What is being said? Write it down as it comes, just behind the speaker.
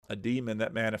A demon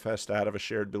that manifests out of a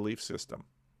shared belief system.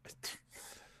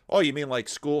 Oh, you mean like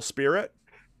school spirit?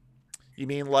 You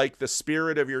mean like the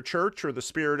spirit of your church or the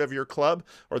spirit of your club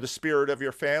or the spirit of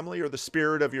your family or the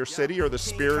spirit of your city or the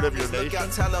spirit of your nation?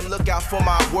 Tell them, look out for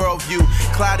my worldview.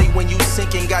 Cloudy when you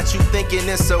sinking, got you thinking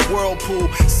it's a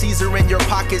whirlpool. Caesar in your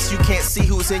pockets, you can't see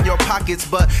who's in your pockets,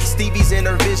 but Stevie's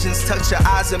inner visions touch your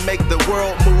eyes and make the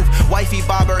world move. Wifey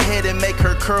bob her head and make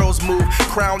her curls move.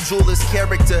 Crown jewel is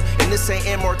character, and this ain't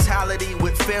immortality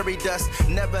with fairy dust.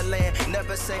 Neverland,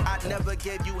 never say I never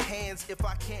gave you hands if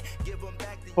I can't give them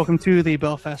back. Welcome to the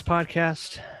Belfast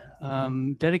podcast,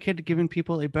 dedicated to giving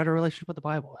people a better relationship with the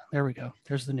Bible. There we go.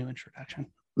 There's the new introduction.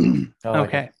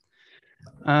 Okay.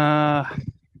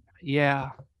 Yeah.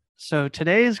 So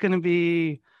today is going to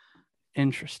be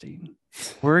interesting.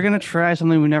 We're going to try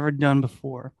something we've never done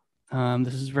before.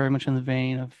 This is very much in the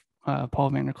vein of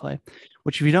Paul Vanderklay,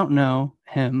 which if you don't know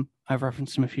him, I've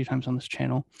referenced him a few times on this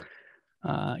channel.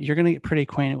 You're going to get pretty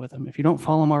acquainted with him. If you don't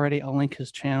follow him already, I'll link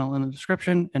his channel in the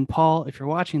description. And Paul, if you're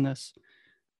watching this,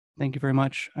 thank you very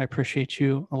much. I appreciate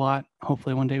you a lot.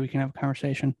 Hopefully one day we can have a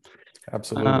conversation.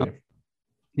 Absolutely.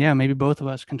 Yeah, maybe both of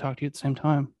us can talk to you at the same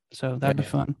time. So that'd be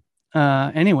fun.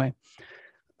 Anyway,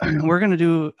 we're going to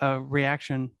do a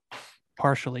reaction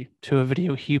partially to a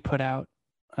video he put out,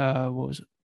 what was it,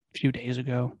 a few days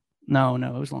ago. No,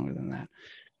 it was longer than that.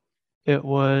 It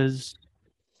was...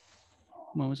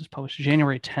 when was this published?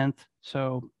 January 10th.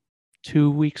 So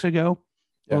 2 weeks ago.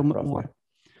 Yeah, a little bit roughly. more.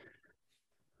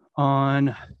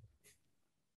 On,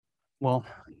 well,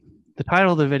 the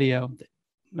title of the video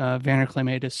that Vanderklay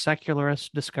made is Secularists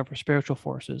Discover Spiritual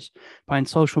Forces Behind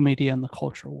Social Media and the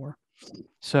Culture War.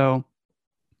 So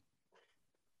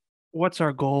what's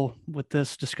our goal with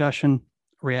this discussion,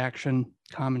 reaction,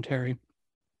 commentary?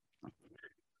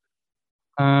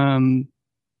 I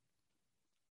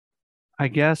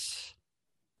guess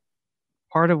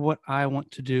part of what I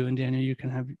want to do, and Daniel, you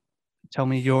can tell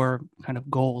me your kind of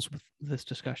goals with this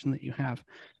discussion that you have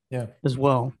as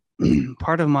well.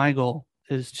 Part of my goal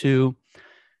is to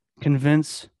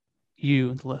convince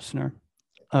you, the listener,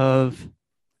 of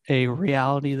a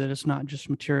reality that is not just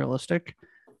materialistic.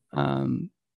 And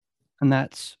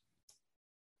that's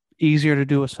easier to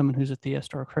do with someone who's a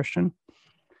theist or a Christian.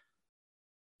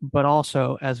 But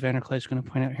also, as Vanderklay is going to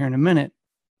point out here in a minute,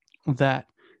 that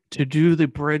to do the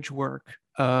bridge work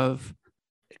of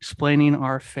explaining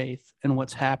our faith and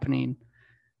what's happening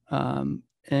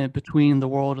between the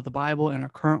world of the Bible and our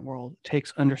current world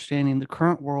takes understanding the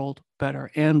current world better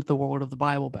and the world of the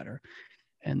Bible better.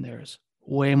 And there's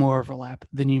way more overlap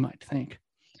than you might think.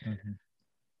 Mm-hmm.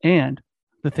 And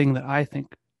the thing that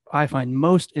I find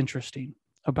most interesting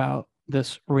about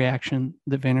this reaction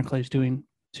that Vanderklay is doing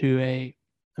to a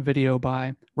video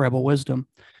by Rebel Wisdom,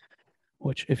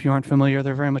 which, if you aren't familiar,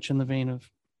 they're very much in the vein of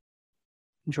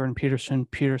Jordan Peterson,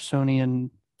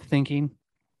 Petersonian thinking.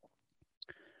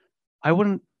 I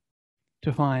wouldn't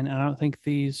define, and I don't think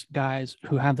these guys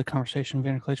who have the conversation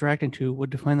Vanderklay's reacting to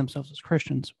would define themselves as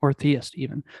Christians or theists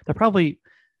even. They're probably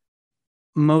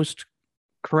most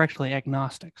correctly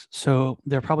agnostics. So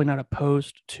they're probably not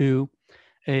opposed to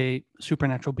a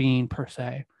supernatural being per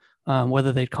se.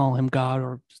 Whether they'd call him God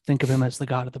or think of him as the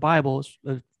God of the Bible is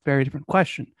a very different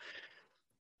question.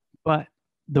 But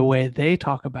the way they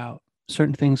talk about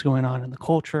certain things going on in the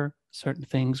culture, certain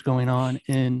things going on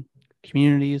in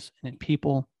communities and in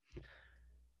people,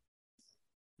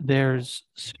 there's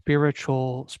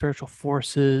spiritual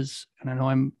forces, and I know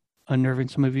I'm unnerving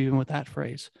some of you even with that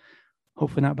phrase,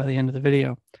 hopefully not by the end of the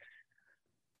video,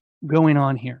 going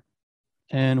on here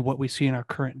and what we see in our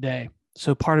current day.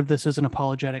 So part of this is an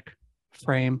apologetic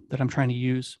frame that I'm trying to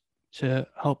use to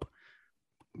help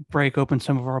break open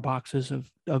some of our boxes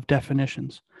of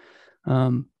definitions.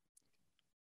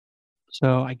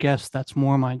 So I guess that's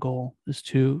more my goal, is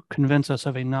to convince us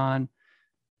of a non-purely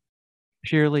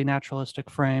naturalistic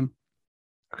frame,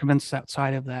 or convince us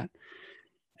outside of that,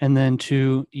 and then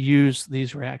to use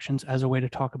these reactions as a way to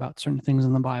talk about certain things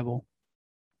in the Bible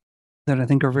that I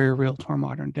think are very real to our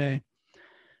modern day.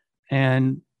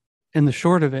 And in the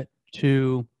short of it,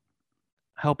 to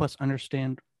help us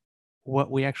understand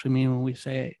what we actually mean when we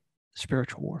say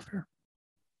spiritual warfare.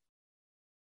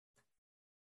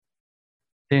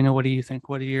 Daniel, what do you think?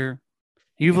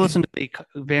 You've listened to the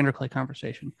Vanderklay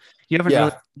conversation. You haven't really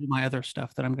listened to my other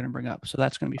stuff that I'm going to bring up, so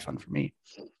that's going to be fun for me.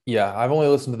 Yeah, I've only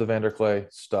listened to the Vanderklay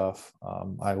stuff.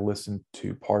 I listened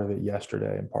to part of it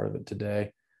yesterday and part of it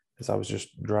today as I was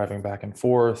just driving back and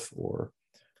forth or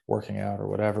working out or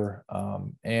whatever.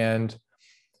 And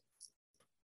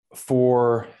this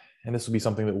will be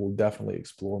something that we'll definitely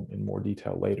explore in more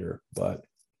detail later, but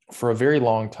for a very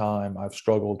long time, I've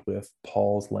struggled with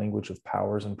Paul's language of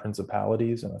powers and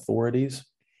principalities and authorities.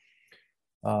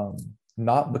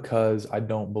 Not because I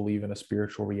don't believe in a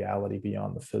spiritual reality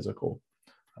beyond the physical.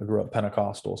 I grew up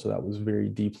Pentecostal, so that was very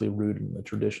deeply rooted in the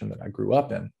tradition that I grew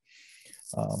up in.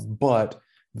 But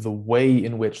the way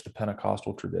in which the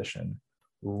Pentecostal tradition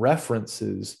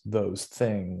references those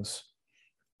things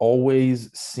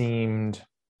always seemed,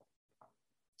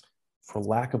 for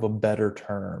lack of a better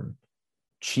term,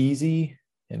 cheesy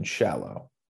and shallow.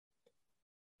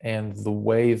 And the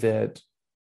way that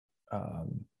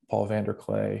Paul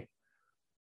Vanderklay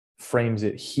frames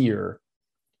it here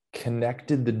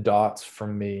connected the dots for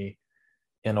me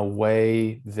in a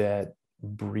way that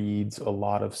breeds a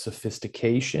lot of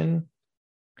sophistication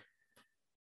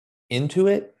into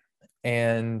it.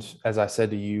 And as I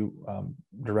said to you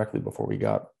directly before we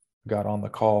got on the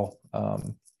call,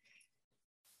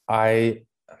 I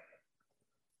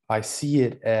see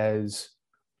it as,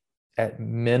 at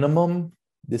minimum,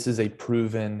 this is a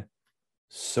proven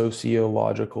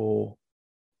sociological,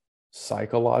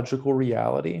 psychological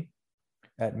reality.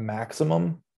 At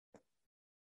maximum,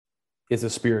 is a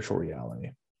spiritual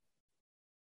reality.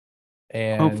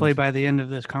 And hopefully by the end of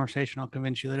this conversation, I'll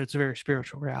convince you that it's a very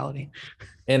spiritual reality.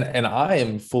 And I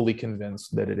am fully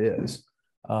convinced that it is.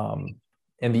 And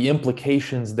the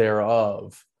implications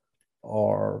thereof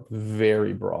are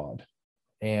very broad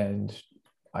and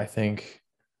I think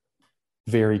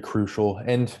very crucial.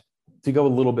 And to go a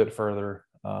little bit further,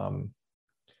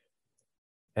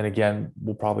 and again,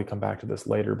 we'll probably come back to this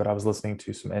later, but I was listening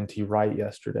to some N.T. Wright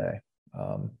yesterday.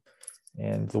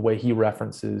 And the way he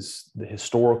references the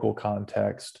historical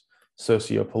context,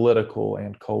 socio-political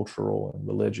and cultural and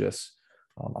religious,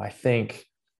 I think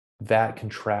that can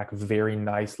track very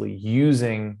nicely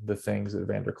using the things that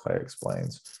Vanderklay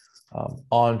explains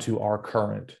onto our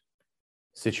current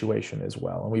situation as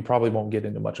well. And we probably won't get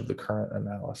into much of the current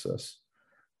analysis,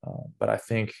 but I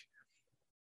think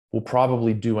we'll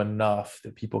probably do enough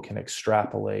that people can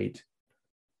extrapolate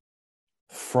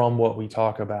from what we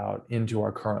talk about into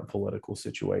our current political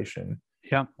situation.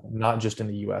 Yeah. Not just in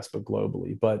the US, but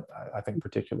globally, but I think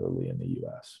particularly in the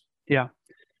US. Yeah.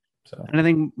 So, and I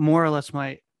think more or less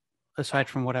aside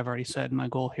from what I've already said, my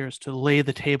goal here is to lay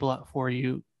the table out for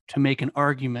you to make an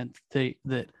argument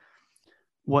that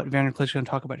what Vanderklay is going to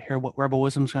talk about here, what Rebel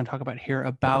Wisdom is going to talk about here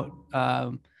about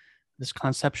this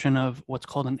conception of what's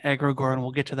called an egregore, and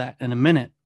we'll get to that in a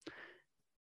minute,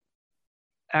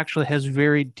 actually has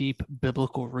very deep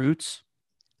biblical roots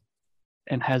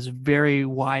and has very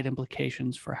wide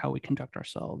implications for how we conduct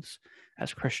ourselves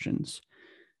as Christians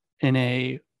in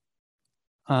a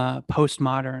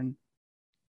postmodern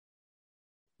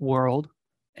world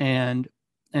and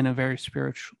in a very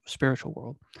spiritual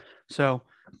world. So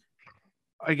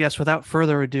I guess without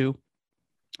further ado,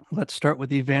 let's start with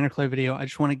the Vanderklay video. I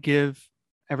just want to give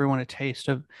everyone a taste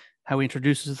of how he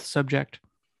introduces the subject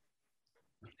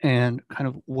and kind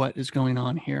of what is going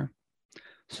on here.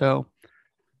 So,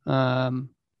 yeah.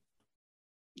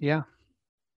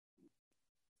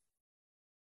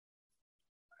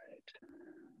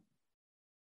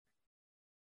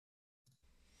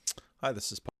 Hi,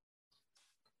 this is Paul.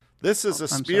 This is a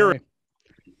spirit.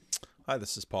 Hi,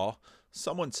 this is Paul.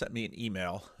 Someone sent me an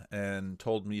email and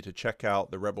told me to check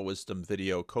out the Rebel Wisdom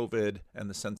video, COVID and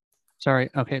the sense. Sorry.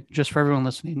 Okay. Just for everyone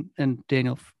listening, and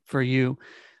Daniel, for you,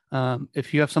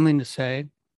 if you have something to say,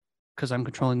 because I'm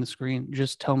controlling the screen,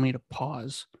 just tell me to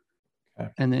pause. Okay.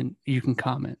 And then you can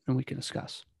comment and we can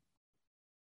discuss.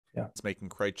 Yeah. It's Making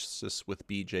Crisis with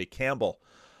B.J. Campbell,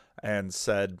 and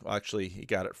said, actually, he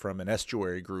got it from an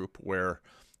estuary group where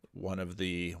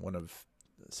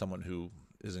someone who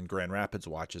is in Grand Rapids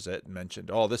watches it and mentioned,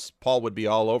 oh, this Paul would be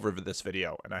all over this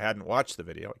video. And I hadn't watched the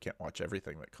video. I can't watch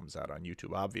everything that comes out on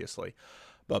YouTube, obviously,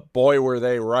 but boy, were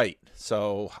they right.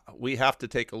 So we have to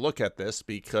take a look at this,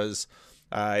 because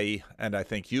I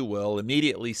think you will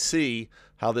immediately see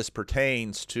how this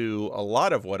pertains to a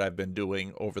lot of what I've been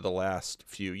doing over the last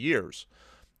few years.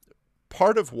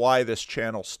 Part of why this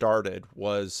channel started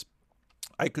was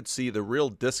I could see the real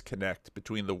disconnect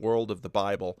between the world of the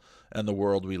Bible and the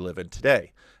world we live in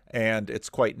today. And it's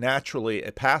quite naturally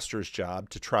a pastor's job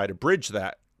to try to bridge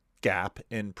that gap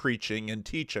in preaching and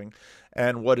teaching.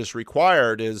 And what is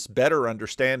required is better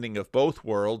understanding of both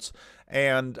worlds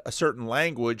and a certain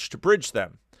language to bridge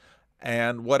them.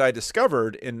 And what I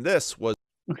discovered in this was...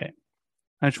 Okay.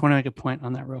 I just want to make a point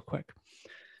on that real quick.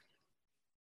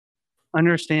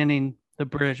 Understanding the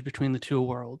bridge between the two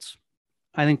worlds.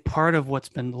 I think part of what's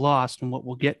been lost and what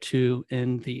we'll get to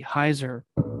in the Heiser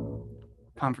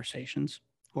conversations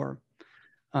or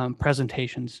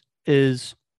presentations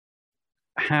is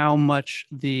how much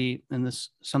and this is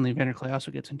something Vanderklay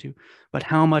also gets into, but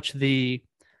how much the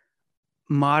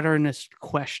modernist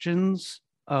questions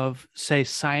of, say,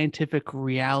 scientific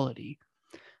reality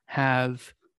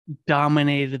have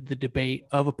dominated the debate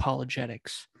of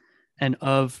apologetics and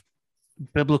of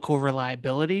biblical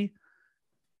reliability,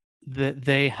 that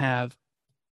they have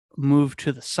moved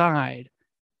to the side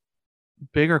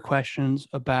bigger questions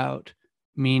about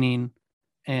meaning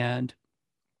and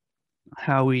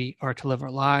how we are to live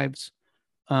our lives,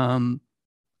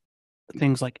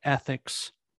 things like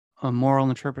ethics, moral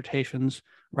interpretations,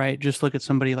 right? Just look at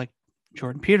somebody like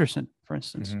Jordan Peterson, for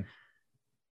instance. Mm-hmm.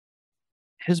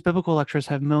 His biblical lectures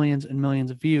have millions and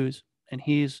millions of views, and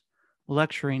he's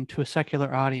lecturing to a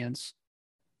secular audience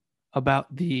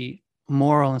about the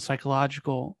moral and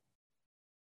psychological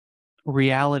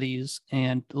realities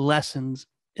and lessons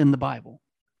in the Bible.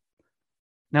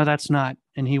 Now, that's not,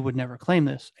 and he would never claim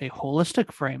this, a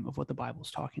holistic frame of what the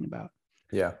Bible's talking about.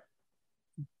 Yeah.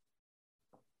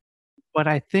 But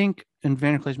I think, and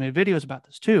Vanderklay's made videos about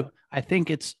this too, I think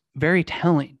it's very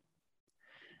telling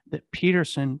that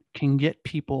Peterson can get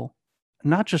people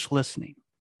not just listening,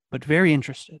 but very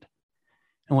interested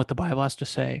in what the Bible has to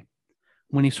say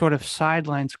when he sort of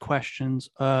sidelines questions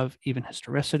of even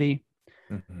historicity,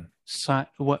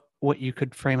 what you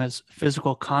could frame as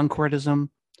physical concordism.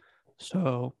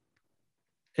 So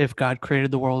if God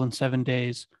created the world in 7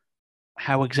 days,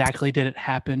 how exactly did it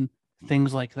happen?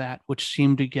 Things like that, which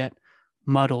seem to get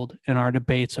muddled in our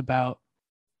debates about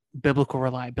biblical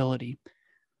reliability.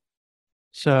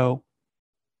 So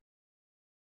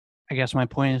I guess my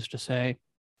point is to say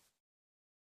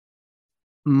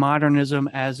modernism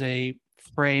as a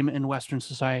frame in Western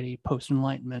society,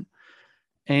 post-Enlightenment,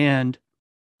 and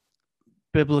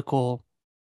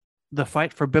the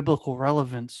fight for biblical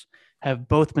relevance have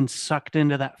both been sucked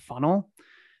into that funnel.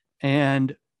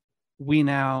 And we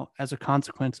now, as a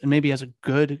consequence, and maybe as a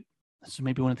good, this is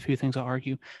maybe one of the few things I'll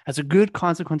argue, as a good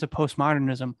consequence of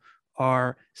postmodernism,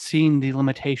 are seeing the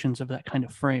limitations of that kind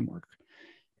of framework.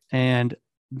 And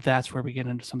that's where we get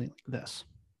into something like this.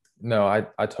 No,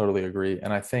 I totally agree.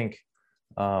 And I think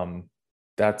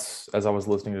that's, as I was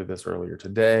listening to this earlier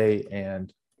today,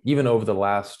 and even over the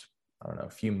last,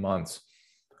 few months,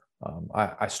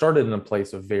 I started in a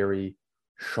place of very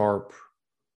sharp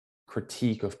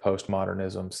critique of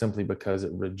postmodernism simply because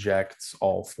it rejects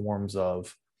all forms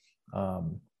of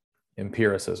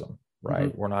empiricism, right?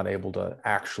 Mm-hmm. We're not able to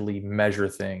actually measure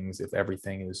things if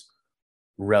everything is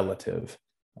relative.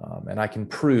 And I can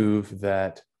prove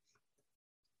that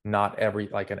not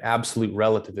an absolute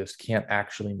relativist can't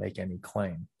actually make any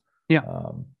claim. Yeah.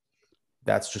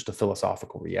 That's just a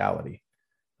philosophical reality.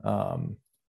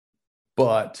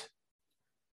 But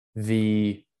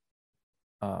the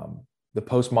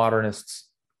postmodernists'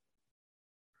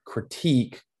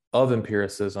 critique of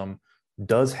empiricism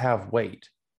does have weight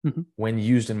when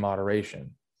used in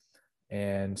moderation.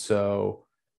 And so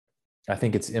I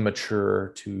think it's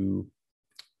immature to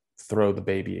throw the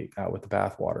baby out with the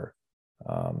bathwater.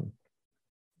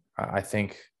 I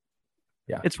think,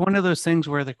 yeah. It's one of those things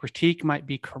where the critique might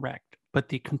be correct, but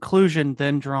the conclusion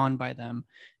then drawn by them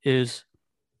is,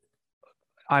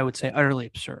 I would say, utterly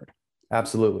absurd.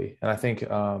 Absolutely. And I think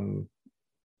Jordan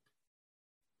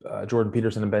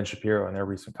Peterson and Ben Shapiro in their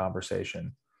recent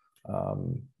conversation,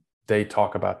 they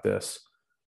talk about this,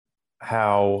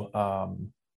 how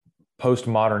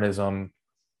postmodernism,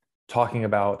 talking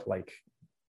about like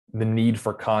the need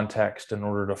for context in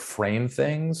order to frame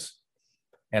things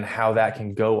and how that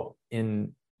can go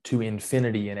into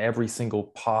infinity in every single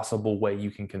possible way you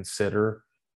can consider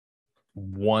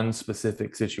one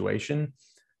specific situation,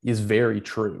 is very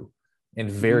true and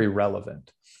very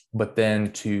relevant. But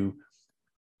then to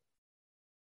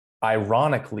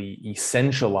ironically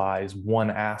essentialize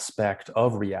one aspect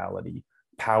of reality,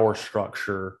 power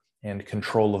structure and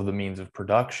control of the means of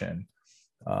production,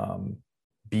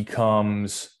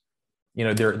 becomes,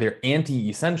 they're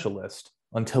anti-essentialist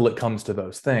until it comes to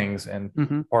those things.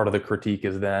 And part of the critique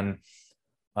is then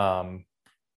the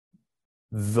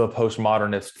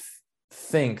postmodernist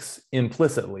thinks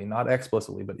implicitly, not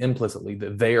explicitly, but implicitly,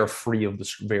 that they are free of the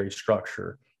very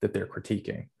structure that they're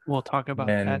critiquing. We'll talk about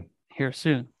that here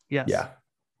soon. Yes. Yeah.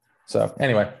 So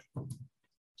anyway.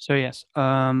 So yes,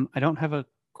 I don't have a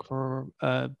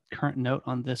current note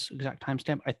on this exact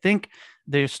timestamp. I think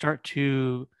they start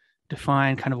to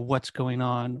define kind of what's going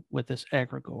on with this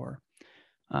egregore,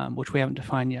 which we haven't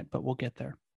defined yet, but we'll get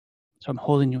there. So I'm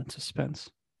holding you in suspense.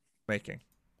 Making.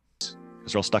 Because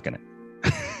they're all stuck in it.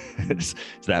 It's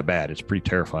that bad. It's pretty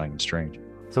terrifying and strange.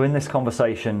 So in this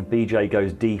conversation, BJ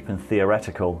goes deep and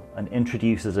theoretical and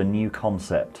introduces a new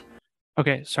concept,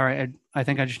 Okay, sorry. I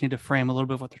think I just need to frame a little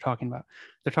bit of what they're talking about.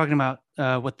 They're talking about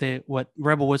what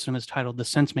Rebel Wisdom is titled the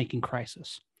sense-making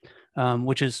crisis,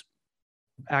 which is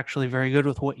actually very good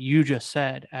with what you just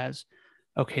said. As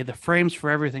okay, the frames for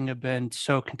everything have been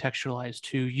so contextualized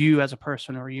to you as a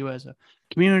person, or you as a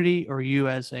community, or you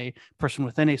as a person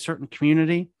within a certain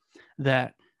community,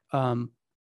 that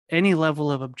any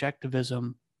level of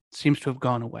objectivism seems to have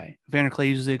gone away. Vanderklay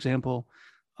uses the example,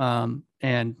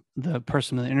 and the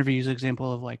person in the interview uses the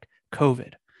example of like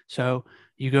COVID. So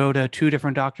you go to two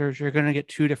different doctors, you're going to get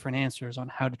two different answers on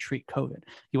how to treat COVID.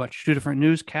 You watch two different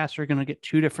newscasts, you're going to get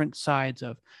two different sides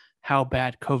of how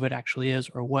bad COVID actually is,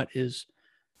 or what is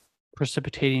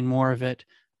precipitating more of it.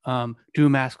 Do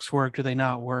masks work? Do they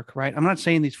not work? Right? I'm not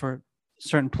saying these for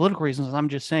certain political reasons. I'm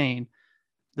just saying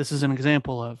this is an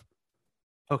example of,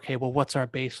 okay, well, what's our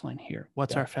baseline here?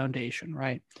 What's our foundation,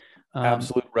 right?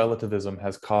 Absolute relativism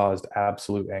has caused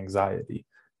absolute anxiety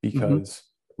because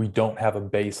we don't have a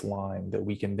baseline that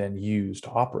we can then use to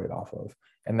operate off of.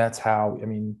 And that's how, I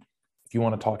mean, if you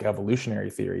want to talk evolutionary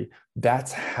theory,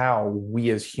 that's how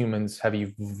we as humans have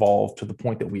evolved to the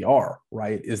point that we are,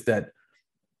 right? Is that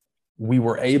we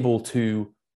were able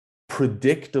to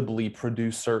predictably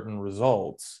produce certain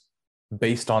results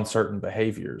based on certain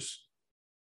behaviors.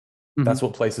 That's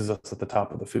what places us at the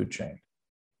top of the food chain.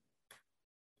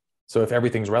 So if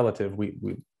everything's relative, we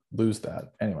lose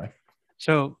that anyway.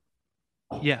 So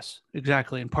yes,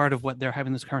 exactly. And part of what they're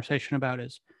having this conversation about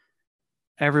is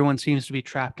everyone seems to be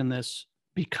trapped in this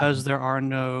because there are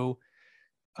no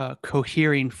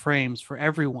cohering frames for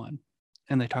everyone.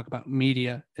 And they talk about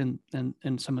media and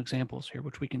some examples here,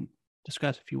 which we can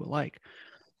discuss if you would like.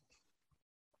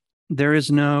 There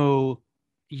is no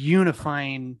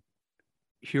unifying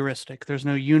heuristic. There's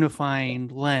no unifying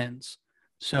lens.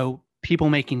 So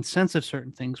people making sense of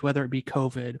certain things, whether it be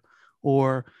COVID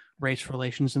or race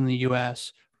relations in the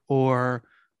US, or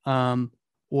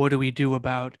what do we do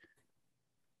about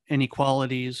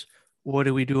inequalities? What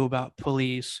do we do about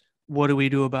police? What do we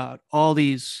do about all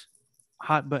these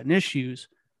hot button issues?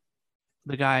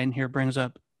 The guy in here brings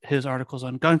up his articles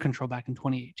on gun control back in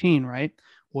 2018, right?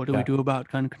 What do we do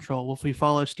about gun control? Well, if we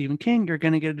follow Stephen King, you're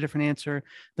going to get a different answer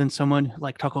than someone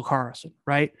like Tucker Carlson,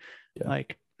 right?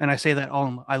 Like, and I say that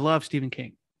I love Stephen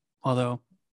King, although,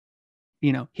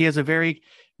 you know, he has a very,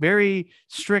 very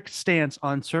strict stance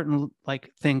on certain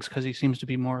like things because he seems to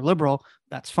be more liberal.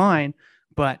 That's fine.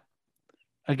 But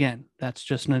again, that's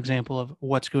just an example of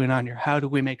what's going on here. How do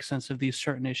we make sense of these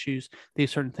certain issues,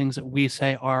 these certain things that we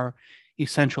say are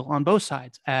essential on both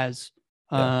sides as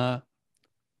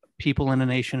people in a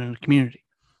nation and a community?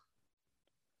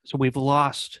 So we've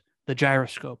lost the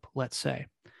gyroscope, let's say.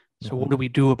 So what do we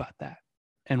do about that?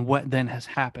 And what then has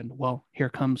happened? Well, here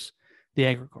comes the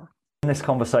egregore. In this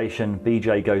conversation,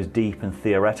 BJ goes deep and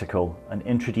theoretical and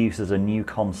introduces a new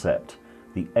concept,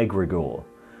 the egregore,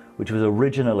 which was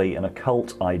originally an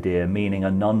occult idea meaning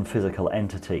a non-physical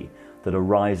entity that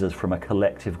arises from a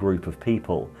collective group of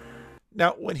people.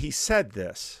 Now, when he said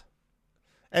this,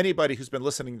 anybody who's been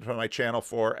listening to my channel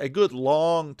for a good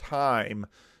long time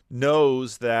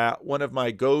knows that one of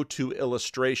my go-to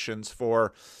illustrations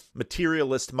for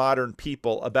materialist modern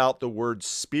people about the word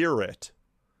spirit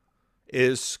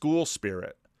is school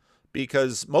spirit,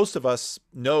 because most of us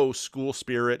know school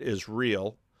spirit is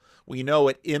real. We know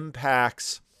it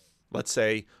impacts, let's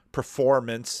say,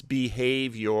 performance,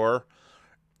 behavior.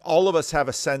 All of us have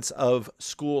a sense of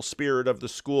school spirit of the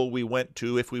school we went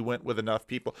to if we went with enough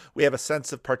people. We have a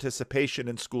sense of participation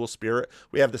in school spirit.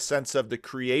 We have the sense of the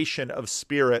creation of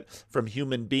spirit from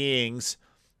human beings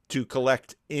to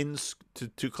collect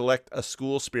to collect a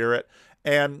school spirit.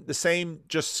 And the same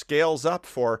just scales up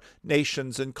for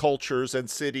nations and cultures and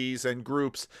cities and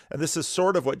groups. And this is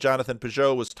sort of what Jonathan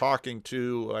Peugeot was talking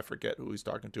to, I forget who he's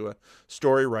talking to, a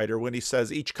story writer, when he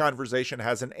says each conversation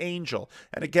has an angel.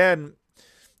 And again,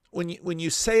 when you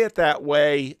say it that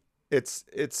way,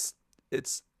 it's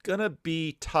gonna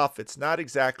be tough. It's not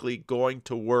exactly going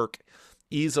to work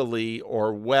easily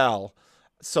or well.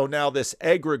 So now this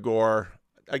egregore,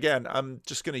 again, I'm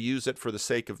just going to use it for the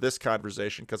sake of this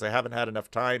conversation because I haven't had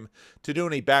enough time to do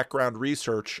any background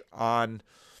research on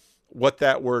what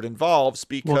that word involves,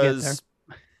 because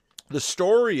the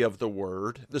story of the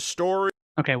word,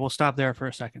 Okay, we'll stop there for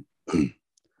a second.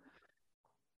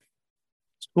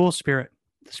 School spirit,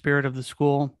 the spirit of the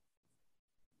school,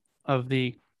 of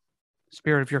the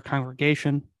spirit of your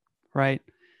congregation, right?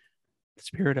 The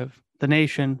spirit of the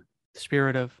nation, the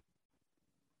spirit of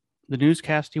the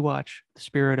newscast you watch, the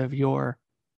spirit of your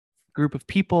group of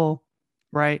people,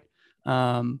 right?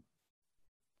 What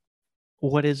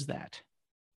is that?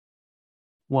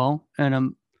 Well,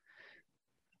 and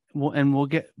we'll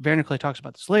get Vanderklay talks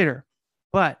about this later,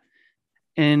 but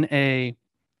in a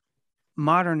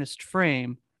modernist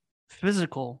frame,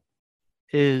 physical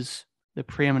is the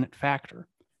preeminent factor,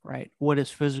 right? What is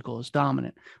physical is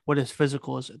dominant. What is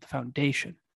physical is at the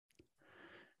foundation.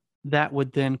 That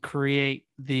would then create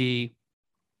the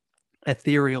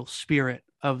ethereal spirit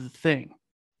of the thing,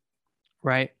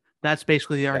 right? That's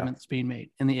basically the argument that's being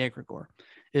made in the Egregore,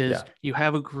 is you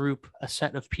have a group, a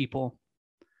set of people,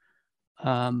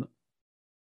 and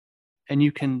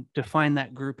you can define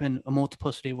that group in a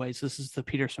multiplicity of ways. This is the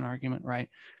Peterson argument, right?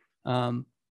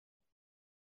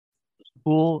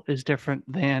 School is different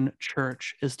than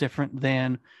church, is different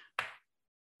than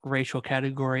racial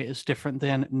category, is different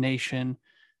than nation.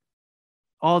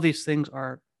 All these things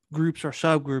are groups or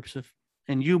subgroups of,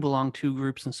 and you belong to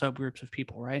groups and subgroups of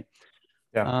people, right?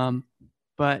 Yeah.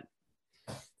 But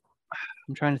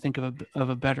I'm trying to think of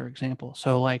a better example.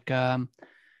 So like, let's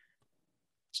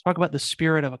talk about the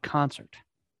spirit of a concert.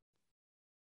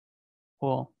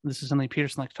 Well, this is something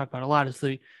Peterson likes to talk about a lot, is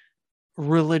the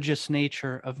religious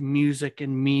nature of music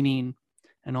and meaning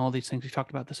and all these things. We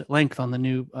talked about this at length on the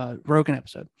new Rogan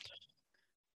episode.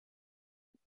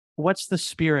 What's the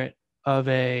spirit of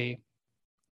a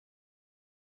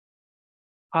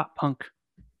pop punk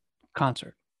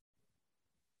concert?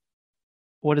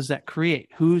 What does that create?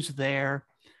 Who's there?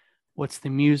 What's the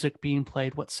music being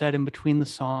played? What's said in between the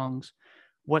songs?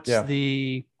 What's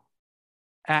the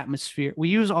atmosphere? We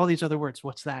use all these other words.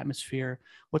 What's the atmosphere?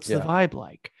 What's the vibe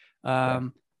like?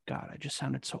 God, I just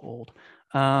sounded so old.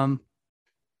 Well,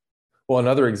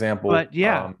 another example. But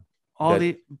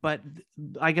but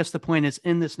I guess the point is,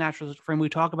 in this naturalist frame, we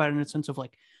talk about it in a sense of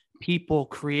like people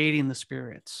creating the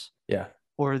spirits,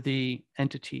 or the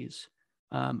entities,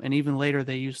 and even later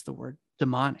they use the word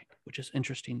demonic, which is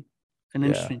interesting, an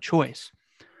interesting choice.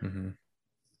 Mm-hmm.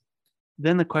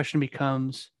 Then the question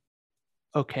becomes,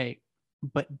 okay,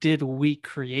 but did we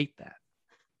create that?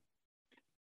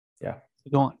 Yeah.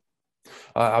 Go on.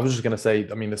 I was just going to say,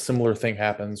 I mean, a similar thing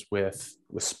happens with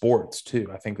sports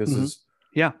too. I think this is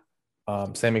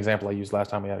same example I used last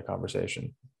time we had a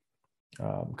conversation.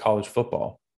 College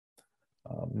football.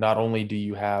 Not only do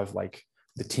you have like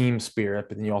the team spirit,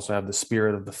 but then you also have the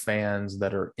spirit of the fans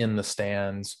that are in the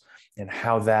stands, and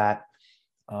how that,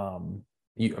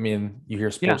 you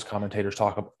hear sports commentators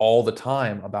talk all the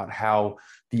time about how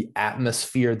the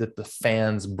atmosphere that the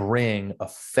fans bring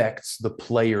affects the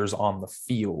players on the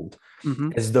field,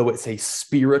 as though it's a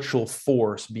spiritual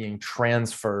force being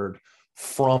transferred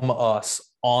from us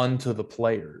onto the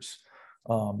players.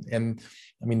 And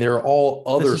I mean, there are all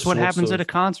other. This is what happens at a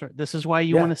concert. This is why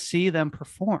you want to see them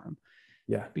perform.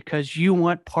 Yeah. Because you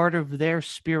want part of their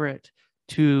spirit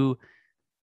to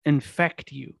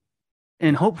infect you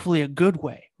in hopefully a good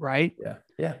way, right? Yeah.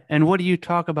 Yeah. And what do you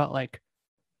talk about? Like,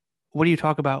 what do you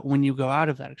talk about when you go out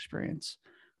of that experience?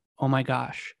 Oh my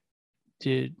gosh,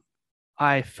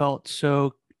 I felt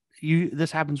so.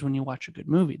 This happens when you watch a good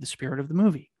movie, the spirit of the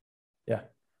movie. Yeah.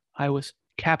 I was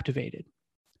captivated.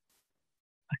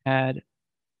 I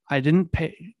didn't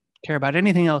care about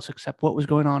anything else except what was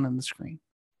going on the screen.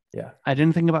 Yeah. I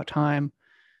didn't think about time.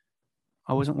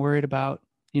 I wasn't worried about,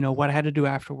 what I had to do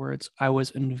afterwards. I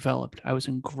was enveloped. I was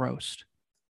engrossed.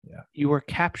 Yeah. You were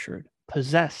captured,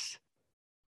 possessed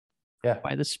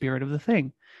by the spirit of the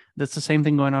thing. That's the same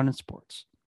thing going on in sports,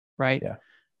 right? Yeah.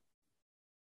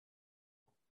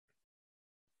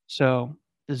 So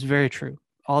this is very true.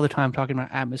 All the time talking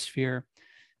about atmosphere.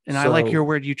 And I like your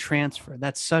word, you transfer.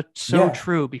 That's so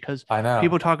true, because I know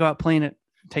people talk about playing it.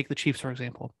 Take the Chiefs, for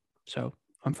example. So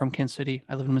I'm from Kansas City.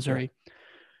 I live in Missouri. Yeah.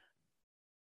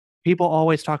 People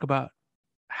always talk about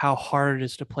how hard it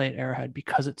is to play at Arrowhead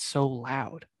because it's so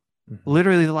loud. Mm-hmm.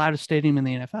 Literally the loudest stadium in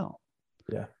the NFL.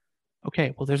 Yeah.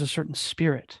 Okay, well, there's a certain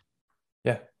spirit.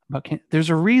 Yeah. There's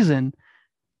a reason.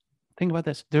 Think about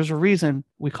this. There's a reason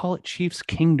we call it Chiefs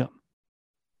Kingdom.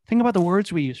 Think about the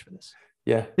words we use for this.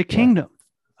 Yeah. The kingdom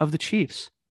of the Chiefs.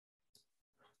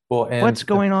 Well, and what's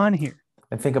going on here?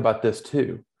 And think about this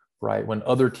too, right? When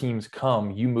other teams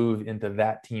come, you move into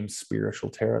that team's spiritual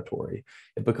territory.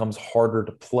 It becomes harder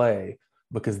to play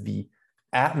because the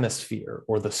atmosphere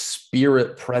or the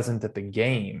spirit present at the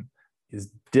game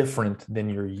is different than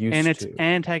you're used to. And it's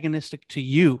antagonistic to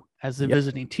you as the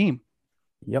visiting team.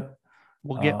 Yep.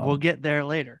 We'll get there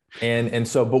later. And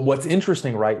so, but what's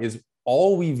interesting, right, is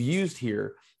all we've used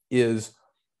here is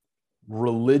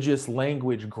religious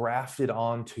language grafted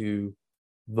onto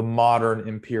the modern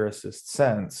empiricist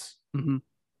sense. Mm-hmm.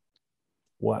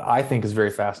 What I think is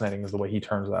very fascinating is the way he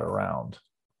turns that around.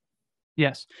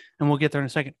 Yes. And we'll get there in a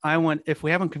second. If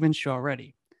we haven't convinced you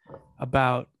already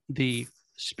about the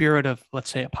spirit of, let's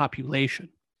say, a population,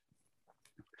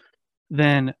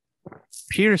 then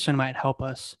Peterson might help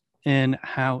us in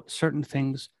how certain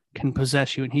things can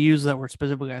possess you. And he used that word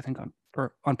specifically, I think,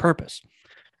 on purpose.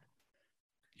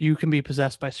 You can be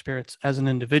possessed by spirits as an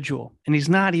individual. And he's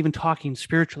not even talking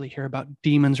spiritually here about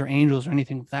demons or angels or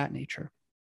anything of that nature.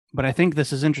 But I think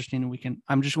this is interesting.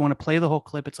 I'm just want to play the whole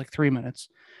clip. It's like 3 minutes.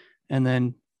 And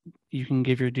then you can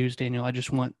give your dues, Daniel. I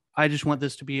just want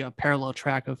this to be a parallel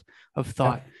track of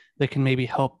thought that can maybe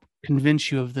help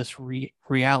convince you of this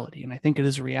reality. And I think it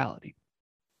is a reality.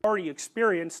 Already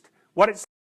experienced what it's.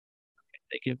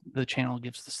 The channel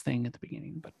gives this thing at the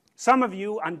beginning, but some of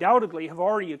you undoubtedly have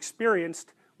already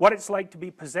experienced what it's like to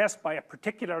be possessed by a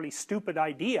particularly stupid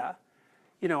idea,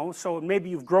 you know, so maybe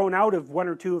you've grown out of one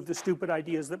or two of the stupid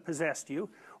ideas that possessed you,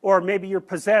 or maybe you're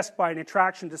possessed by an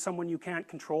attraction to someone you can't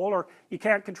control, or you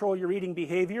can't control your eating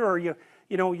behavior, or you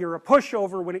know, you're a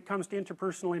pushover when it comes to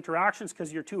interpersonal interactions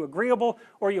because you're too agreeable,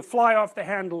 or you fly off the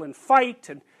handle and fight,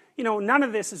 and you know, none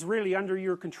of this is really under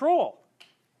your control.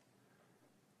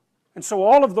 And so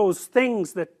all of those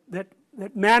things that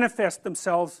manifest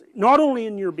themselves not only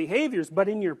in your behaviors but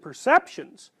in your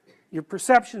perceptions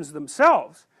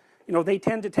themselves, you know, they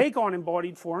tend to take on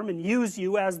embodied form and use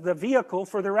you as the vehicle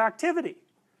for their activity.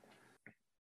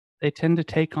 They tend to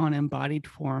take on embodied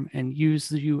form and use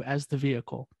you as the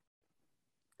vehicle.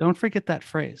 Don't forget that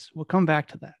phrase. We'll come back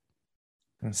to that.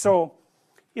 So,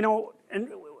 you know, and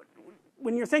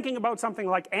when you're thinking about something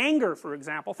like anger, for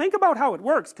example, think about how it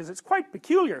works, because it's quite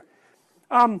peculiar.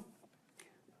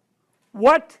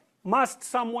 What must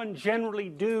someone generally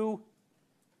do?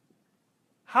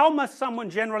 How must someone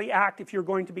generally act if you're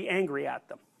going to be angry at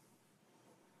them?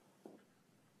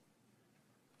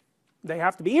 They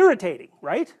have to be irritating,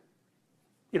 right?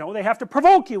 You know, they have to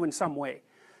provoke you in some way.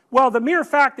 Well, the mere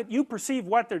fact that you perceive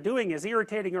what they're doing as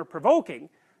irritating or provoking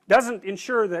doesn't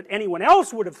ensure that anyone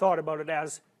else would have thought about it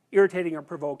as irritating or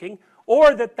provoking,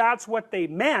 or that that's what they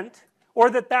meant, or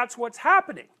that that's what's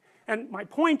happening. And my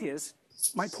point is,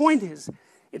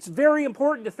 it's very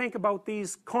important to think about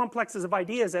these complexes of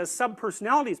ideas as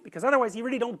subpersonalities, because otherwise you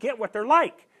really don't get what they're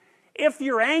like. If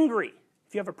you're angry,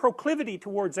 if you have a proclivity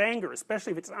towards anger,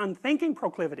 especially if it's an unthinking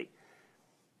proclivity,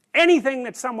 anything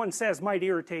that someone says might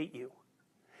irritate you.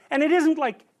 And it isn't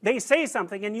like they say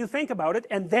something and you think about it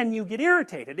and then you get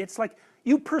irritated. It's like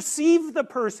you perceive the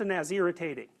person as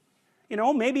irritating. You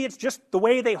know, maybe it's just the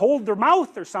way they hold their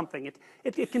mouth or something.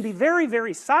 It can be very,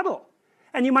 very subtle.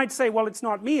 And you might say, well, it's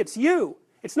not me, it's you.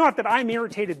 It's not that I'm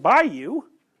irritated by you,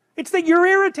 it's that you're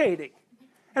irritating.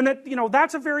 And that, you know,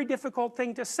 that's a very difficult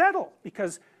thing to settle,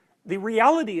 because the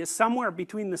reality is somewhere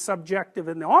between the subjective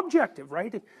and the objective,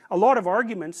 right? A lot of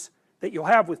arguments that you'll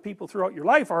have with people throughout your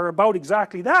life are about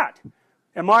exactly that.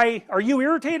 Are you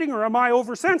irritating or am I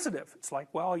oversensitive? It's like,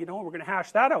 well, you know, we're going to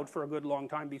hash that out for a good long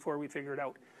time before we figure it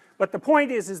out. But the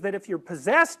point is that if you're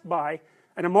possessed by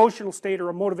an emotional state or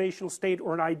a motivational state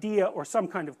or an idea or some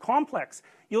kind of complex,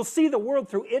 you'll see the world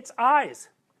through its eyes.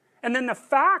 And then the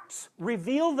facts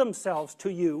reveal themselves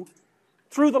to you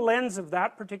through the lens of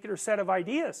that particular set of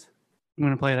ideas. I'm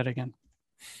going to play that again.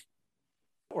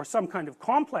 Or some kind of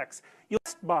complex. You'll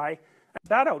buy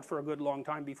that out for a good long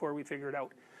time before we figure it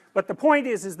out. But the point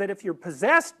is that if you're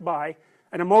possessed by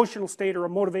an emotional state or a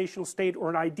motivational state or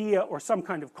an idea or some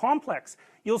kind of complex,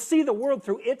 you'll see the world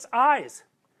through its eyes.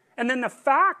 And then the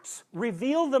facts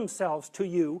reveal themselves to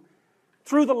you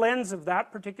through the lens of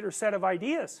that particular set of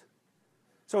ideas.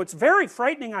 So it's a very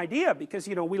frightening idea, because,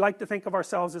 you know, we like to think of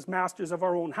ourselves as masters of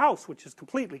our own house, which is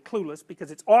completely clueless,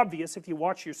 because it's obvious if you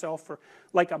watch yourself for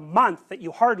like a month that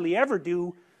you hardly ever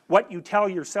do what you tell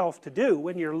yourself to do,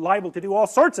 and you're liable to do all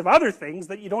sorts of other things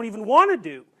that you don't even want to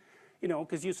do. You know,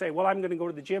 because you say, well, I'm going to go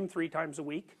to the gym 3 times a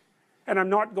week, and I'm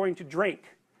not going to drink,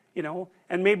 you know,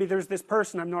 and maybe there's this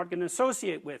person I'm not going to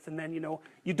associate with, and then, you know,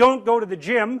 you don't go to the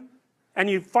gym, and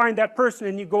you find that person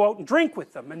and you go out and drink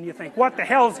with them, and you think, what the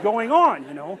hell's going on,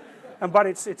 you know?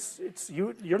 But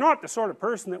you're not the sort of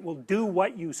person that will do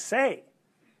what you say.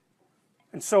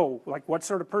 And so, like, what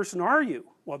sort of person are you?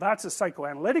 Well, that's a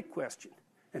psychoanalytic question.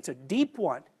 It's a deep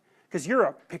one, because you're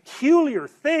a peculiar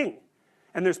thing,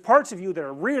 and there's parts of you that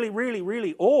are really, really,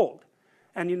 really old.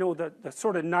 And you know, the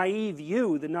sort of naive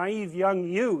you, the naive young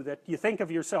you that you think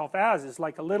of yourself as is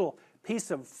like a little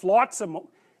piece of flotsam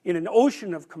in an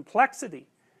ocean of complexity.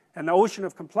 And the ocean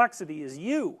of complexity is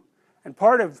you. And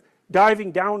part of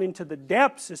diving down into the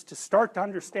depths is to start to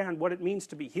understand what it means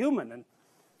to be human. And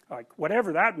like,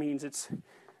 whatever that means, it's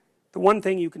the one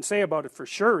thing you can say about it for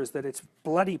sure is that it's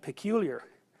bloody peculiar.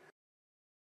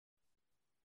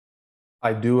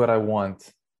 I do what I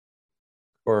want.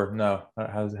 Or no,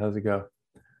 how's it go?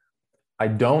 I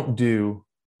don't do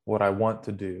what I want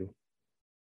to do.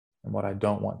 and what I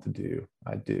don't want to do,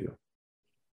 I do.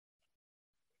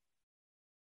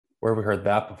 Where have we heard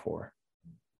that before?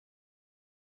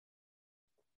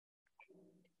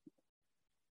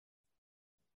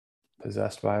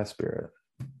 Possessed by a spirit.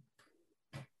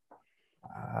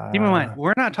 Keep in mind,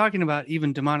 we're not talking about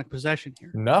even demonic possession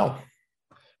here. No.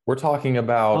 We're talking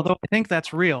about... Although I think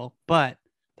that's real, but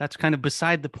that's kind of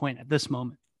beside the point at this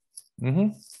moment. Mm-hmm.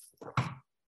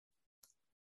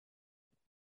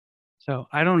 So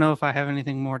I don't know if I have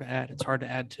anything more to add. It's hard to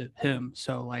add to him.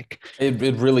 So like...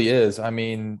 It really is. I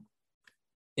mean,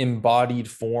 embodied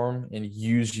form and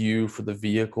use you for the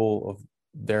vehicle of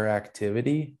their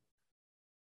activity.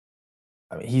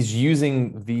 I mean, he's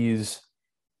using these...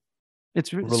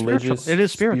 It's religious, spiritual. It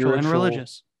is spiritual and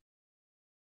religious,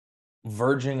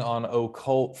 verging on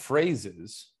occult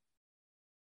phrases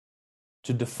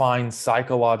to define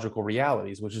psychological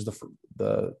realities, which is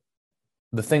the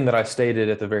thing that I stated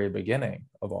at the very beginning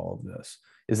of all of this,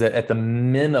 is that at the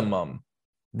minimum,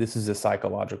 this is a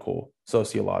psychological,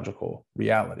 sociological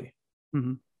reality.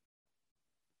 Mm-hmm.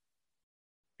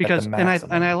 Because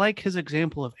and I like his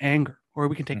example of anger, or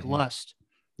we can take lust.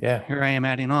 Yeah. Here I am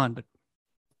adding on, but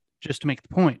just to make the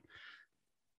point.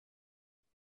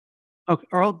 Okay,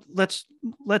 or let's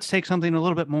take something a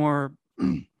little bit more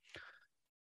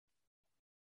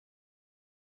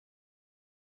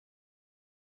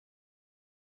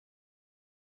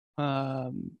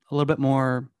a little bit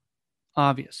more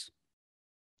obvious.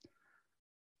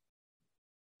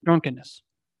 Drunkenness.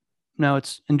 Now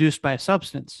it's induced by a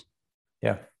substance.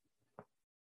 Yeah.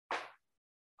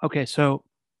 Okay, so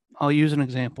I'll use an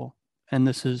example, and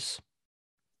this is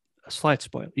a slight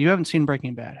spoiler. You haven't seen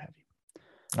Breaking Bad, have you?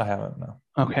 I haven't, no.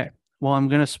 Okay. Well, I'm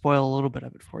going to spoil a little bit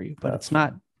of it for you, but it's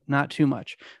not too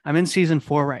much. I'm in season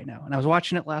 4 right now, and I was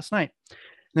watching it last night. And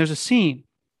there's a scene.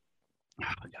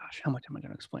 Oh my gosh, how much am I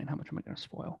going to explain? How much am I going to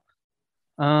spoil?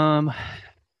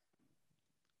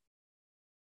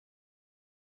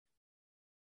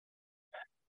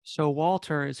 So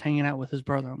Walter is hanging out with his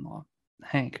brother-in-law,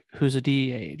 Hank, who's a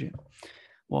DEA agent.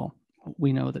 Well,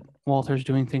 we know that Walter's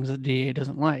doing things that the DEA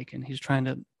doesn't like, and he's trying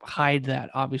to hide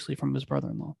that, obviously, from his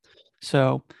brother-in-law.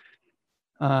 So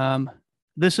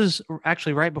this is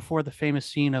actually right before the famous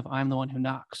scene of I'm the One Who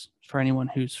Knocks, for anyone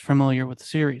who's familiar with the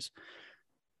series.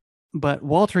 But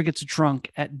Walter gets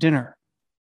drunk at dinner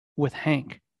with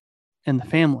Hank and the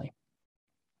family.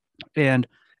 And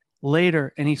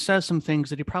later, and he says some things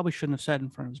that he probably shouldn't have said in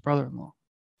front of his brother-in-law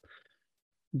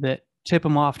that tip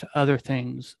him off to other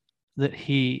things that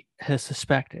he has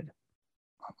suspected.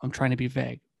 I'm trying to be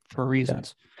vague for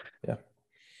reasons. Yeah.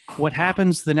 What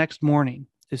happens the next morning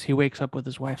is he wakes up with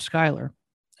his wife, Skylar,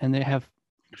 and they have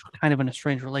kind of an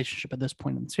estranged relationship at this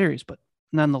point in the series, but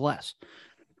nonetheless,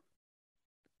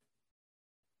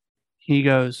 he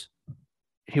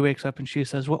wakes up and she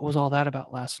says, "What was all that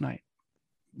about last night?"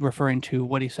 Referring to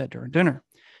what he said during dinner.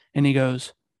 And he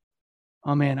goes,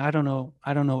 "Oh man, I don't know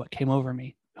what came over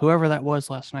me. Whoever that was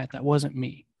last night, that wasn't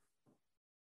me."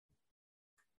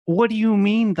 What do you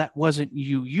mean that wasn't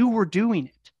you? You were doing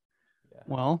it. Yeah.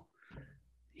 Well,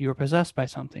 you were possessed by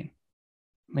something.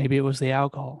 Maybe it was the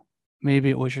alcohol. Maybe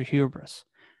it was your hubris.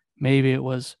 Maybe it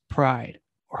was pride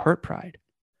or hurt pride.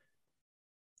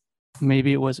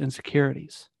 Maybe it was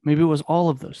insecurities. Maybe it was all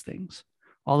of those things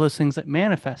that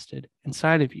manifested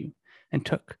inside of you and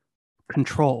took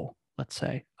control, let's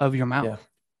say, of your mouth.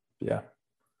 Yeah.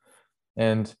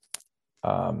 And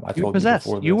I you told possessed. You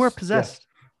before this. You were possessed.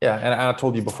 Yeah, and I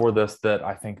told you before this that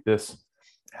I think this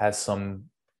has some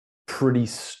pretty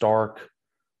stark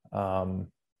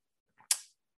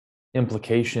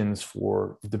implications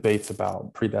for debates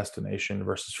about predestination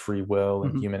versus free will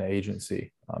and human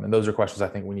agency. And those are questions I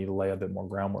think we need to lay a bit more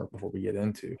groundwork before we get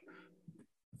into.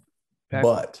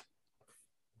 But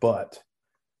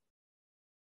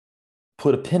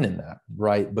put a pin in that,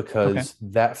 right? Because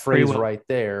that phrase right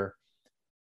there,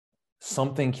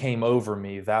 something came over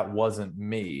me, that wasn't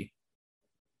me.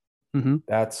 Mm-hmm.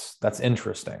 That's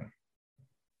interesting.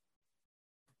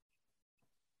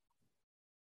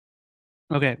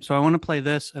 Okay, so I want to play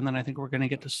this, and then I think we're going to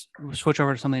get to switch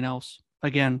over to something else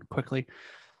again quickly.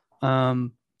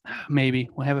 Maybe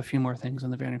we'll have a few more things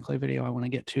in the Vanderklay video I want to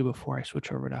get to before I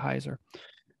switch over to Heiser.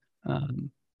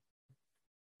 And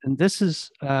this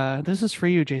is for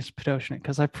you, Jason Potoshnik,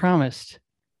 because I promised.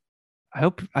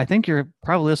 I think you're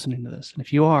probably listening to this, and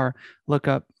if you are, look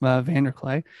up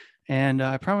Vanderklay. And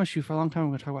I promised you for a long time I'm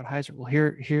going to talk about Heiser. Well,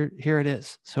 here it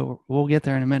is. So we'll get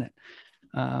there in a minute.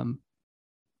 I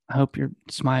hope you're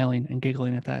smiling and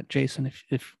giggling at that, Jason,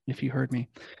 if you heard me.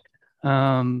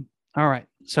 All right.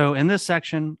 So in this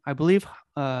section, I believe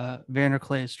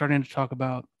Vanderklay is starting to talk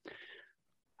about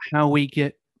how we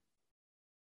get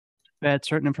fed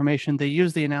certain information. They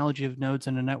use the analogy of nodes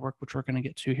in a network, which we're going to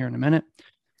get to here in a minute.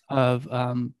 Of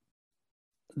the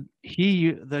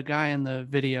guy in the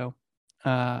video,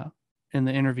 in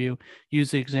the interview,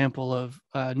 used the example of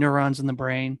neurons in the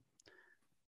brain.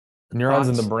 Neurons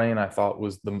in the brain, I thought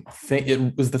was the thing.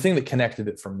 It was the thing that connected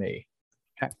it for me.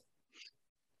 Okay.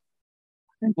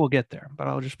 I think we'll get there, but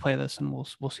I'll just play this and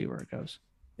we'll see where it goes.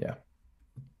 Yeah.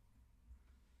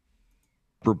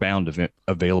 Bound of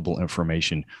available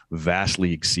information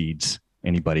vastly exceeds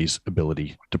anybody's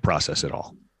ability to process it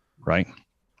all, right?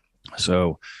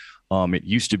 So it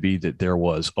used to be that there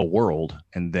was a world,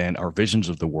 and then our visions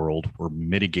of the world were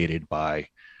mitigated by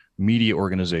media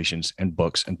organizations and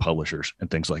books and publishers and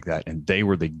things like that, and they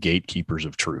were the gatekeepers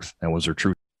of truth. And was there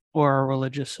truth? Or our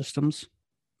religious systems,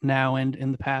 now and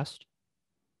in the past?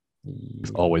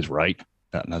 Always right?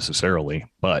 Not necessarily,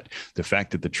 but the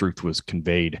fact that the truth was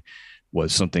conveyed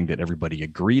was something that everybody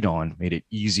agreed on, made it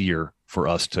easier for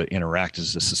us to interact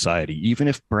as a society, even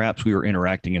if perhaps we were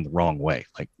interacting in the wrong way.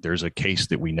 Like there's a case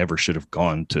that we never should have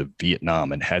gone to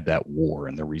Vietnam and had that war.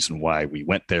 And the reason why we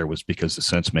went there was because the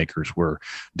sense makers were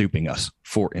duping us,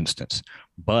 for instance.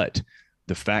 But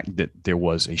the fact that there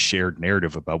was a shared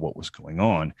narrative about what was going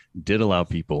on did allow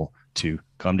people to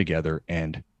come together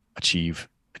and achieve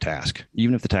a task.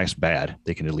 Even if the task's bad,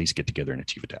 they can at least get together and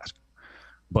achieve a task.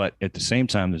 But at the same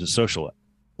time, there's a social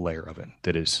layer of it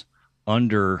that is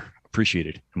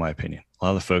underappreciated, in my opinion. A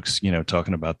lot of the folks,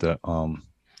 talking about the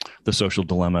social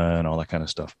dilemma and all that kind of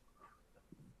stuff,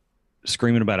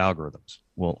 screaming about algorithms.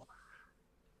 Well,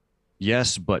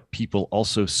 yes, but people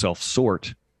also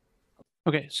self-sort.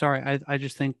 Okay, sorry. I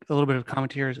just think a little bit of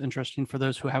commentary is interesting for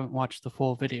those who haven't watched the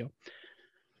full video.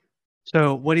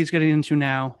 So what he's getting into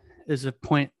now is a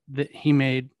point that he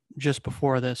made just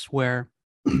before this, where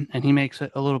and he makes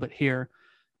it a little bit here,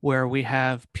 where we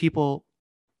have people,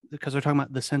 because they're talking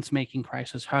about the sense-making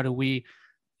crisis. How do we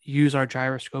use our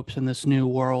gyroscopes in this new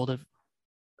world of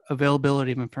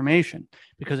availability of information?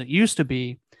 Because it used to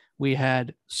be we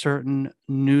had certain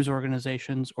news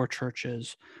organizations or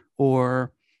churches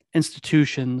or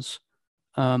institutions,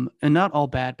 and not all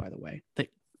bad, by the way, that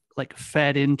like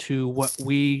fed into what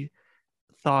we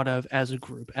thought of as a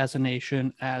group, as a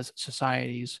nation, as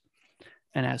societies,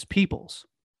 and as peoples.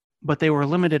 But they were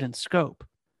limited in scope.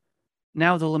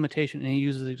 Now the limitation, and he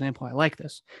uses the example, I like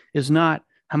this, is not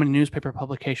how many newspaper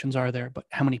publications are there, but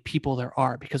how many people there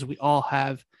are, because we all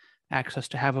have access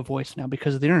to have a voice now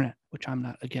because of the internet, which I'm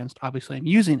not against. Obviously, I'm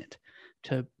using it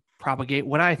to propagate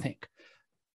what I think.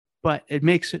 But it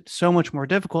makes it so much more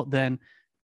difficult than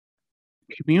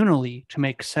communally to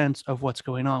make sense of what's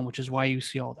going on, which is why you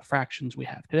see all the fractions we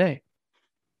have today.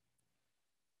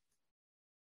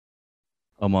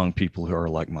 Among people who are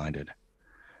like-minded.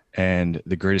 And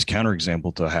the greatest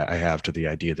counterexample I have to the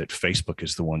idea that Facebook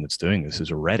is the one that's doing this is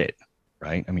a Reddit,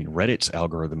 right? I mean, Reddit's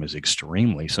algorithm is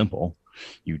extremely simple.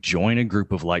 You join a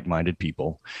group of like-minded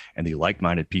people, and the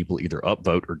like-minded people either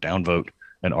upvote or downvote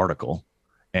an article,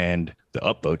 and the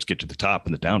upvotes get to the top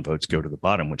and the downvotes go to the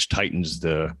bottom, which tightens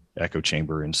the echo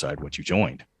chamber inside what you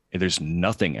joined. And there's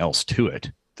nothing else to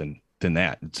it than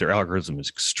that. Their algorithm is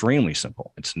extremely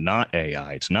simple. It's not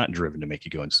AI. It's not driven to make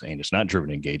you go insane. It's not driven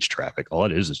to engage traffic. All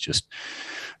it is just,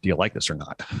 do you like this or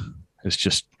not? It's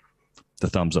just the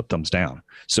thumbs up, thumbs down.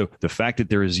 So the fact that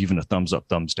there is even a thumbs up,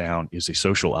 thumbs down is a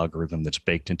social algorithm that's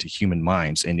baked into human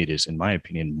minds. And it is, in my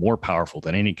opinion, more powerful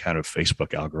than any kind of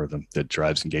Facebook algorithm that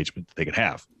drives engagement that they could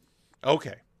have.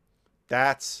 Okay.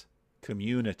 That's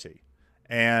community.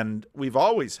 And we've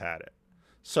always had it.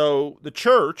 So the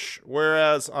church,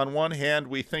 whereas on one hand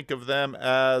we think of them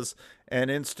as an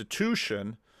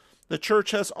institution, the church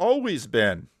has always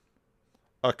been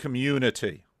a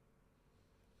community.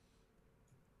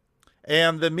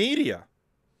 And the media,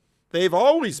 they've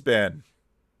always been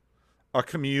a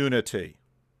community.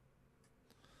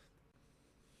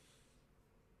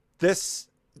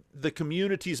 The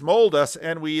communities mold us,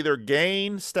 and we either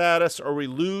gain status or we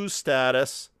lose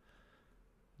status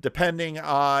depending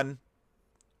on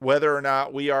whether or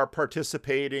not we are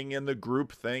participating in the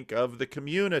groupthink of the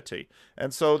community.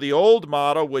 And so the old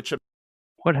model, which...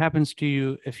 What happens to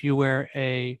you if you wear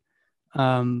a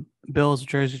Bills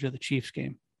jersey to the Chiefs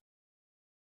game?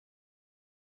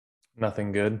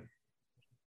 Nothing good.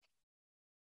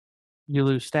 You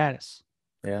lose status.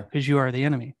 Yeah. Because you are the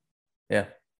enemy. Yeah.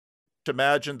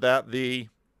 Imagine that the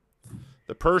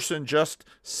person just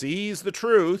sees the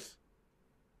truth.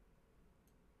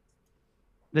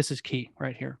 This is key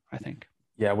right here, I think.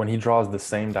 Yeah, when he draws the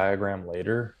same diagram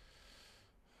later.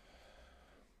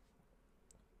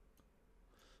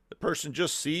 The person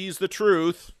just sees the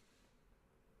truth,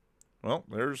 Well,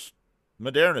 there's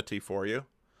modernity for you.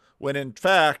 When in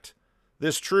fact,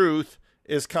 this truth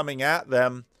is coming at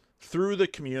them through the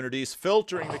communities,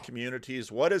 filtering the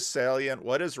communities, what is salient,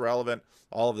 what is relevant,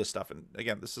 all of this stuff. And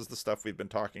again, this is the stuff we've been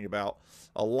talking about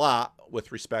a lot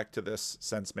with respect to this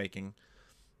sense-making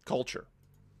culture.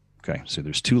 Okay, so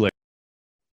there's two layers.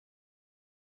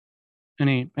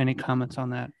 Any comments on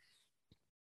that?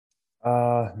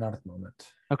 Not at the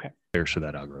moment. Okay. Layers to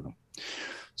that algorithm.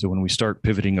 So when we start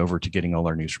pivoting over to getting all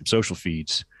our news from social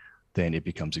feeds, then it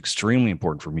becomes extremely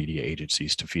important for media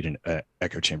agencies to feed an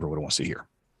echo chamber what it wants to hear.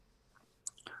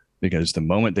 Because the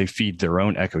moment they feed their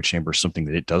own echo chamber something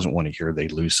that it doesn't want to hear, they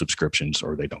lose subscriptions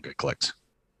or they don't get clicks.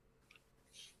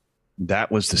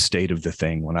 That was the state of the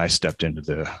thing when I stepped into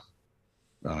the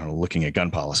looking at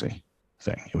gun policy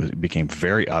thing. It became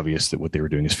very obvious that what they were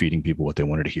doing is feeding people what they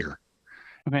wanted to hear.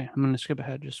 Okay, I'm going to skip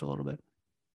ahead just a little bit.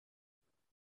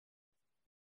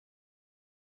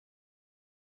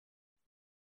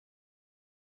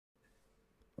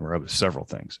 Or of several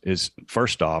things is,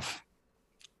 first off,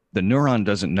 the neuron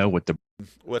doesn't know what the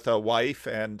with a wife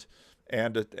and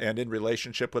in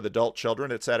relationship with adult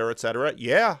children, et cetera,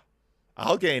 yeah,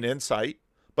 I'll gain insight.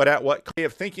 But at what way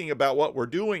of thinking about what we're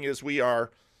doing is we're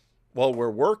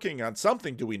working on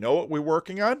something. Do we know what we're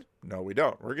working on? No, we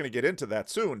don't. We're going to get into that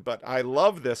soon. But I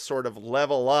love this sort of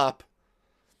level up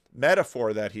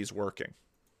metaphor that he's working.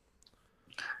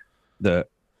 The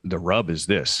rub is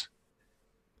this.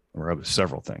 The rub is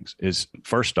several things. Is,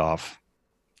 first off,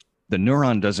 the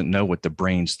neuron doesn't know what the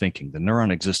brain's thinking. The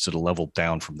neuron exists at a level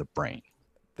down from the brain.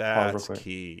 That's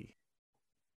key.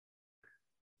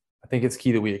 I think it's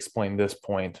key that we explain this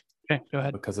point. Okay, go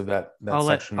ahead. Because of that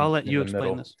section. I'll let you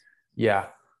explain this. Yeah.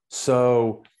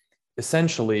 So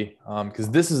essentially, because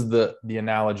this is the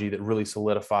analogy that really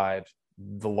solidified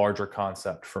the larger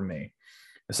concept for me.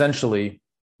 Essentially,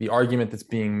 the argument that's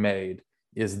being made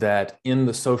is that in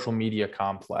the social media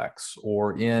complex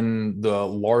or in the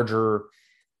larger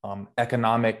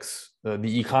economics,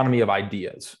 the economy of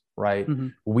ideas, right? Mm-hmm.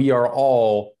 We are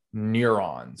all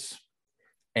neurons.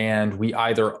 And we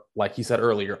either, like he said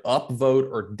earlier, upvote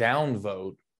or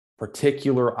downvote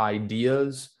particular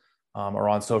ideas or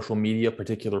on social media,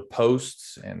 particular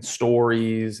posts and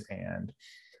stories and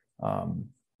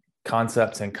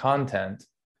concepts and content.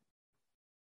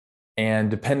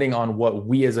 And depending on what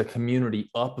we as a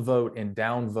community upvote and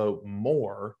downvote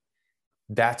more,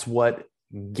 that's what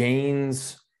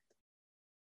gains,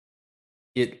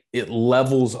 it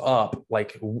levels up,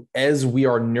 like as we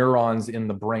are neurons in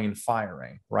the brain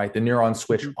firing, right? The neurons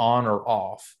switch on or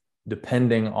off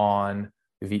depending on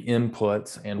the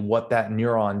inputs and what that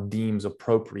neuron deems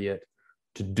appropriate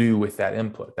to do with that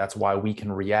input. That's why we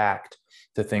can react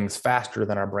to things faster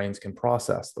than our brains can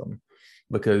process them,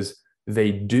 because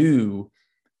they do,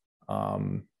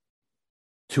 to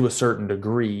a certain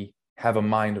degree, have a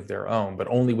mind of their own, but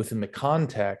only within the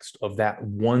context of that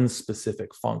one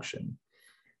specific function.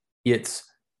 It's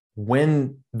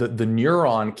when the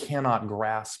neuron cannot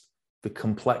grasp the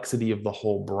complexity of the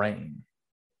whole brain.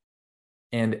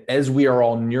 And as we are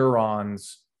all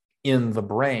neurons in the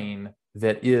brain,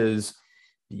 that is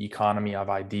the economy of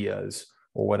ideas,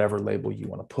 or whatever label you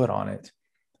want to put on it,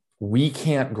 we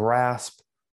can't grasp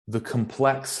the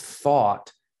complex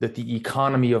thought that the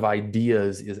economy of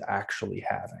ideas is actually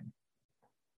having.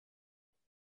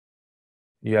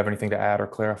 You have anything to add or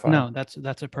clarify? No,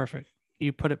 that's a perfect.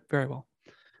 You put it very well.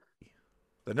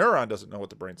 The neuron doesn't know what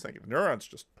the brain's thinking. The neuron's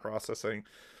just processing.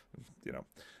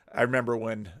 I remember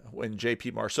when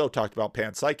J.P. Marceau talked about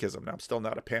panpsychism. Now, I'm still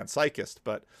not a panpsychist,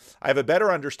 but I have a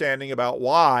better understanding about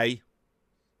why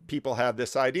people have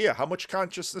this idea. How much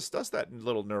consciousness does that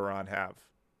little neuron have?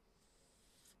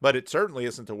 But it certainly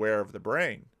isn't aware of the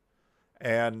brain.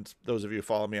 And those of you who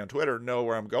follow me on Twitter know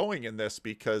where I'm going in this,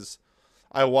 because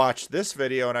I watched this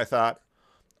video and I thought,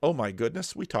 oh my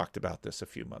goodness, we talked about this a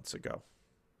few months ago.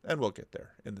 And we'll get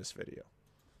there in this video.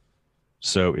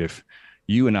 So if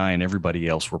you and I and everybody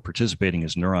else were participating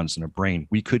as neurons in a brain,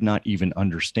 we could not even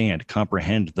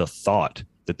comprehend the thought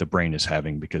that the brain is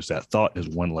having, because that thought is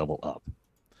one level up.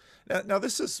 Now,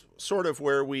 this is sort of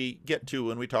where we get to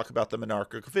when we talk about the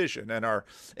monarchic vision and our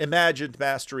imagined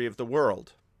mastery of the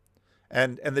world.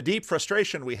 And the deep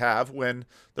frustration we have when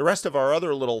the rest of our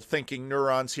other little thinking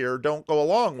neurons here don't go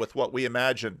along with what we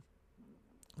imagine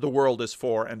the world is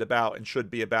for and about and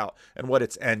should be about and what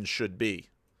its end should be.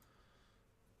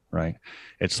 Right.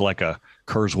 It's like a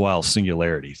Kurzweil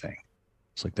singularity thing.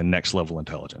 It's like the next level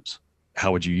intelligence.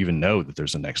 How would you even know that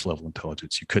there's a next level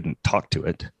intelligence? You couldn't talk to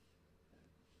it.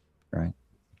 Right.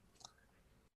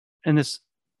 And this,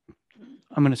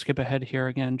 I'm going to skip ahead here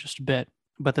again just a bit,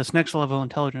 But this next level of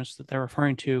intelligence that they're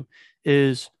referring to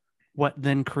is what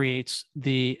then creates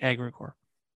the egregore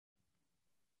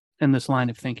in this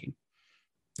line of thinking.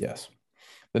 Yes.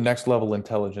 The next level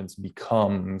intelligence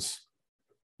becomes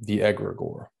the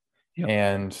egregore. Yep.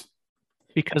 And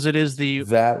because it is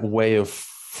that way of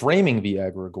framing the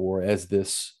egregore as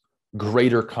this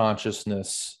greater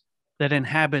consciousness that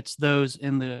inhabits those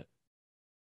in the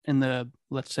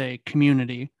let's say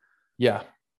community. Yeah.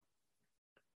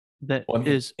 That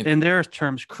is in their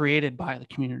terms created by the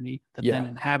community that then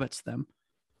inhabits them.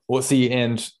 Well, see,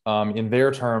 and in their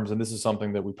terms, and this is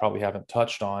something that we probably haven't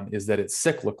touched on, is that it's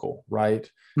cyclical, right?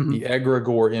 Mm-hmm. The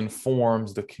egregore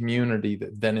informs the community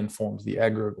that then informs the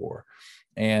egregore.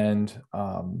 And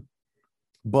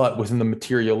but within the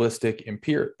materialistic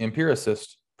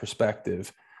empiricist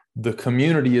perspective, the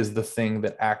community is the thing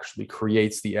that actually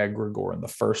creates the egregore in the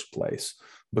first place,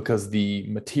 because the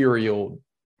material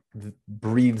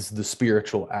breathes the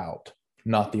spiritual out,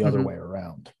 not the other way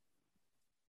around.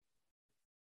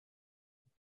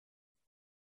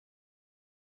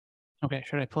 Okay,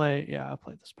 should I play? Yeah, I'll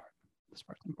play this part. This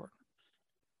part's important.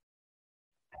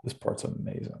 This part's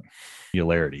amazing.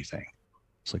 Singularity thing.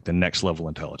 It's like the next level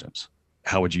intelligence.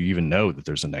 How would you even know that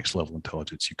there's a next level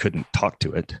intelligence? You couldn't talk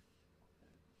to it,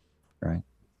 right?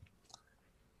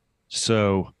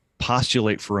 So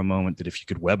postulate for a moment that if you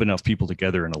could web enough people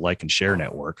together in a like and share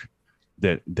network,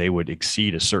 that they would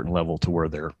exceed a certain level to where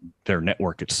their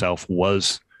network itself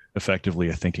was effectively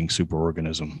a thinking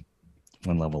superorganism,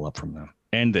 one level up from them.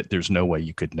 And that there's no way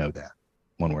you could know that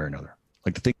one way or another.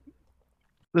 Like the thing.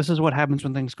 This is what happens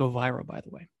when things go viral, by the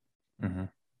way. Mm-hmm.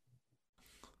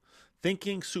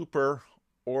 Thinking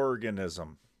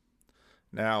superorganism.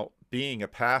 Now, being a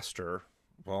pastor,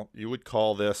 well, you would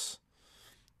call this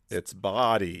its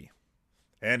body.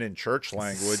 And in church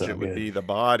language, it would be the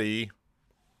body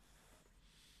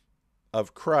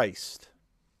of Christ.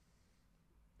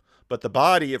 But the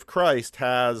body of Christ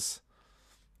has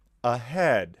a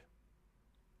head.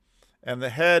 And the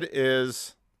head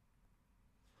is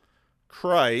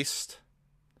Christ.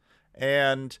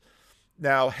 And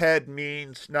now head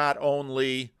means not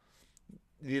only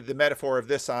the metaphor of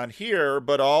this on here,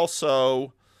 but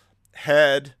also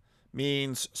head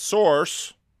means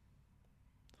source,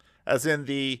 as in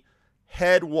the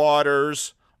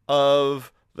headwaters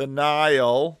of the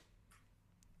Nile.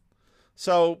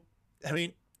 So, I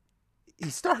mean, he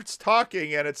starts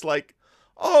talking and it's like,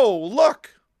 oh,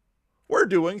 look, we're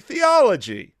doing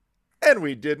theology, and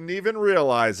we didn't even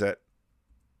realize it.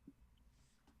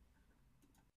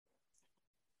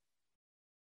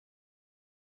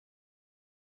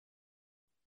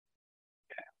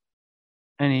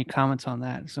 Any comments on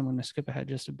that? So I'm going to skip ahead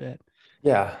just a bit.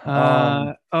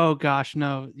 Yeah. Oh gosh,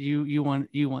 no. You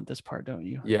want this part, don't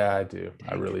you? Yeah, I do.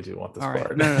 I really do want this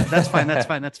part. Right. No, that's fine. That's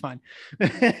fine. That's fine.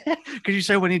 Because you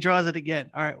say when he draws it again.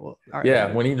 All right. Well. All right.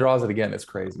 Yeah, when he draws it again, it's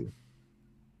crazy.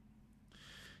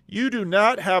 You do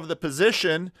not have the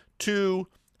position to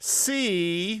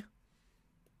see.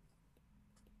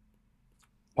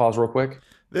 Pause real quick.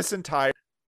 This entire.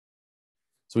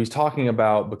 So he's talking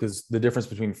about, because the difference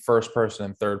between first person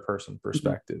and third person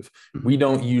perspective, we can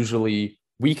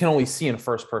only see in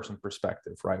first person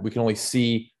perspective, right? We can only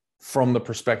see from the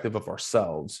perspective of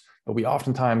ourselves, but we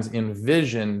oftentimes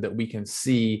envision that we can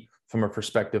see from a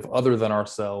perspective other than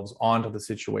ourselves onto the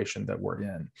situation that we're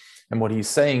in. And what he's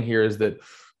saying here is that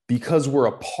because we're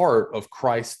a part of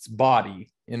Christ's body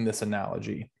in this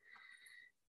analogy,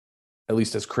 at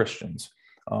least as Christians,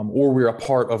 or we're a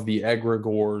part of the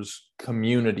egregore's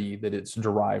community that it's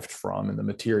derived from in the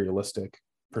materialistic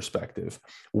perspective,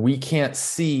 we can't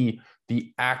see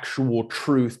the actual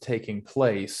truth taking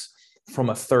place from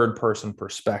a third person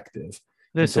perspective.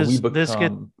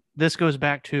 This goes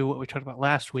back to what we talked about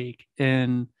last week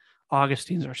in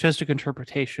Augustine's artistic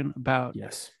interpretation about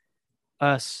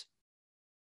us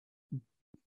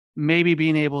maybe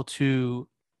being able to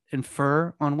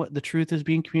infer on what the truth is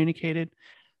being communicated,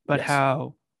 but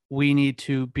how we need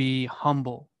to be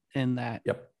humble in that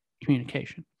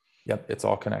communication. Yep, it's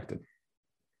all connected.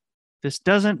 This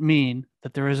doesn't mean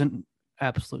that there isn't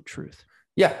absolute truth.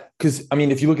 Yeah, because, I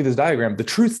mean, if you look at this diagram, the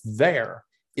truth's there.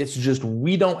 It's just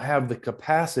we don't have the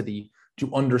capacity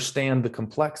to understand the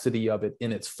complexity of it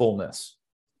in its fullness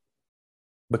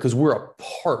because we're a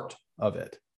part of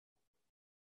it.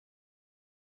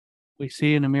 We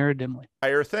see in a mirror dimly.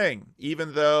 Entire thing,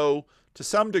 even though to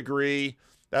some degree,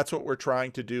 that's what we're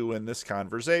trying to do in this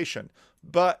conversation.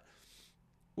 But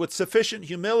with sufficient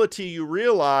humility, you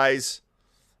realize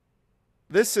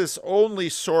this is only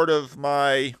sort of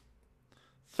my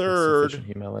third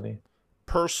humility.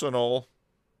 Personal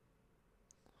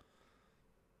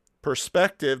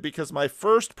perspective, because my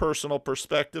first personal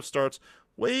perspective starts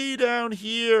way down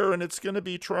here, and it's going to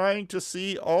be trying to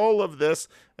see all of this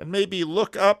and maybe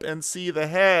look up and see the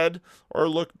head, or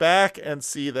look back and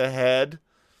see the head,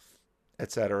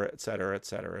 etc., etc.,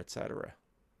 etc., etc.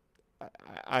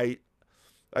 I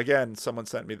again, someone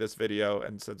sent me this video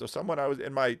and said, so someone I was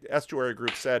in my estuary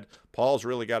group said, Paul's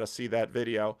really got to see that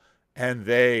video, and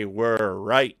they were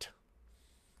right.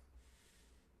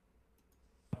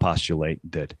 Postulate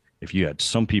that if you had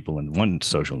some people in one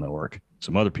social network,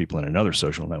 some other people in another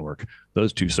social network,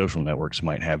 those two social networks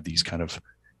might have these kind of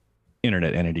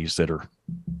internet entities that are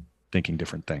thinking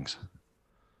different things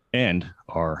and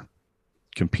are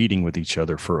competing with each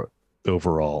other for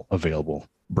overall available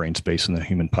brain space in the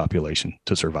human population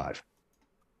to survive.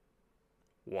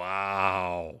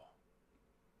 Wow.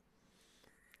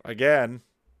 Again,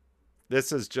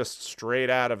 this is just straight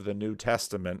out of the New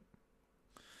Testament.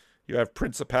 You have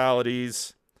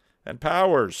principalities and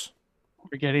powers.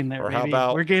 We're getting there. Or baby. how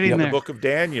about We're getting there. the book of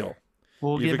Daniel?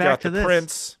 We'll You've get got back to the this.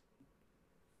 prince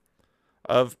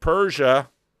of Persia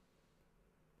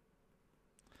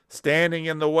standing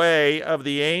in the way of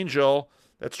the angel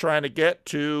that's trying to get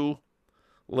to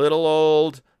little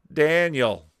old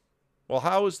Daniel. Well,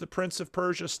 how is the prince of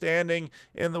Persia standing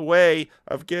in the way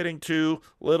of getting to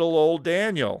little old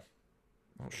Daniel?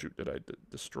 Oh, shoot, did I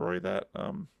destroy that?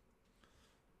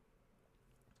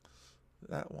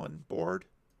 That one board?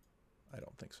 I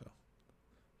don't think so.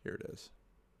 Here it is.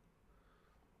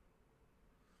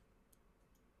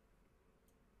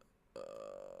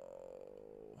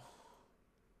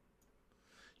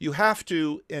 You have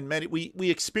to, in many, we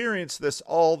experience this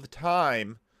all the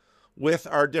time with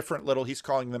our different little, he's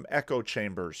calling them echo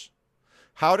chambers.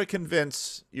 How to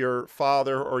convince your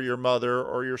father or your mother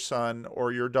or your son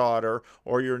or your daughter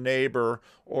or your neighbor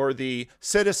or the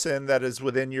citizen that is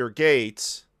within your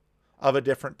gates of a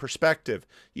different perspective.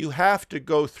 You have to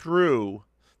go through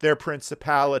their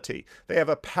principality. They have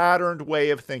a patterned way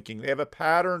of thinking. They have a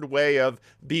patterned way of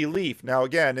belief. Now,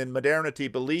 again, in modernity,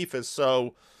 belief is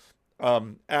so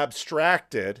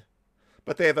abstracted,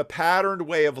 but they have a patterned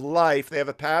way of life. They have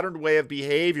a patterned way of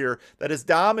behavior that is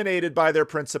dominated by their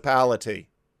principality.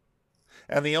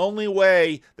 And the only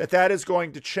way that that is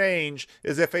going to change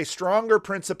is if a stronger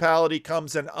principality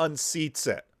comes and unseats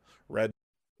it.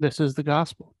 This is the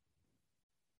gospel.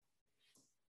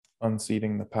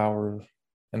 Unseating the power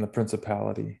and the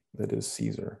principality that is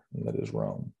Caesar and that is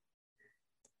Rome,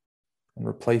 and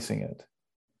replacing it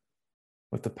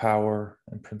with the power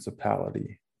and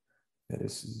principality that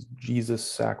is Jesus'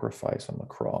 sacrifice on the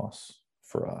cross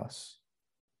for us,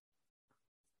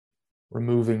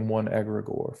 removing one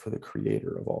egregore for the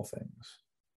creator of all things.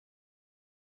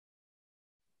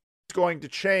 It's going to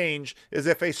change is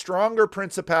if a stronger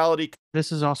principality.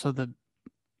 This is also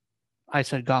I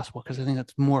said gospel because I think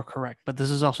that's more correct, but this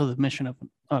is also the mission of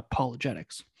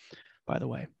apologetics, by the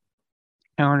way.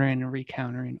 Countering and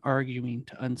recountering, arguing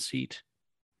to unseat.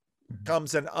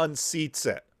 Comes and unseats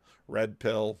it. Red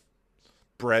pill,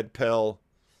 bread pill,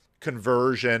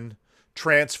 conversion,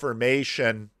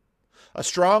 transformation. A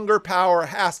stronger power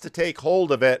has to take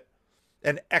hold of it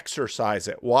and exercise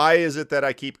it. Why is it that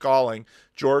I keep calling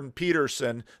Jordan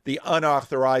Peterson the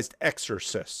unauthorized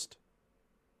exorcist?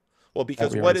 Well,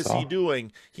 because what is he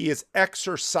doing? He is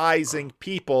exercising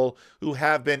people who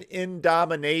have been in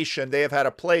domination. They have had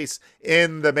a place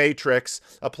in the matrix,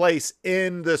 a place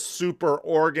in the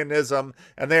superorganism,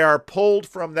 and they are pulled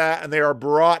from that and they are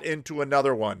brought into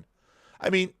another one. I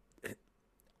mean,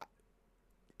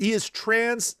 these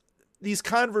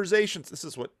conversations, this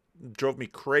is what drove me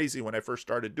crazy when I first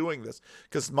started doing this,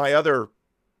 because my other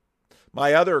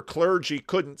clergy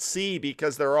couldn't see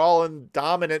because they're all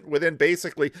dominant within,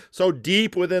 basically so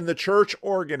deep within the church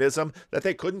organism that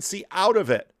they couldn't see out of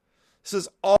it. This is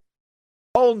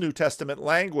all New Testament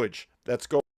language that's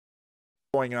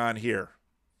going on here.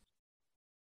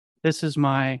 This is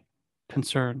my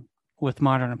concern with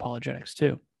modern apologetics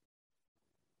too.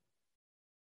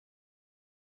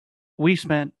 We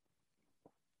spent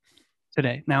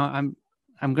today, now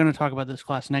I'm going to talk about this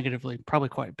class negatively, probably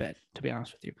quite a bit, to be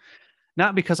honest with you.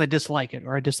 Not because I dislike it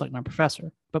or I dislike my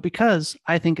professor, but because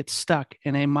I think it's stuck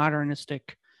in a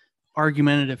modernistic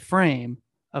argumentative frame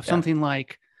of something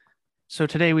like, so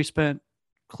today we spent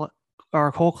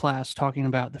our whole class talking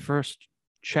about the first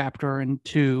chapter and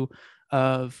 2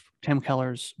 of Tim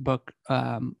Keller's book,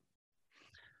 oh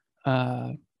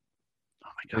my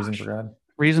gosh, Reason for God.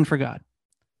 Reason for God.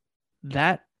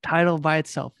 That title by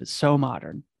itself is so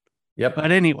modern. Yep.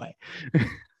 But anyway.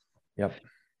 Yep.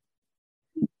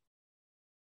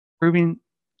 Proving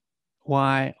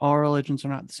why all religions are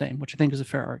not the same, which I think is a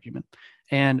fair argument,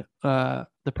 and the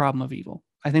problem of evil.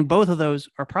 I think both of those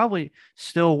are probably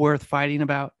still worth fighting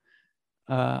about,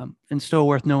 and still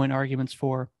worth knowing arguments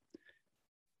for.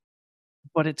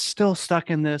 But it's still stuck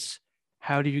in this,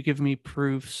 how do you give me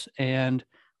proofs and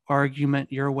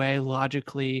argument your way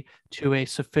logically to a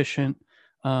sufficient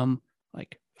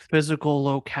like physical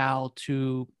locale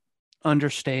to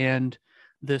understand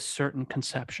this certain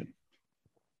conception.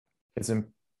 It's an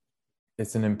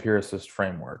empiricist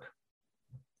framework.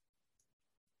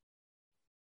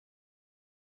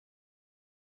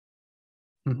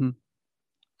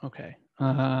 Okay.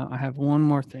 I have one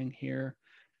more thing here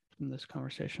from this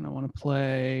conversation I want to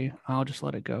play. I'll just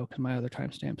let it go because my other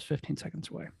timestamp's 15 seconds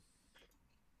away.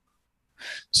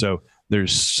 So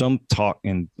there's some talk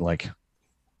in like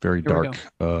very dark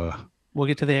we'll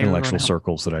get to the intellectual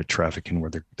circles that I traffic in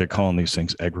where they're calling these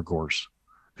things egregores,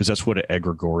 because that's what an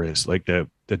egregore is. Like the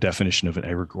definition of an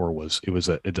egregore was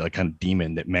a kind of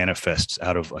demon that manifests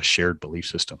out of a shared belief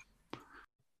system.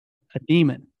 A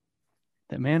demon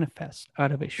that manifests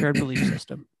out of a shared belief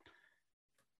system.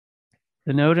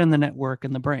 The node and the network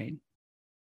in the brain.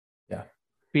 Yeah.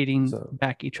 Feeding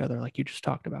back each other like you just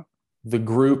talked about. The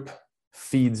group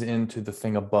feeds into the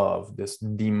thing above, this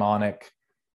demonic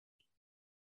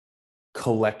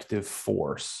collective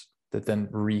force that then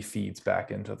refeeds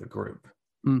back into the group.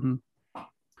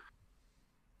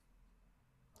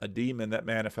 A demon that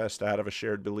manifests out of a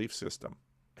shared belief system.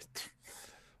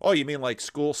 Oh, you mean like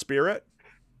school spirit?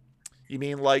 You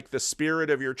mean like the spirit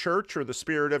of your church or the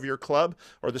spirit of your club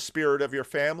or the spirit of your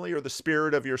family or the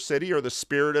spirit of your city or the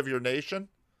spirit of your nation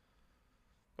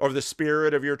or the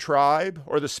spirit of your tribe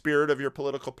or the spirit of your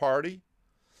political party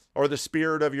or the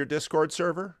spirit of your Discord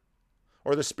server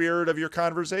or the spirit of your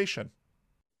conversation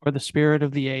or the spirit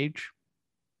of the age,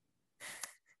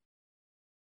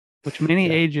 which many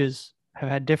ages have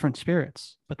had different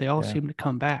spirits, but they all seem to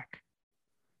come back.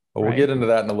 But we'll get into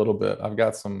that in a little bit. I've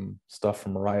got some stuff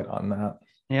from Wright on that.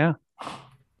 Yeah.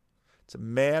 It's a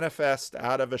manifest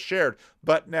out of a shared.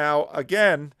 But now,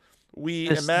 again,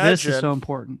 imagine... This is so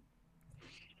important.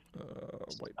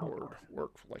 Whiteboard,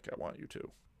 work like I want you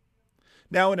to.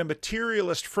 Now, in a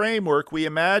materialist framework, we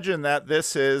imagine that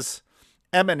this is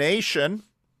emanation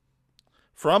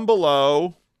from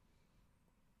below.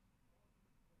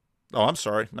 Oh, I'm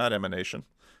sorry, not emanation.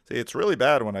 See, it's really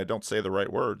bad when I don't say the right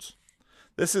words.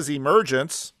 This is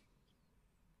emergence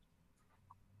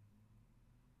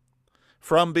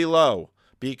from below,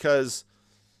 because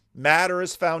matter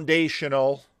is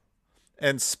foundational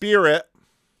and spirit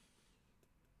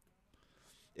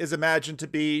is imagined to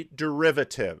be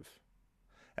derivative.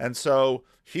 And so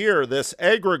here, this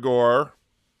egregore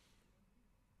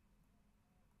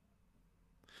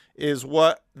is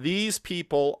what these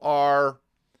people are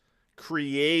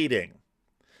creating.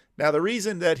 Now, the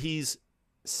reason that he's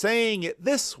saying it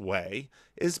this way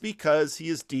is because he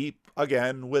is deep,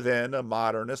 again, within a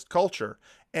modernist culture.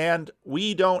 And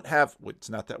we don't have, it's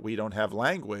not that we don't have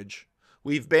language.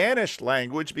 We've banished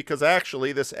language because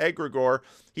actually this egregore,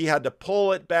 he had to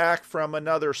pull it back from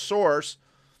another source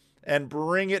and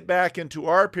bring it back into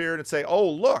our period and say, oh,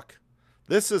 look,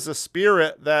 this is a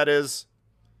spirit that is,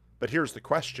 but here's the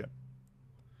question.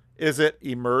 Is it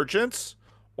emergence,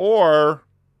 or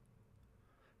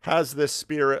has this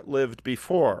spirit lived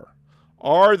before?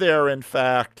 Are there, in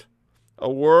fact, a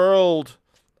world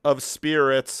of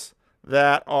spirits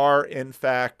that are, in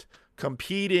fact,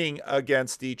 competing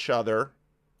against each other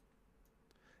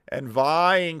and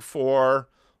vying for,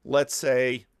 let's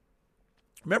say,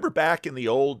 remember back in the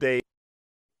old days?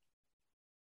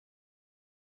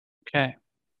 Okay.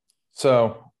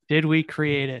 So, did we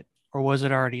create it, or was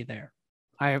it already there?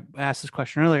 I asked this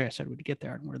question earlier. I said we'd get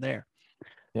there, and we're there.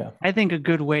 Yeah. I think a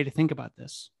good way to think about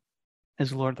this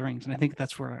is Lord of the Rings, and I think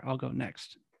that's where I'll go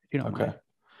next, if you don't mind.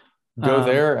 Go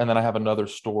there, and then I have another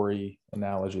story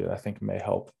analogy that I think may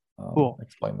help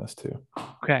explain this too.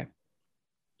 Okay.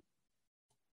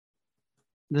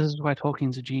 This is why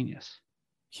Tolkien's a genius.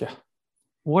 Yeah.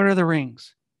 What are the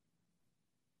rings?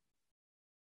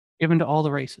 Given to all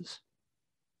the races.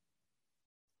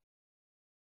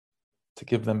 To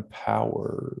give them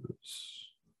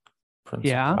powers,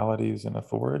 principalities, and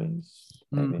authorities,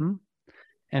 maybe.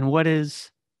 And what is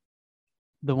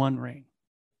the one ring?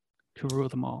 To rule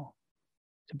them all,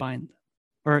 to bind them.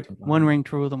 Or one ring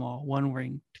to rule them all, one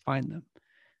ring to find them,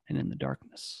 and in the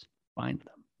darkness, bind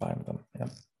them. Bind them, yeah.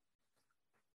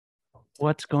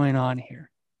 What's going on here?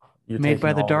 Made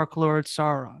by the Dark Lord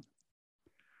Sauron.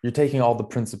 You're taking all the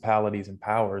principalities and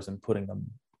powers and putting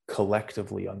them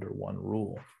collectively under one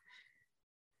rule.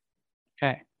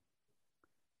 Okay.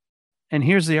 And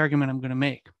here's the argument I'm going to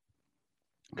make.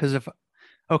 Because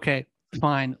okay,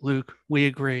 fine, Luke, we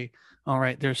agree. All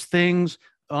right, there's things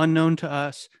unknown to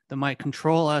us that might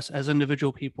control us as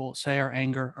individual people, say our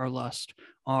anger, our lust,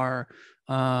 our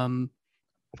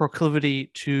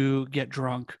proclivity to get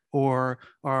drunk, or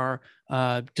our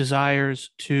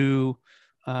desires to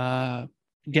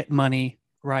get money,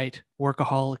 right?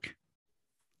 Workaholic.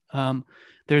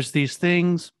 There's these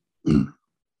things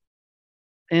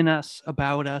in us,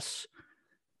 about us,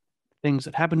 things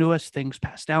that happen to us, things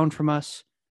passed down from us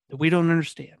that we don't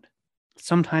understand,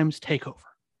 sometimes take over.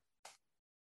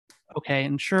 Okay,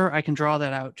 and sure, I can draw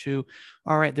that out to,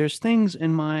 all right, there's things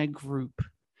in my group.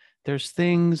 There's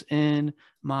things in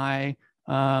my,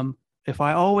 if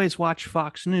I always watch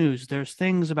Fox News, there's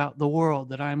things about the world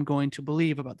that I'm going to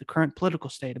believe about the current political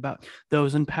state, about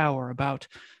those in power, about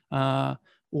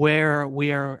where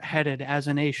we are headed as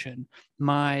a nation.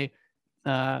 My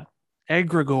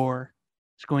egregore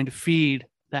is going to feed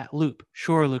that loop.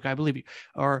 Sure, Luke, I believe you.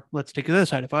 Or let's take the other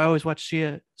side. If I always watch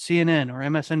CNN or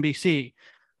MSNBC,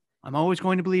 I'm always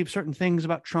going to believe certain things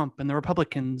about Trump and the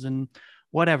Republicans and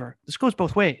whatever. This goes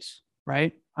both ways,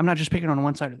 right? I'm not just picking on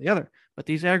one side or the other, but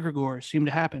these egregores seem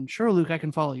to happen. Sure, Luke, I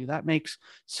can follow you. That makes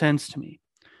sense to me.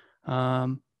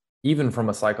 Even from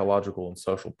a psychological and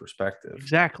social perspective.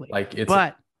 Exactly. Like it's,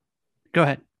 but go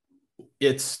ahead.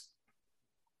 It's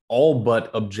all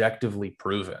but objectively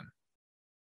proven.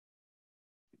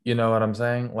 You know what I'm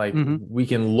saying? Like we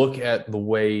can look at the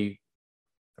way,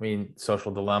 I mean,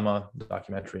 Social Dilemma, the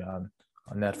documentary on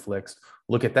Netflix,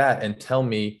 look at that and tell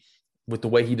me with the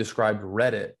way he described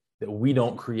Reddit that we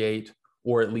don't create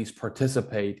or at least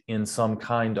participate in some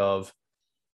kind of,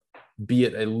 be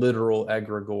it a literal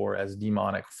egregore as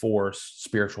demonic force,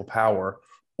 spiritual power,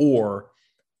 or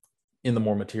in the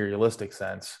more materialistic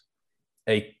sense,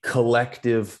 a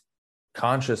collective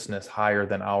consciousness higher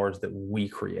than ours that we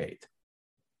create.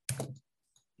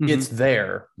 It's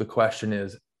there. The question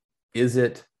is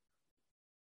it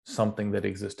something that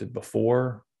existed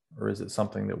before, or is it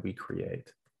something that we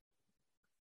create?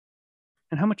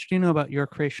 And how much do you know about your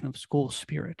creation of school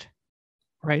spirit,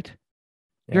 right?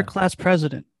 Yeah. Your class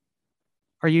president.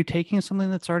 Are you taking something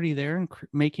that's already there and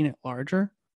making it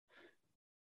larger?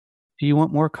 Do you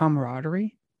want more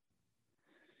camaraderie?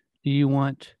 Do you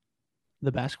want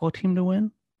the basketball team to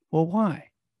win? Well, why?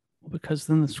 Well, because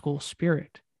then the school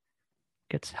spirit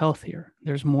gets healthier.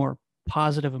 There's more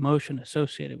positive emotion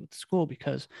associated with the school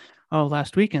because,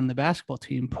 last weekend the basketball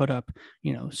team put up,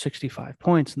 65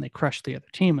 points and they crushed the other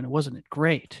team and it wasn't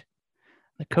great.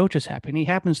 The coach is happy and he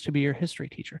happens to be your history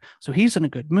teacher. So he's in a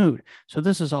good mood. So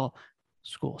this is all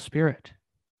school spirit.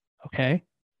 Okay.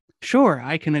 Sure,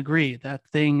 I can agree that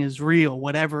thing is real,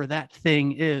 whatever that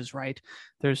thing is, right?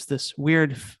 There's this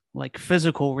weird, like,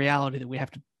 physical reality that we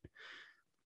have to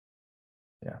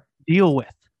deal with.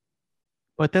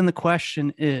 But then the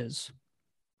question is,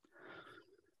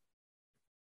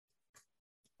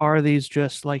 are these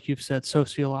just, like you've said,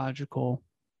 sociological,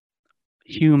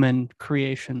 human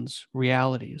creations,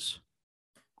 realities?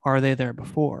 Are they there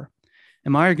before?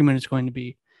 And my argument is going to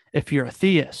be, if you're a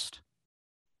theist,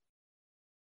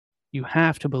 you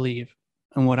have to believe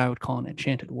in what I would call an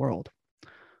enchanted world.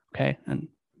 Okay? And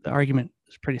the argument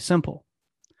is pretty simple.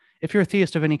 If you're a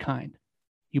theist of any kind,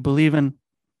 you believe in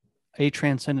a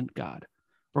transcendent God,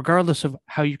 regardless of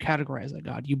how you categorize that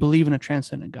God, you believe in a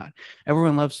transcendent God.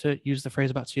 Everyone loves to use the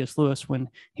phrase about C.S. Lewis when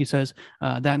he says,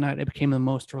 that night I became the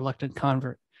most reluctant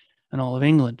convert in all of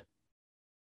England.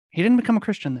 He didn't become a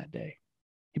Christian that day.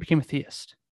 He became a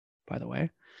theist, by the way.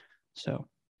 So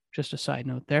just a side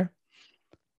note there.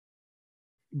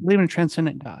 You believe in a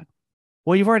transcendent God.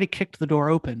 Well, you've already kicked the door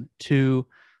open to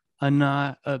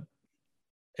a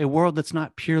world that's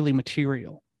not purely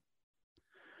material.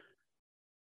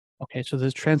 Okay, so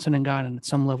there's transcendent God, and at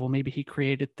some level, maybe he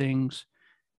created things.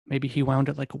 Maybe he wound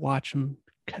it like a watch and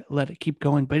let it keep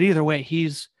going. But either way,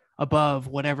 he's above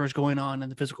whatever's going on in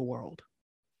the physical world.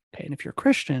 Okay, and if you're a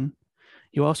Christian,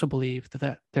 you also believe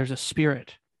that there's a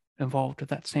spirit involved with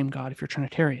that same God if you're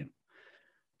Trinitarian.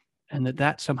 And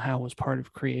that somehow was part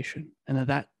of creation. And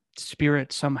that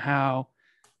spirit somehow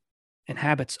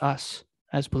inhabits us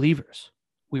as believers.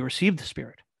 We receive the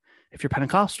Spirit. If you're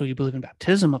Pentecostal, you believe in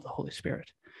baptism of the Holy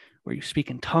Spirit, where you speak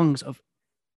in tongues of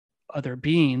other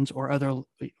beings or at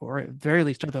very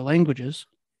least other languages.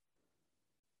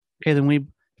 Okay, then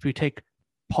if we take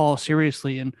Paul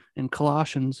seriously in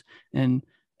Colossians and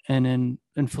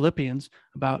in Philippians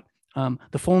about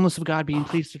the fullness of God being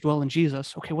pleased to dwell in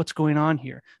Jesus. Okay, what's going on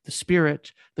here? The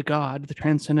Spirit, the God, the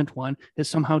transcendent one, is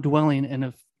somehow dwelling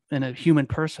in a human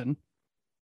person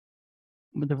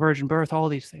with the virgin birth, all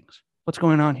these things. What's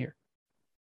going on here?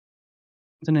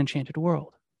 It's an enchanted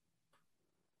world.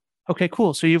 Okay,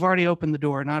 cool. So you've already opened the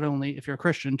door, not only if you're a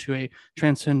Christian, to a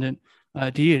transcendent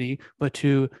deity, but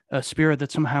to a spirit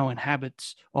that somehow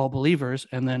inhabits all believers,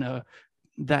 and then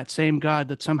that same God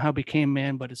that somehow became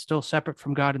man, but is still separate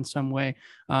from God in some way,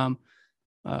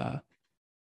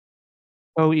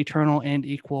 co-eternal and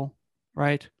equal,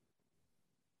 right?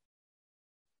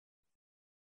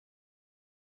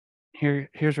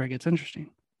 Here's where it gets interesting.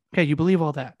 Okay, you believe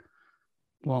all that.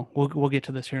 Well, we'll get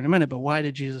to this here in a minute, but why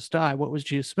did Jesus die? What was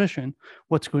Jesus' mission?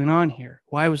 What's going on here?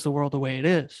 Why was the world the way it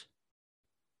is?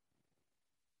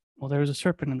 Well, there was a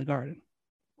serpent in the garden.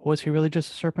 Was he really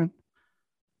just a serpent?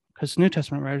 Because New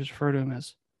Testament writers refer to him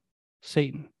as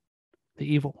Satan, the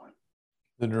evil one.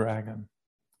 The dragon.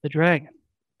 The dragon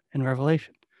in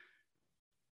Revelation.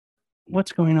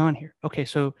 What's going on here? Okay,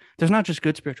 so there's not just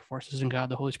good spiritual forces in God,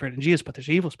 the Holy Spirit, and Jesus, but there's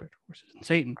evil spiritual forces in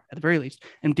Satan, at the very least,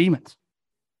 and demons.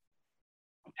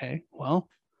 Okay, well,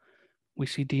 we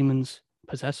see demons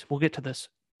possess. We'll get to this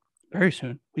very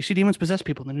soon. We see demons possess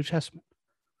people in the New Testament.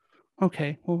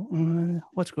 Okay, well,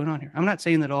 what's going on here? I'm not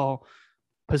saying that all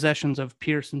possessions of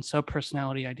Peterson's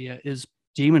subpersonality idea is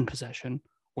demon possession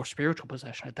or spiritual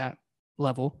possession at that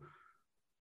level.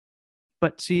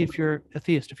 But see, if you're a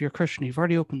theist, if you're a Christian, you've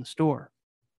already opened the door.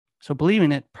 So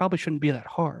believing it probably shouldn't be that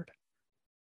hard.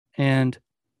 And,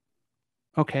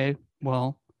 okay,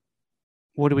 well,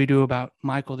 what do we do about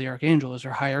Michael the Archangel? Is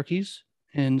there hierarchies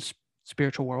in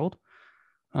spiritual world?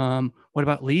 What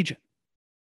about Legion,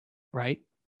 right?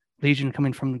 Legion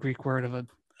coming from the Greek word of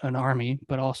an army,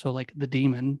 but also like the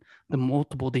demon, the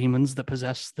multiple demons that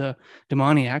possess the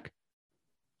demoniac.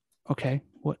 Okay,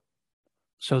 what?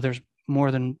 So there's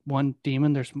more than one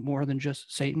demon. There's more than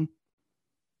just Satan.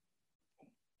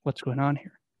 What's going on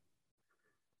here?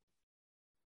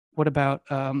 What about,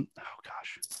 what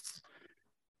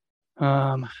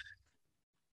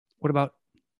about,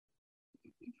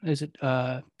 is it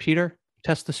Peter?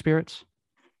 Test the spirits?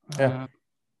 Yeah.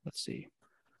 Let's see.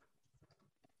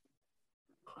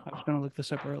 I was going to look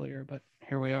this up earlier, but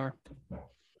here we are.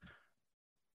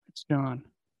 It's John.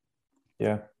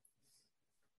 Yeah.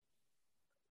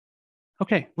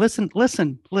 Okay, listen.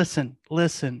 And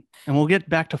we'll get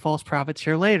back to false prophets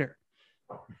here later.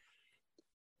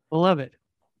 Beloved,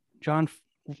 1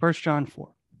 John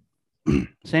 4.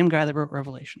 Same guy that wrote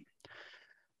Revelation.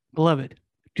 Beloved,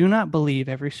 do not believe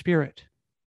every spirit,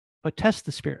 but test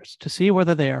the spirits to see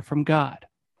whether they are from God.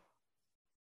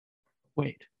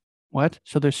 Wait, what?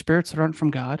 So there's spirits that aren't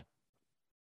from God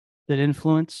that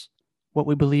influence what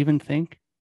we believe and think?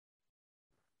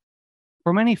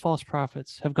 For many false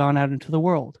prophets have gone out into the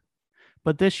world,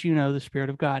 but this you know, the Spirit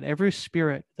of God. Every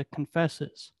spirit that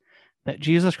confesses that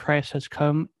Jesus Christ has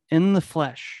come in the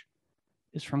flesh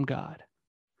is from God.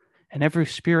 And every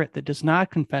spirit that does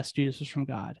not confess Jesus is from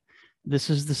God. This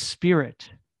is the spirit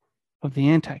of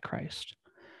the Antichrist,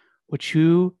 which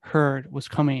you heard was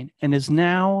coming and is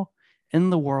now in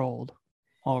the world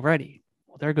already.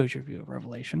 Well, there goes your view of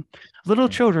Revelation. Little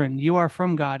children, you are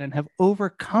from God and have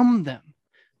overcome them.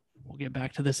 We'll get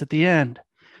back to this at the end.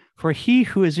 For he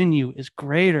who is in you is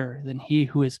greater than he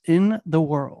who is in the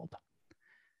world.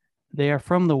 They are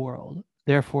from the world,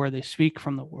 therefore they speak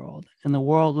from the world, and the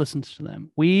world listens to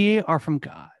them. We are from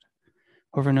God.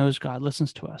 Whoever knows God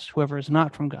listens to us. Whoever is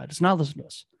not from God does not listen to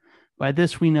us. By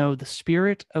this we know the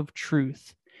spirit of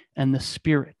truth and the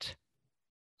spirit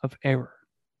of error.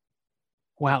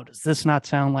 Wow, does this not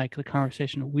sound like the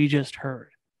conversation we just heard?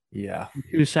 Yeah.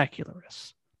 Two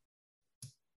secularists.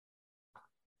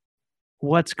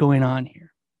 What's going on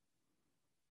here?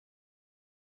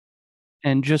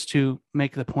 And just to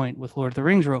make the point with Lord of the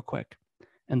Rings real quick,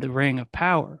 and the Ring of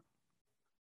Power,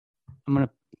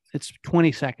 it's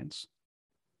 20 seconds.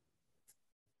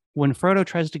 When Frodo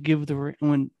tries to give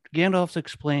when Gandalf's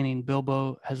explaining,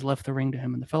 Bilbo has left the ring to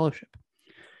him in the Fellowship,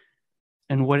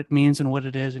 and what it means and what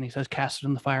it is, and he says, cast it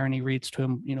in the fire, and he reads to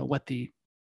him, what the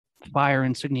fire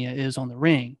insignia is on the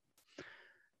ring.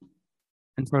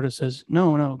 And Frodo says,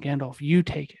 no, Gandalf, you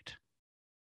take it.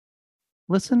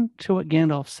 Listen to what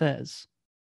Gandalf says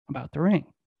about the ring.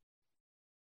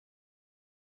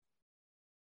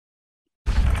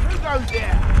 Who goes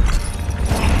there?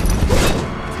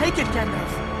 Take it,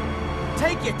 Gandalf.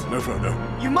 Take it. No,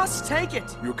 Frodo. You must take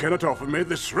it. You cannot offer me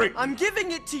this ring. I'm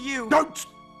giving it to you. Don't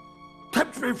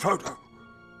tempt me, Frodo.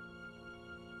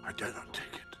 I dare not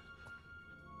take it.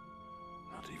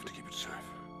 Not even to keep it safe.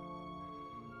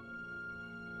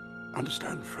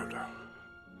 Understand, Frodo.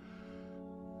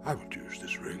 I will use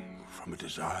this ring from a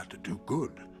desire to do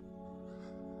good.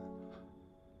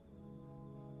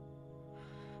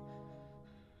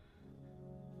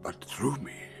 But through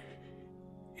me,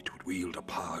 it would wield a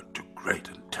power too great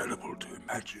and terrible to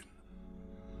imagine.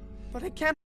 But I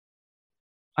can't.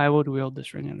 I would wield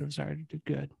this ring in a desire to do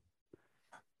good,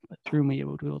 but through me it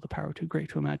would wield the power too great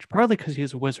to imagine. Partly because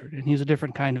he's a wizard, and he's a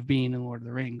different kind of being in Lord of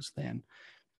the Rings than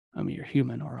a mere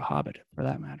human or a hobbit, for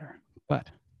that matter. But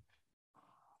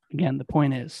again, the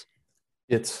point is,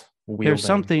 It's there's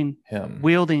something him.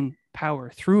 wielding power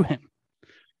through him.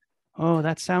 Oh,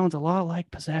 that sounds a lot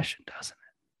like possession, doesn't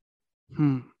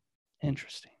it?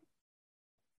 Interesting.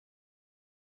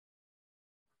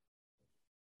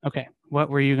 Okay, what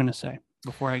were you going to say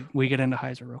before we get into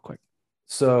Heiser real quick?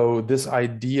 So this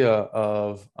idea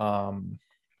of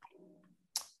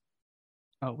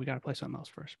we got to play something else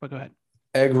first, but go ahead.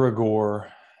 Egregore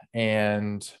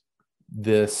and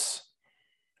this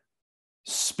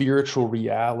spiritual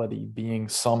reality being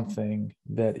something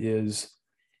that is,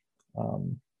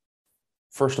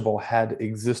 first of all, had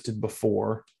existed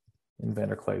before, in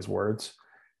Vanderklay's words,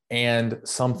 and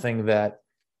something that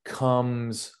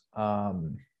comes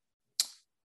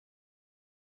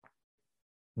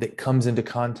into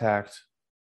contact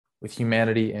with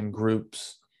humanity and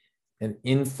groups and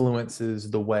influences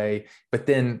the way. But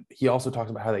then he also talks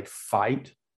about how they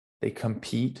fight, they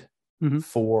compete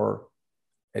for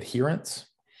adherence.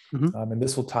 And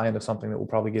this will tie into something that we'll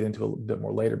probably get into a little bit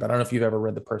more later. But I don't know if you've ever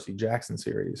read the Percy Jackson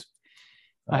series.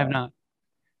 I have not.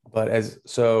 But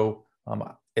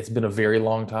it's been a very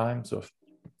long time. So if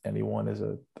anyone is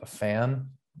a fan,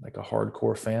 like a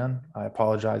hardcore fan, I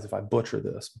apologize if I butcher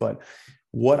this. But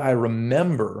what I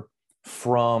remember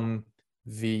from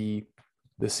the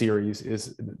series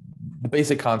is the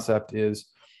basic concept is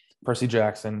Percy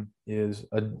Jackson is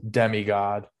a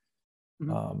demigod,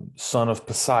 son of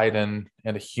Poseidon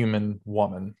and a human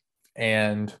woman.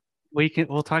 And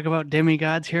we'll talk about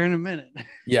demigods here in a minute.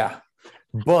 Yeah.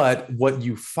 But what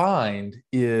you find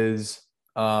is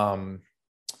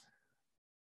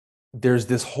there's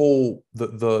this whole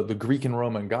the Greek and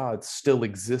Roman gods still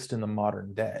exist in the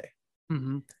modern day.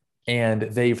 And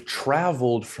they've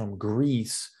traveled from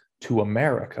Greece to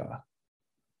America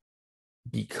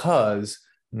because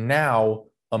now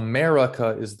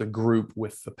America is the group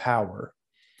with the power.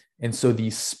 And so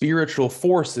these spiritual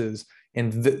forces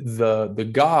and the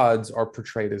gods are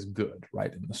portrayed as good,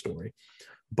 right, in the story.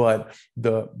 But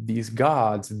these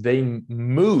gods, they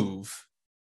move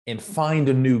and find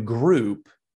a new group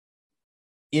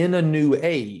in a new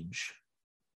age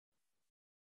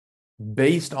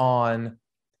based on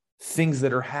things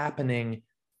that are happening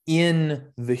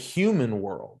in the human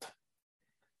world.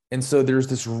 And so there's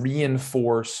this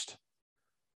reinforced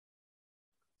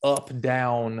up,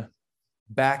 down,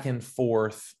 back and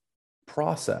forth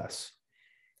process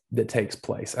that takes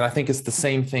place. And I think it's the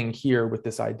same thing here with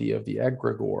this idea of the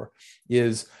egregore,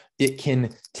 is it can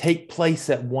take place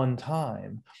at one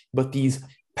time, but these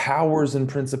powers and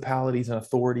principalities and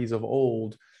authorities of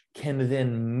old can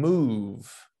then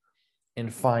move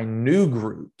and find new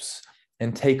groups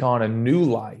and take on a new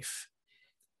life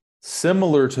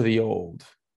similar to the old,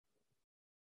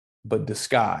 but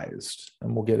disguised.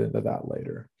 And we'll get into that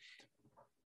later.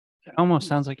 It almost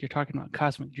sounds like you're talking about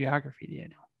cosmic geography,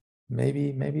 Daniel. Maybe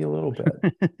a little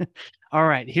bit. All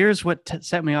right. Here's what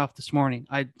set me off this morning.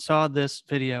 I saw this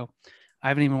video. I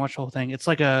haven't even watched the whole thing. It's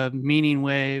like a meaning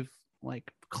wave, like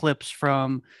clips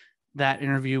from that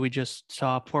interview we just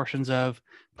saw portions of,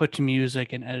 put to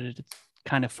music and edited. It's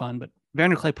kind of fun. But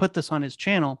Vanderklay put this on his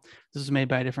channel. This is made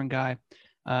by a different guy,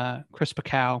 Chris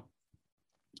Pacow.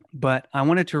 But I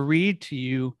wanted to read to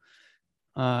you,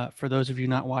 for those of you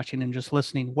not watching and just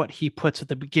listening, what he puts at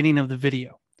the beginning of the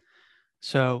video.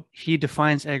 So he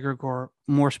defines egregore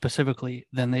more specifically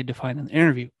than they define in the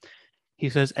interview. He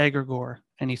says egregore,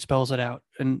 and he spells it out,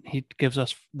 and he gives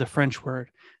us the French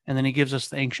word, and then he gives us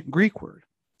the ancient Greek word,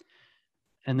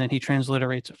 and then he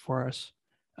transliterates it for us,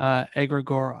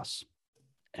 egregoros,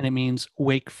 and it means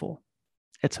wakeful.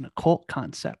 It's an occult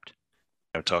concept.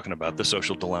 Talking about the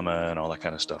social dilemma and all that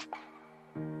kind of stuff.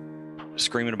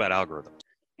 Screaming about algorithms.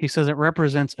 He says it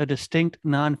represents a distinct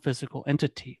non-physical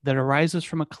entity that arises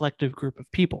from a collective group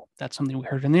of people. That's something we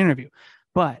heard in the interview.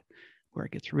 But where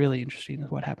it gets really interesting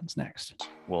is what happens next.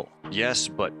 Well, yes,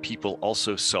 but people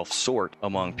also self-sort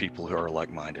among people who are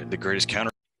like-minded. The greatest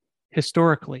counter.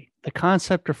 Historically, the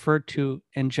concept referred to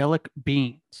angelic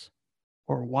beings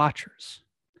or watchers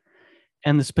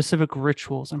and the specific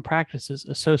rituals and practices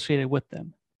associated with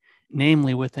them,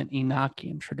 namely within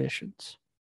Enochian traditions.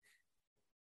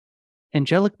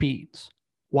 Angelic beings,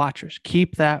 watchers,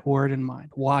 keep that word in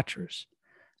mind, watchers,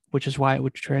 which is why it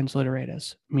would transliterate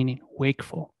as meaning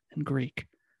wakeful in Greek,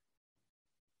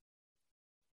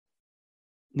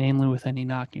 namely within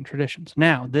Enochian traditions.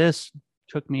 Now, this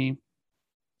took me,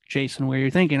 Jason, where you're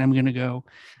thinking I'm going to go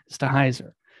is to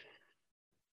Heiser.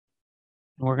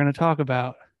 And we're going to talk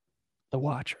about the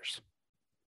Watchers.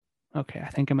 Okay, I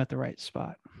think I'm at the right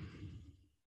spot.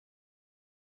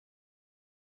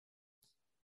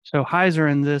 So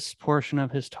Heiser, in this portion of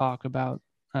his talk about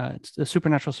it's the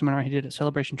supernatural seminar he did at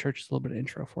Celebration Church, is a little bit of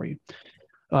intro for you.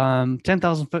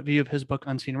 10,000 foot view of his book,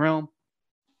 Unseen Realm,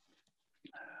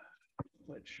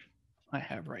 which I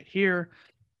have right here.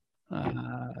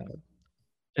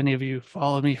 Any of you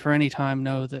followed me for any time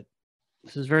know that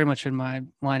this is very much in my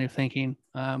line of thinking.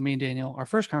 Me and Daniel, our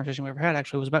first conversation we ever had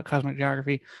actually was about cosmic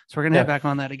geography. So we're going to head back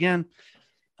on that again.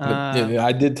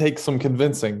 I did take some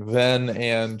convincing then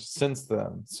and since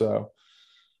then. So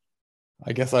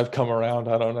I guess I've come around.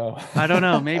 I don't know. I don't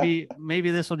know. Maybe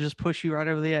this will just push you right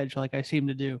over the edge like I seem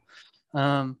to do.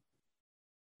 But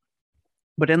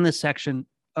in this section,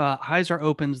 Heiser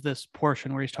opens this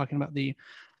portion where he's talking about the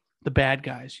bad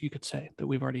guys, you could say, that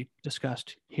we've already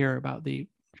discussed here about the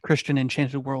Christian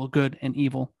enchanted world, good and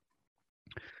evil.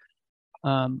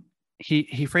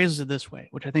 He phrases it this way,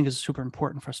 which I think is super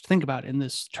important for us to think about in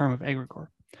this term of egregore.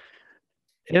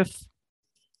 If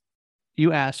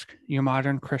you ask your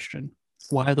modern Christian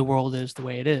why the world is the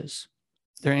way it is,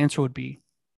 their answer would be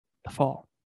the fall.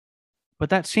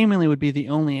 But that seemingly would be the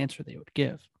only answer they would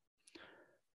give.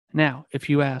 Now, if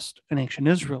you asked an ancient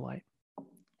Israelite,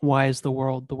 why is the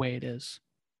world the way it is?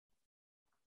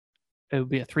 It would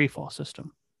be a threefold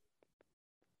system.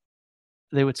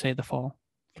 They would say the fall,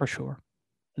 for sure.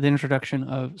 The introduction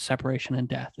of separation and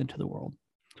death into the world.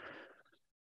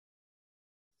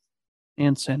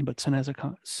 And sin, but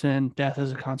death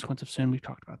as a consequence of sin. We've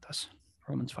talked about this.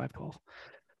 Romans 5:12.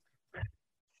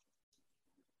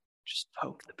 Just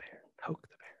poke the bear, poke the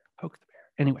bear, poke the bear.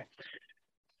 Anyway.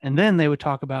 And then they would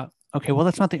talk about, okay, well,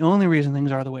 that's not the only reason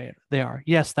things are the way they are.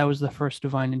 Yes, that was the first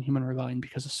divine and human rebellion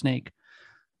because a snake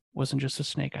wasn't just a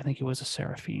snake. I think it was a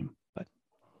seraphim, but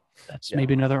that's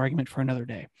maybe another argument for another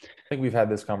day. I think we've had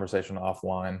this conversation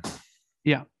offline.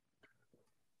 Yeah.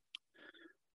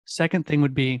 Second thing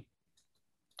would be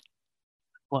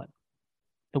what?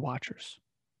 The Watchers,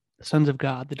 the sons of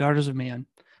God, the daughters of man.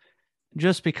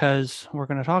 Just because we're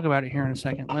going to talk about it here in a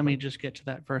second, let me just get to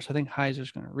that verse. I think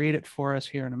Heiser's going to read it for us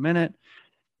here in a minute,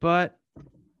 but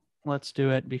let's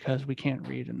do it because we can't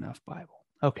read enough Bible.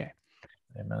 Okay.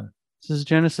 Amen. This is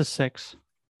Genesis 6.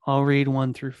 I'll read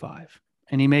 1-5.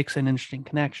 And he makes an interesting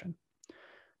connection.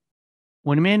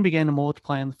 When man began to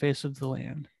multiply on the face of the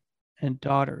land, and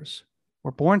daughters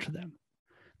were born to them,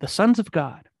 the sons of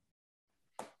God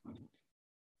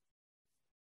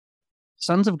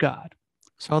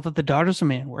saw that the daughters of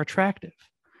man were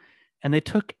attractive, and they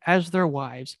took as their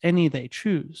wives any they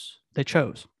chose.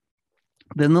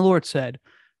 Then the Lord said,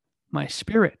 my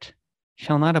spirit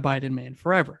shall not abide in man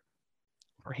forever,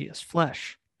 for he is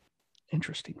flesh.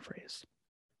 Interesting phrase.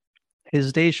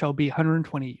 His days shall be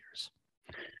 120 years.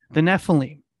 The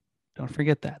Nephilim, don't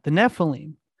forget that. The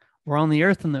Nephilim were on the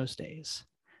earth in those days,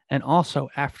 and also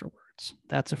afterwards.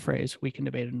 That's a phrase we can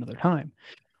debate another time.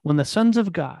 When the sons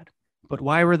of God, but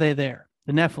why were they there?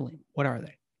 The Nephilim, what are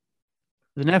they?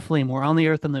 The Nephilim were on the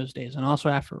earth in those days, and also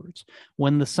afterwards.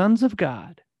 When the sons of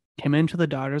God came into the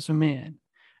daughters of man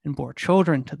and bore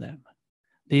children to them,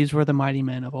 these were the mighty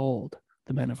men of old,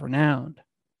 the men of renown.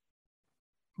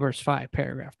 Verse 5,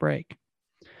 paragraph break.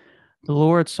 The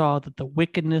Lord saw that the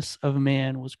wickedness of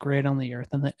man was great on the earth,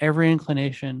 and that every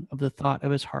inclination of the thought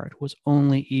of his heart was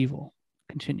only evil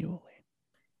continually.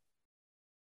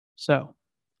 So,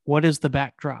 what is the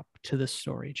backdrop to this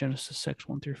story, Genesis 6,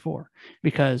 1-4?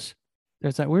 Because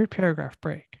there's that weird paragraph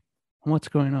break. And what's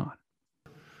going on?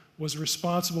 Was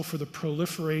responsible for the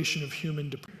proliferation of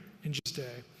human depravity in Jesus'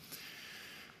 day.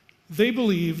 They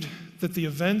believed that the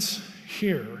events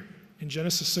here in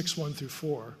Genesis 6,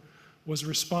 1-4 was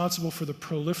responsible for the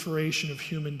proliferation of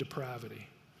human depravity.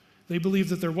 They believed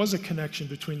that there was a connection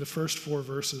between the first 4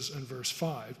 verses and verse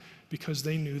 5 because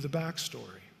they knew the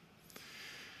backstory.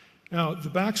 Now, the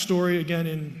backstory, again,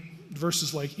 in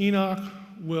verses like Enoch,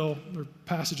 or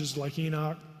passages like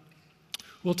Enoch,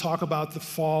 we'll talk about the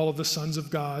fall of the sons of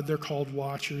God. They're called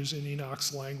watchers in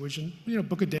Enoch's language. And,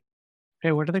 Book of Daniel.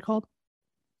 Hey, what are they called?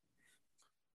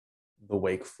 The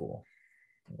wakeful.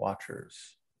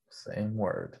 Watchers. Same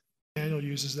word. Daniel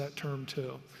uses that term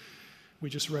too. We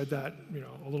just read that,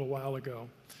 a little while ago.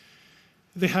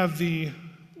 They have the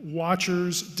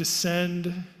watchers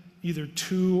descend either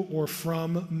to or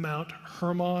from Mount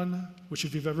Hermon, which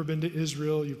if you've ever been to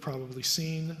Israel, you've probably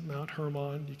seen Mount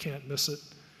Hermon. You can't miss it.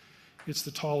 It's the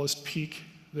tallest peak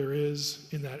there is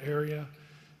in that area.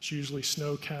 It's usually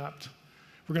snow-capped.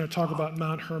 We're going to talk about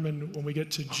Mount Hermon when we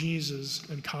get to Jesus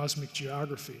and cosmic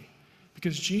geography,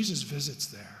 because Jesus visits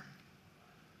there,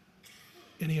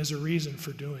 and he has a reason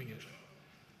for doing it.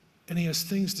 and he has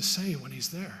things to say when he's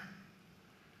there.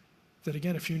 That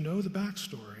again, if you know the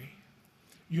backstory,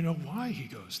 you know why he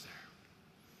goes there.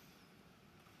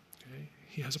 Okay?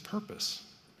 He has a purpose.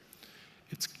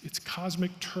 It's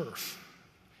cosmic turf.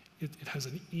 It has a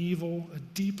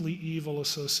deeply evil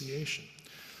association.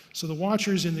 So the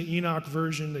Watchers in the Enoch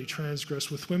version, they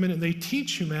transgress with women, and they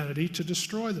teach humanity to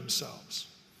destroy themselves.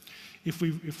 If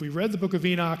we read the book of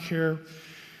Enoch here,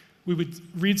 we would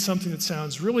read something that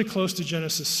sounds really close to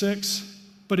Genesis 6,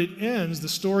 but the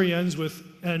story ends with,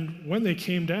 and when they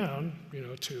came down,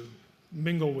 to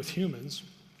mingle with humans,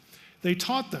 they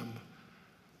taught them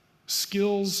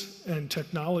skills and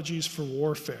technologies for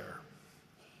warfare,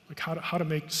 like how to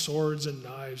make swords and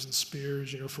knives and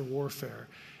spears, for warfare,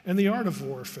 and the art of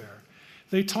warfare.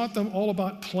 They taught them all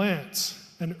about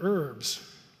plants and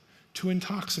herbs to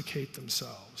intoxicate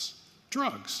themselves,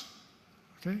 drugs,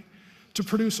 okay, to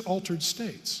produce altered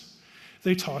states.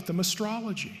 They taught them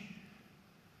astrology.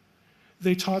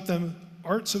 They taught them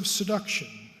arts of seduction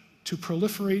to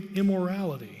proliferate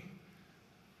immorality.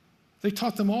 They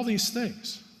taught them all these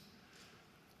things.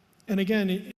 And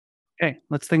again, okay,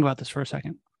 let's think about this for a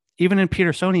second. Even in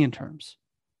Petersonian terms,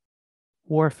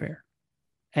 warfare,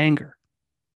 anger,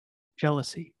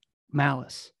 jealousy,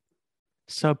 malice,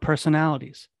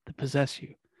 subpersonalities that possess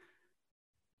you,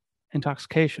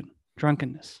 intoxication,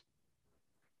 drunkenness,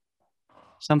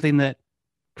 something that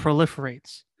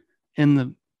proliferates. In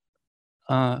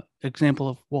the example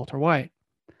of Walter White,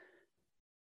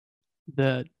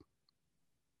 the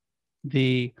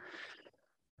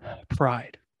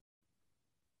pride,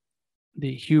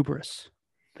 the hubris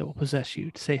that will possess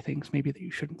you to say things maybe that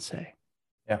you shouldn't say.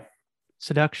 Yeah.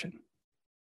 Seduction,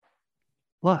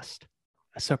 lust,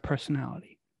 a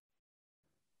subpersonality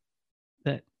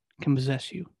that can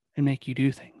possess you and make you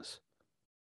do things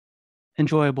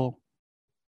enjoyable,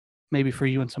 maybe for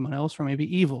you and someone else, or maybe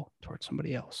evil towards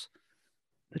somebody else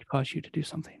that cause you to do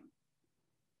something.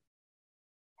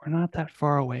 We're not that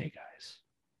far away, guys.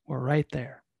 We're right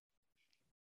there.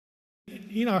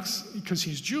 Enoch's, because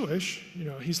he's Jewish,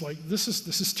 he's like, this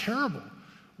is terrible.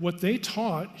 What they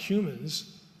taught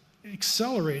humans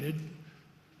accelerated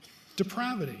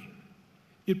depravity.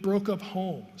 It broke up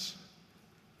homes.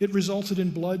 It resulted in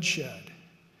bloodshed.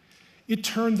 It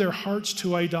turned their hearts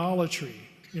to idolatry,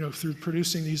 through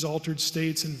producing these altered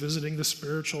states and visiting the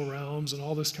spiritual realms and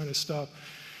all this kind of stuff.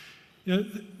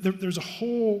 There's a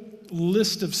whole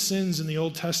list of sins in the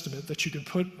Old Testament that you can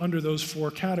put under those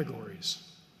four categories.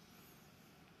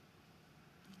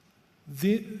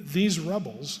 These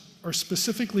rebels are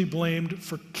specifically blamed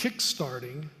for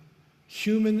kickstarting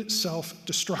human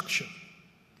self-destruction,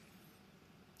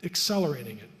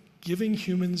 accelerating it, giving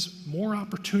humans more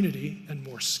opportunity and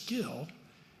more skill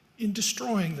in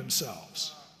destroying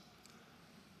themselves.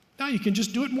 Now you can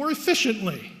just do it more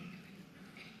efficiently.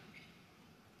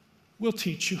 We'll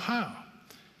teach you how.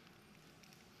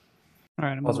 All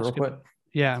right, I'm Pause it real quick.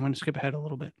 Yeah, I'm going to skip ahead a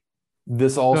little bit.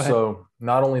 This also,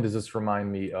 not only does this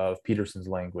remind me of Peterson's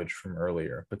language from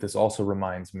earlier, but this also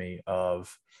reminds me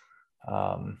of,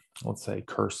 let's say,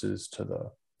 curses to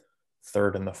the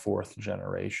third and the fourth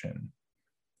generation.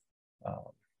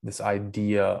 This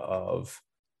idea of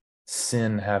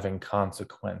sin having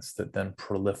consequence that then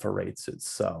proliferates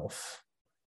itself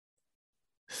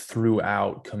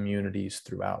throughout communities,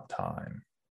 throughout time.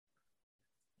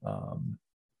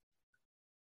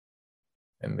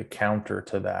 And the counter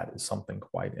to that is something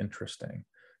quite interesting.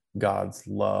 God's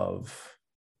love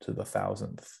to the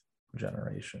 1000th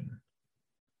generation.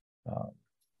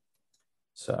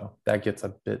 So that gets a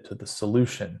bit to the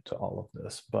solution to all of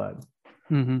this. But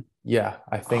yeah,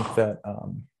 I think that,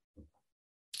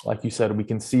 like you said, we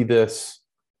can see this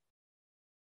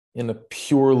in a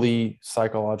purely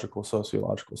psychological,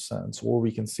 sociological sense, or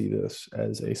we can see this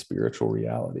as a spiritual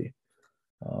reality.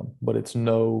 But it's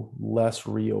no less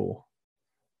real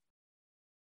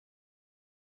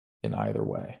in either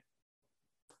way.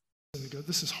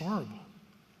 This is horrible.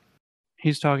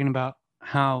 He's talking about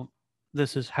how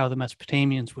this is how the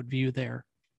Mesopotamians would view their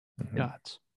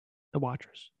gods, the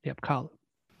Watchers, the Ep.29.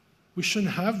 We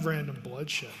shouldn't have random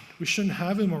bloodshed. We shouldn't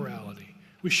have immorality.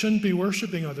 We shouldn't be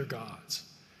worshiping other gods.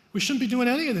 We shouldn't be doing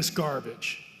any of this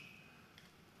garbage.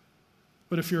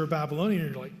 But if you're a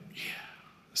Babylonian, you're like, yeah,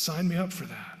 sign me up for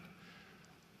that.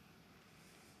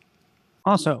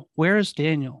 Also, where is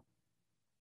Daniel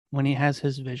when he has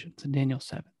his visions in Daniel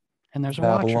 7? And there's a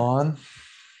Babylon. watcher.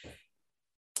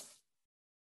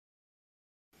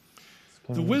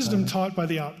 The wisdom taught by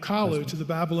the Ep.29 to the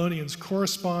Babylonians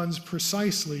corresponds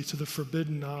precisely to the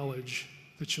forbidden knowledge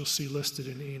that you'll see listed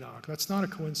in Enoch. That's not a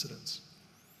coincidence.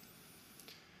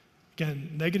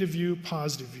 Again, negative view,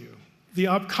 positive view. The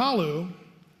Apkallu,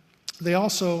 they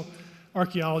also,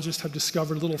 archaeologists have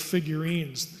discovered little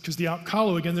figurines, because the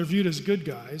Apkallu, again, they're viewed as good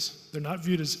guys. They're not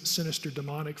viewed as sinister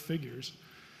demonic figures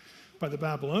by the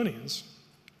Babylonians.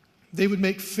 They would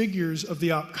make figures of the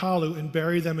Apkallu and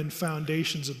bury them in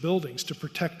foundations of buildings to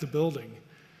protect the building,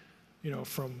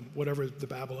 from whatever the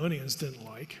Babylonians didn't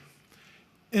like.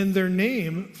 And their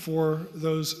name for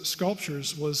those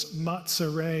sculptures was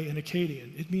Matsare in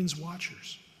Akkadian. It means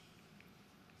watchers.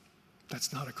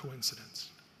 That's not a coincidence.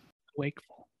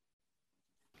 Wakeful.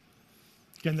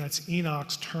 Again, that's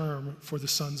Enoch's term for the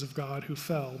sons of God who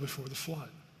fell before the flood.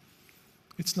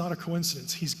 It's not a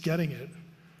coincidence. He's getting it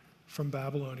from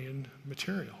Babylonian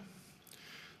material.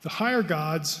 The higher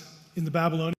gods in the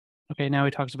Babylonian... Okay, now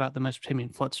he talks about the Mesopotamian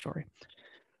flood story.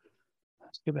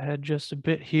 Let's skip ahead just a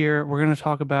bit here. We're going to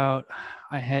talk about,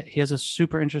 he has a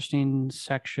super interesting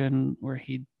section where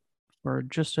he, for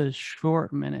just a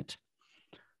short minute,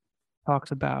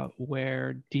 talks about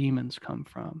where demons come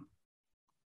from,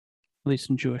 at least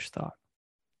in Jewish thought.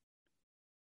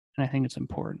 And I think it's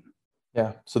important.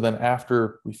 Yeah. So then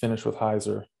after we finish with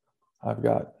Heiser, I've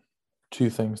got two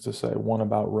things to say. One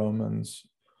about Romans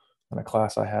in a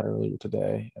class I had earlier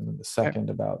today, and then the second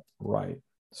about right.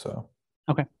 So.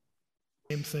 Okay.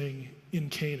 Same thing in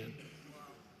Canaan.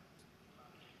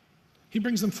 He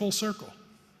brings them full circle.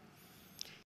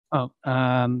 Oh,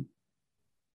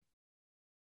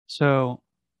 so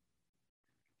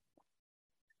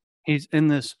he's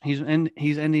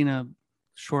ending a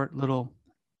short little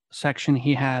section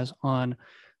he has on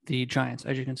the giants,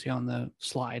 as you can see on the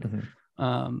slide.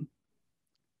 Mm-hmm.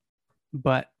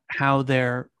 But how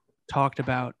they're talked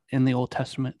about in the Old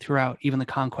Testament throughout, even the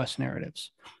conquest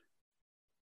narratives,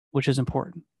 which is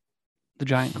important. The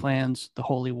giant clans, the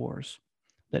holy wars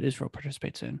that Israel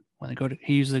participates in. When they go to,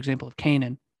 he uses the example of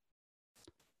Canaan,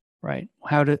 right?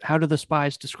 How do the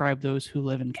spies describe those who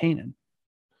live in Canaan?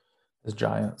 As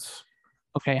giants.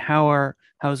 Okay, how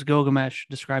is Gilgamesh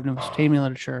described in Mesopotamian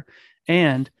literature,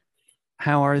 and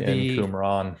how are the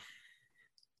Qumran.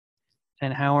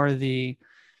 And how are the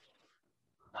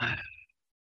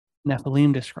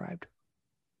Nephilim described?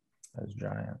 As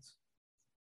giants.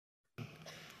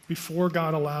 Before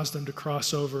God allows them to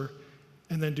cross over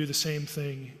and then do the same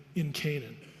thing in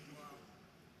Canaan.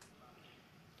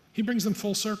 He brings them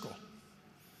full circle.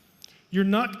 You're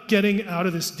not getting out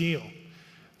of this deal,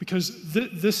 because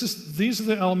these are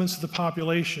the elements of the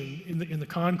population in the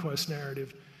conquest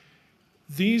narrative.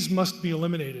 These must be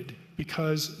eliminated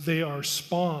because they are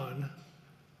spawn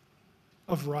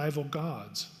of rival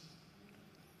gods.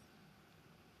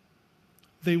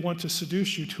 They want to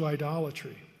seduce you to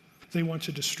idolatry. They want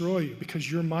to destroy you because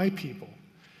you're my people.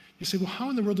 You say, well, how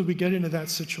in the world did we get into that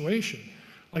situation?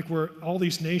 Like where all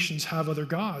these nations have other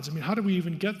gods. I mean, how did we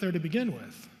even get there to begin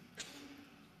with?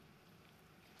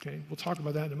 Okay, we'll talk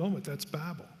about that in a moment. That's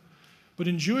Babel. But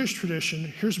in Jewish tradition,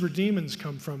 here's where demons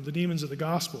come from, the demons of the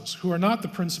Gospels, who are not the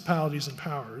principalities and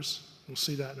powers. We'll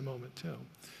see that in a moment too.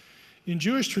 In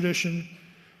Jewish tradition,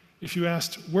 if you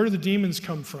asked, where do the demons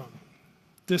come from?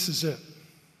 This is it.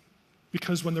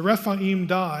 Because when the Rephaim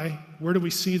die, where do we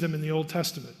see them in the Old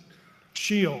Testament?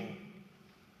 Sheol.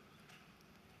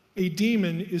 A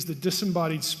demon is the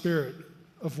disembodied spirit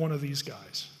of one of these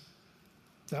guys.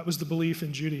 That was the belief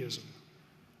in Judaism.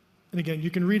 And again, you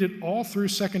can read it all through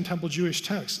Second Temple Jewish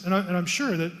texts. And I'm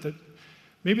sure that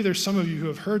maybe there's some of you who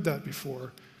have heard that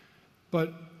before.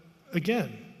 But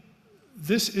again,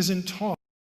 this isn't taught.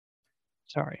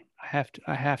 Sorry,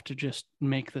 I have to just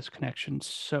make this connection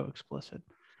so explicit.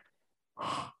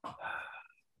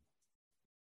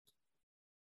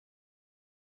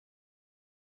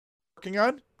 Working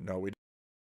on? No, we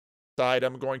decide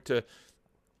I'm going to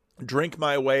drink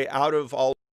my way out of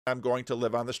all. I'm going to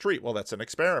live on the street. Well, that's an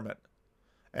experiment.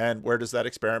 And where does that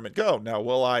experiment go? Now,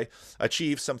 will I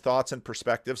achieve some thoughts and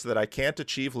perspectives that I can't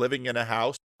achieve living in a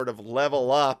house? Sort of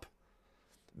level up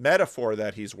metaphor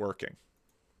that he's working.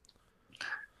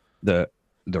 The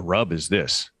rub is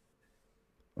this.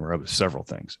 The rub is several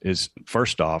things. Is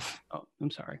first off. Oh,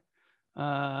 I'm sorry.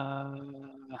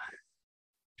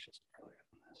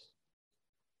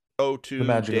 Go to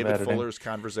David Fuller's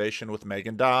conversation with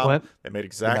Megan Dahl. What? They made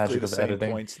exactly the same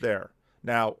points there.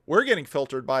 Now, we're getting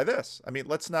filtered by this. I mean,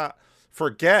 let's not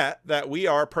forget that we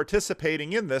are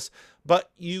participating in this,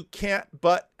 but you can't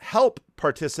but help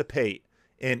participate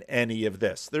in any of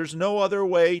this. There's no other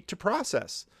way to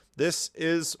process. This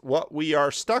is what we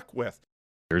are stuck with.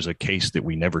 There's a case that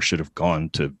we never should have gone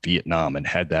to Vietnam and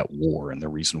had that war. And the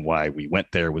reason why we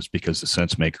went there was because the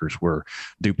sense makers were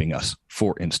duping us,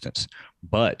 for instance.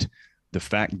 But the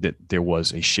fact that there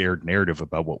was a shared narrative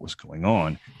about what was going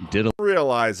on did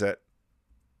realize it.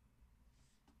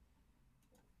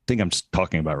 thing I'm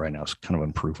talking about right now is kind of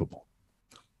unprovable.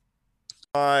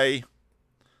 My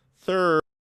third.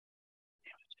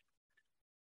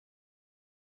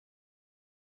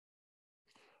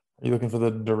 Are you looking for the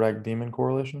direct demon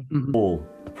correlation? All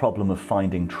the problem of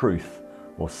finding truth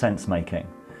or sense making.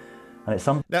 And it's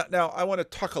some Now I want to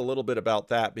talk a little bit about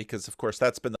that, because of course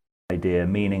that's been the idea,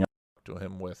 meaning to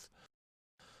him with.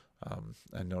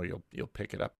 I know you'll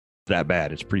pick it up. That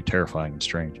bad. It's pretty terrifying and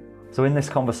strange. So in this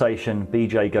conversation,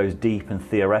 BJ goes deep and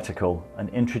theoretical and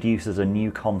introduces a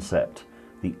new concept,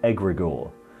 the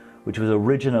Egregore, which was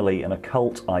originally an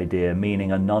occult idea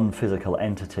meaning a non-physical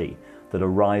entity that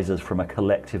arises from a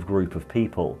collective group of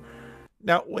people.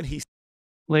 Now, when he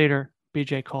later,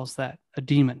 BJ calls that a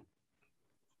demon.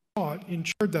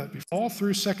 Heard that before, all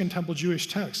through Second Temple Jewish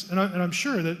texts, and I'm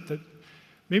sure that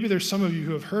maybe there's some of you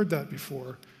who have heard that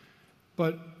before,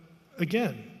 but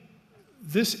again,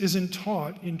 this isn't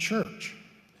taught in church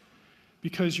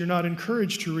because you're not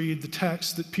encouraged to read the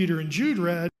text that Peter and Jude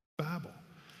read in Babel.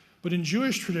 But in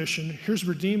Jewish tradition, here's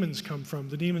where demons come from,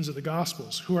 the demons of the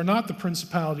Gospels, who are not the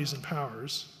principalities and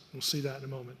powers. We'll see that in a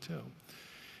moment too.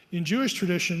 In Jewish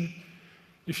tradition,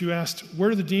 if you asked, where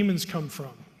do the demons come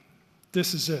from?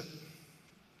 This is it.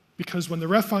 Because when the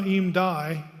Rephaim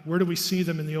die, where do we see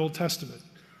them in the Old Testament?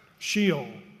 Sheol.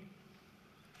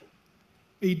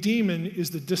 A demon is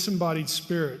the disembodied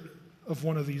spirit of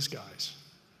one of these guys.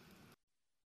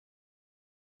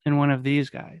 And one of these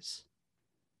guys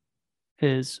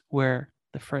is where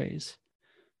the phrase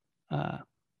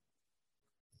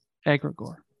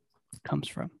egregore comes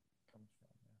from.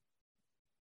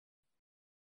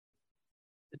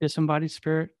 The disembodied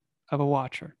spirit of a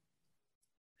watcher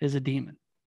is a demon.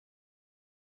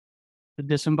 The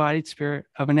disembodied spirit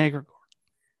of an egregore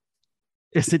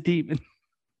is a demon.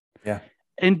 Yeah.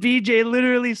 And BJ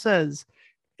literally says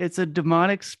it's a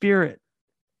demonic spirit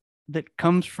that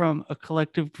comes from a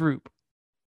collective group.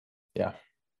 Yeah.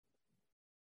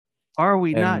 Are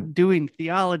we not doing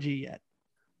theology yet?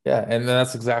 Yeah, and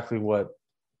that's exactly what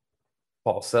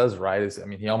Paul says, right?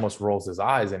 He almost rolls his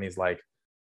eyes and he's like,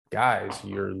 guys,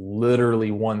 you're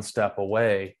literally one step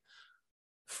away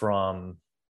from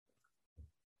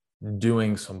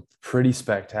doing some pretty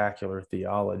spectacular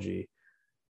theology,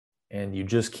 and you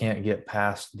just can't get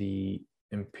past the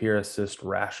empiricist,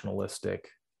 rationalistic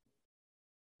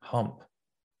hump.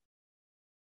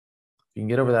 If you can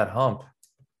get over that hump,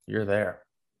 you're there.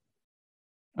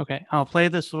 Okay, I'll play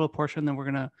this little portion,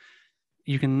 then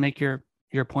you can make your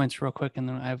points real quick, and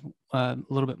then I have a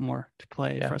little bit more to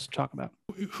play for us to talk about.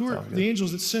 Who are the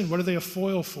angels that sin? What are they a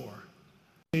foil for?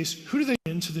 Who do they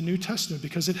into the New Testament?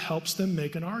 Because it helps them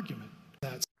make an argument.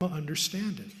 That's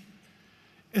understanding.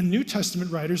 And New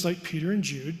Testament writers like Peter and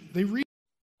Jude, they read.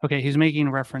 Okay, he's making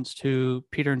reference to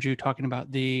Peter and Jude talking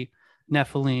about the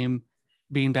Nephilim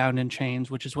being bound in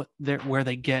chains, which is where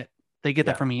they get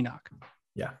that from Enoch.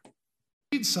 Yeah.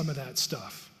 Read some of that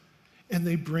stuff, and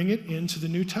they bring it into the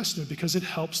New Testament because it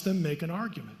helps them make an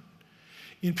argument.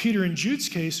 In Peter and Jude's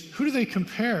case, who do they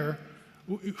compare?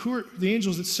 Who are the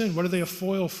angels that sin? What are they a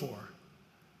foil for?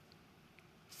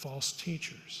 False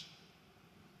teachers.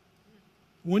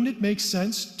 Wouldn't it make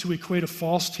sense to equate a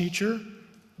false teacher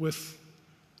with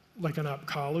like an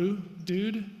Apkallu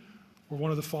dude or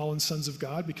one of the fallen sons of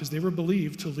God, because they were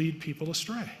believed to lead people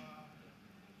astray?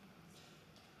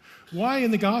 Why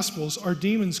in the Gospels are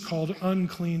demons called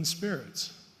unclean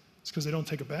spirits? It's because they don't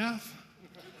take a bath?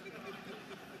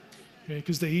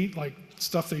 Because they eat like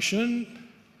stuff they shouldn't?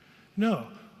 No.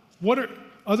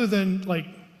 Other than like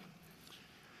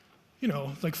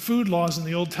food laws in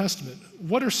the Old Testament,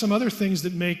 what are some other things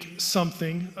that make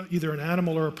something, either an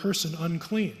animal or a person,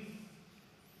 unclean?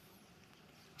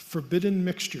 Forbidden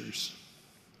mixtures.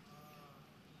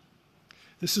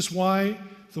 This is why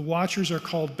the Watchers are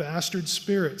called bastard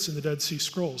spirits in the Dead Sea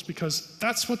Scrolls, because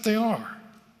that's what they are.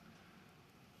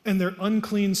 And they're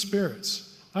unclean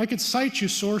spirits. I could cite you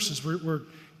sources where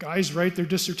guys write their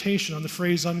dissertation on the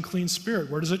phrase unclean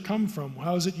spirit. Where does it come from?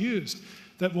 How is it used?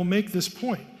 That will make this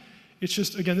point. It's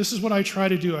just, again, this is what I try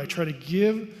to do. I try to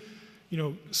give,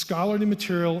 scholarly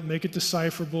material, make it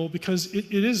decipherable, because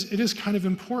it is kind of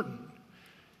important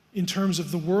in terms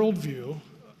of the worldview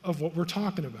of what we're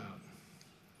talking about.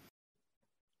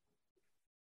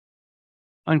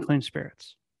 Unclean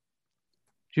spirits.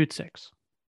 Jude 6.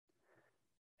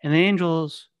 And the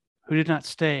angels who did not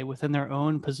stay within their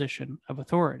own position of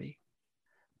authority,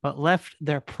 but left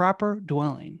their proper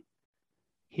dwelling,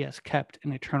 he has kept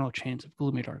in eternal chains of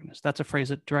gloomy darkness. That's a phrase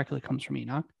that directly comes from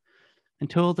Enoch.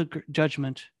 Until the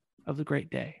judgment of the great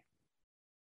day.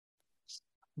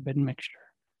 Forbidden mixture,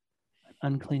 an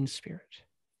unclean spirit,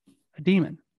 a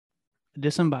demon, the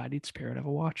disembodied spirit of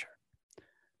a watcher.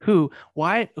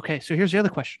 Okay, so here's the other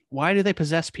question. Why do they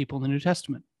possess people in the New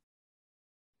Testament?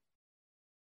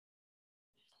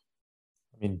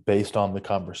 I mean, based on the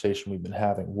conversation we've been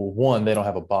having, well, one, they don't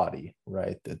have a body,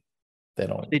 right? That they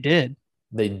don't. They did.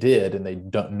 They did, and they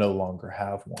don't no longer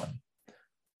have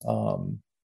one.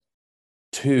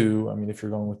 Two, I mean, if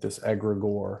you're going with this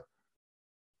egregore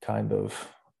kind of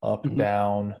up,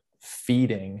 down,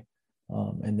 feeding,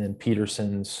 and then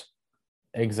Peterson's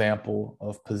example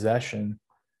of possession,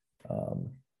 I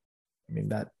mean,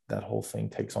 that whole thing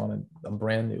takes on a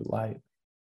brand new light.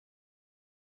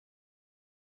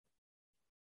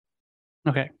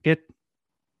 Okay, get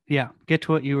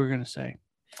to what you were going to say.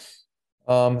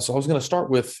 So I was going to start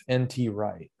with N.T.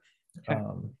 Wright. Okay.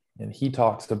 And he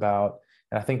talks about,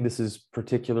 and I think this is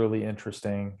particularly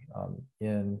interesting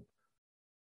in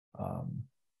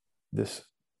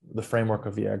the framework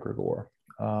of the egregore.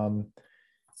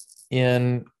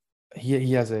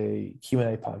 He has a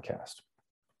Q&A podcast.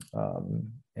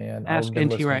 And Ask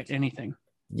N.T. Wright anything.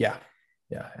 Yeah.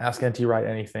 Ask N.T. Wright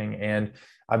anything. And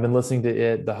I've been listening to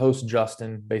it. The host,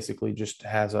 Justin, basically just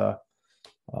has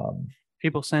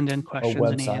people send in questions, a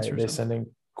website. And he answers they them. send in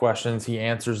questions. He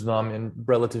answers them in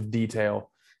relative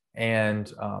detail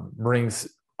and brings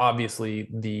obviously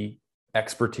the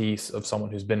expertise of someone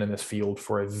who's been in this field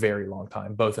for a very long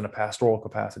time, both in a pastoral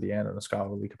capacity and in a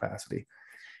scholarly capacity.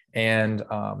 And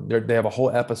they have a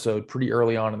whole episode pretty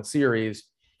early on in the series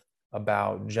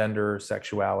about gender,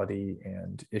 sexuality,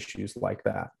 and issues like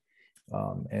that.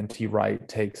 And T. Wright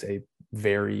takes a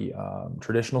very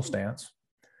traditional stance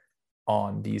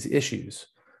on these issues.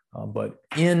 But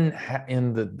in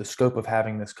the scope of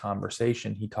having this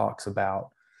conversation, he talks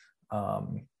about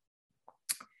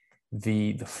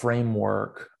the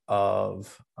framework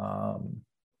of, and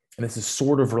this is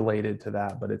sort of related to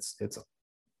that, but it's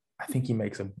I think he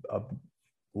makes a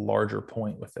larger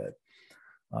point with it.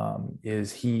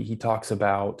 Is he talks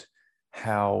about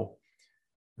how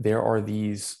there are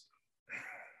these,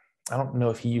 I don't know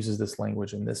if he uses this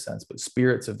language in this sense, but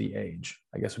spirits of the age,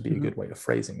 I guess would be a good way of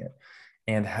phrasing it,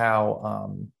 and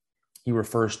how he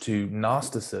refers to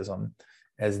Gnosticism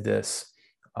as this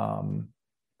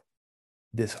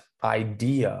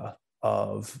idea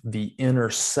of the inner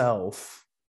self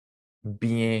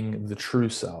being the true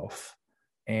self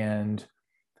and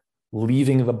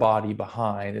leaving the body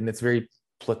behind. And it's very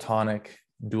Platonic,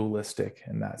 dualistic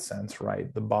in that sense,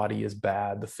 right? The body is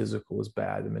bad, the physical is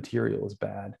bad, the material is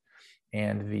bad,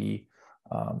 and the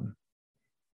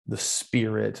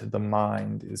spirit, the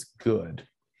mind is good.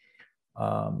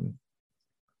 And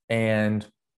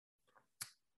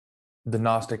the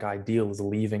Gnostic ideal is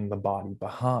leaving the body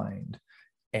behind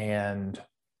and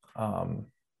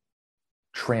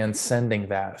transcending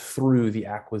that through the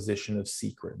acquisition of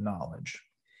secret knowledge.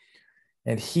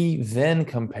 And he then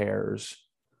compares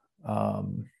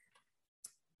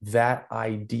that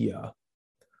idea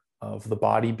of the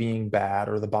body being bad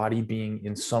or the body being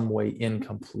in some way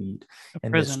incomplete,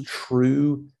 and prison. this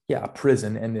true,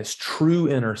 prison, and this true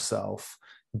inner self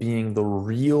being the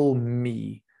real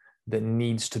me that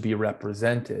needs to be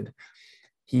represented.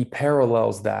 He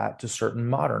parallels that to certain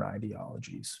modern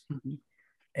ideologies.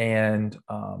 And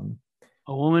a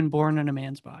woman born in a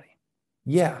man's body.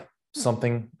 Yeah,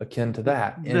 something akin to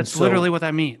that. And that's literally what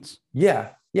that means.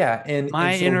 Yeah. And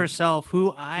my so, inner self,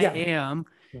 who I am,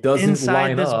 doesn't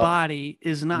inside this line up body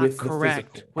is not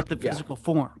correct with the physical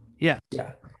form. Yeah.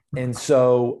 And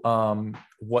so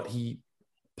what he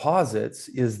posits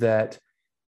is that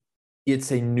it's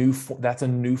that's a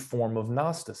new form of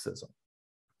Gnosticism.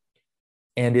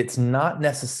 And it's not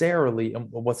necessarily, and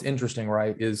what's interesting,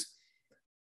 right, is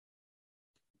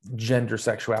gender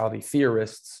sexuality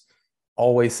theorists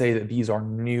always say that these are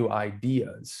new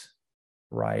ideas,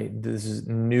 right? This is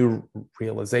new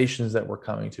realizations that we're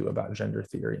coming to about gender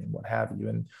theory and what have you.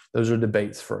 And those are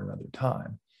debates for another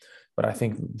time. But I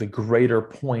think the greater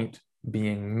point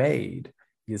being made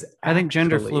is I think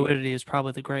gender fluidity is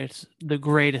probably the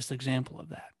greatest example of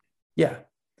that. Yeah.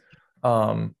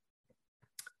 But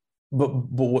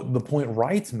what the point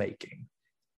Wright's making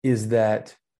is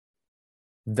that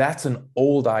that's an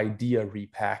old idea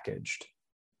repackaged.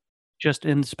 Just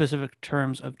in specific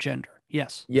terms of gender.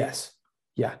 Yes.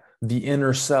 Yeah. The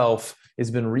inner self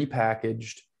has been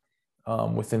repackaged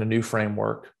within a new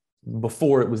framework.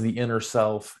 Before it was the inner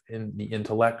self in the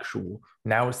intellectual.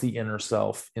 Now it's the inner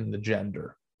self in the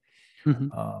gender.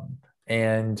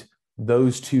 And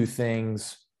those two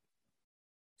things,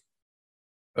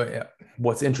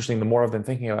 what's interesting, the more I've been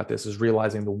thinking about this, is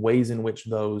realizing the ways in which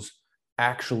those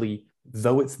actually,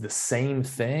 though it's the same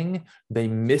thing, they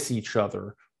miss each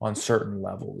other on certain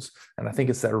levels. And I think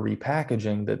it's that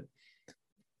repackaging that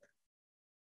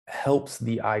helps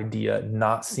the idea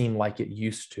not seem like it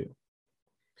used to.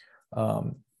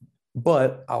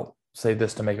 But I'll say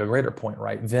this to make a greater point,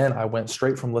 right? Then I went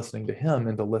straight from listening to him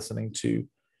into listening to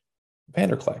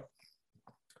Vanderklay.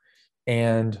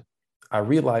 And I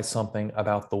realized something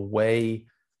about the way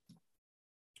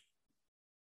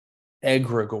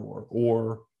egregore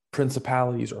or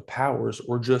principalities or powers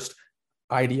or just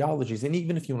ideologies, and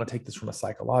even if you want to take this from a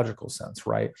psychological sense,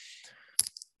 right?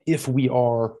 If we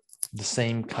are the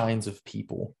same kinds of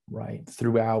people, right,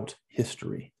 throughout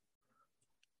history,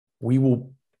 we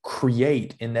will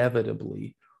create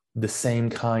inevitably the same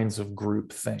kinds of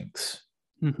group thinks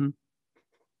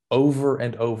over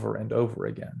and over and over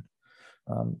again.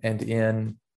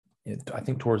 And I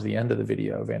think towards the end of the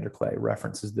video, Vanderklay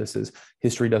references this as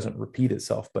history doesn't repeat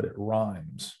itself, but it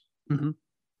rhymes. And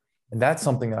that's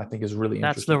something that I think is really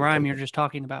interesting. That's the rhyme you're just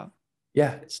talking about.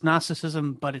 Yeah. It's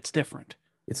Gnosticism, but it's different.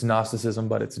 It's Gnosticism,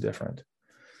 but it's different.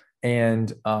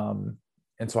 And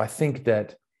so I think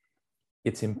that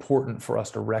it's important for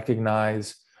us to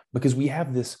recognize, because we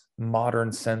have this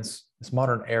modern sense, this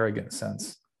modern arrogant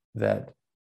sense that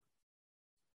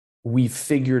we've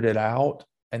figured it out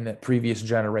and that previous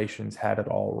generations had it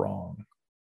all wrong.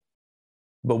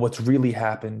 But what's really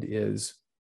happened is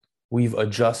we've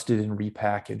adjusted and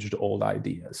repackaged old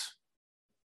ideas.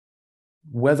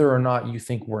 Whether or not you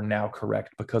think we're now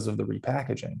correct because of the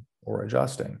repackaging or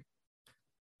adjusting,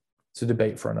 it's a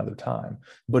debate for another time,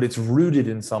 but it's rooted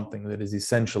in something that is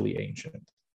essentially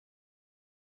ancient.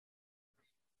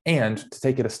 And to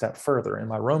take it a step further, in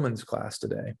my Romans class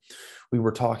today, we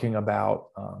were talking about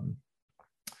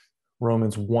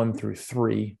Romans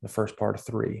 1-3, the first part of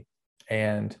 3.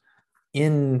 And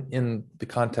in the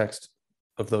context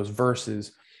of those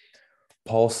verses,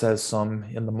 Paul says some,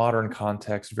 in the modern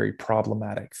context, very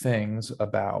problematic things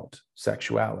about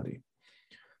sexuality,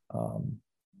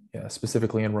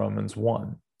 specifically in Romans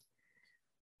 1.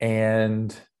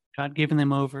 And God giving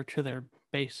them over to their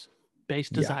base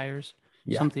desires,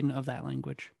 something of that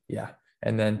language. Yeah.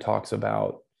 And then talks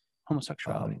about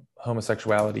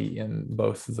homosexuality in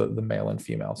both the male and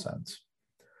female sense.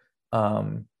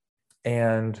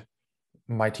 And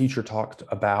my teacher talked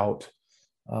about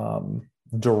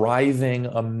deriving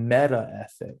a meta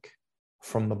ethic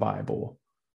from the Bible,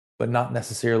 but not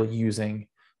necessarily using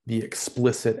the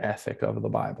explicit ethic of the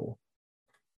Bible.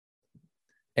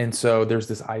 And so there's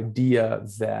this idea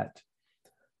that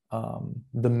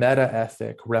the meta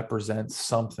ethic represents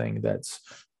something that's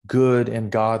good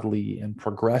and godly and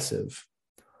progressive,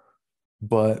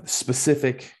 but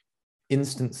specific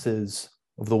instances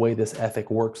of the way this ethic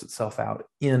works itself out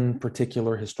in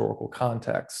particular historical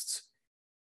contexts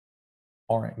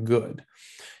aren't good.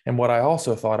 And what I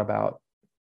also thought about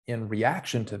in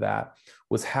reaction to that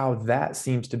was how that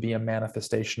seems to be a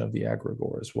manifestation of the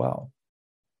egregore as well.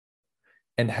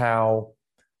 And how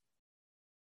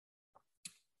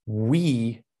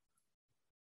we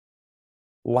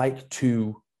like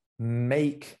to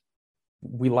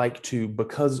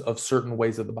because of certain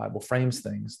ways that the Bible frames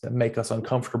things that make us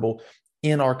uncomfortable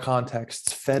in our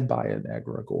contexts fed by an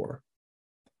egregore,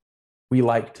 we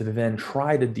like to then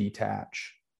try to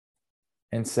detach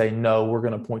and say, no, we're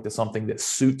going to point to something that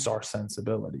suits our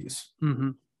sensibilities.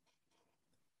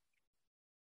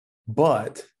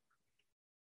 But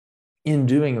in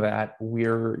doing that,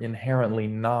 we're inherently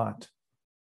not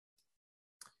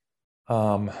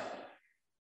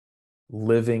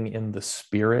living in the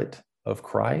spirit of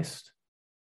Christ.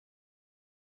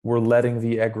 We're letting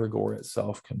the egregore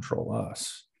itself control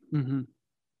us.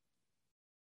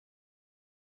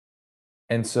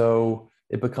 And so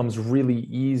it becomes really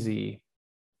easy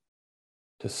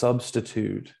to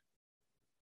substitute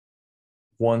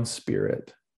one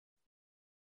spirit,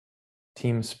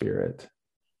 team spirit,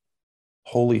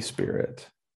 Holy Spirit,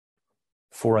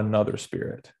 for another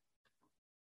spirit.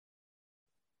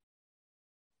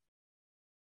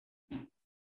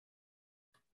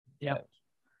 Yep.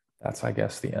 That's, I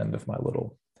guess, the end of my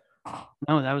little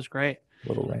that was great.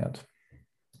 Little rant.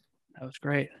 That was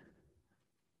great.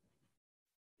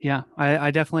 Yeah,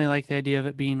 I definitely like the idea of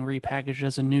it being repackaged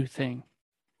as a new thing.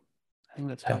 I think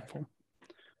that's helpful.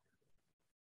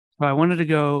 So I wanted to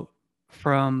go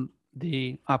from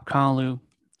the Apkallu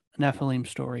Nephilim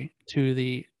story to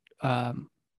the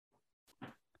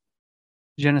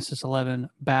Genesis 11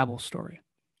 Babel story.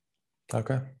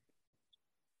 Okay.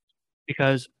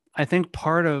 Because I think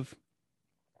part of,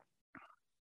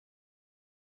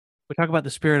 we talk about the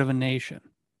spirit of a nation.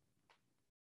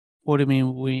 What do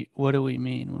we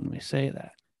mean when we say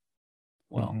that?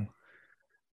 Well,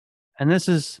 and this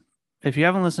is if you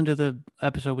haven't listened to the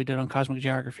episode we did on cosmic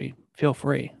geography, feel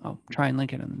free. I'll try and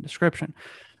link it in the description.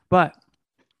 But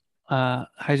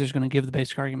Heiser's going to give the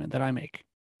basic argument that I make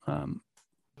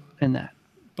in that.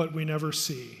 But we never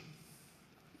see.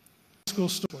 School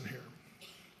story here.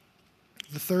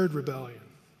 The third rebellion.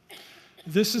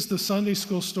 This is the Sunday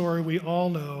school story we all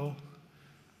know,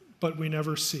 but we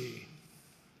never see.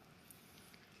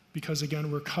 Because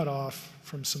again, we're cut off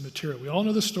from some material. We all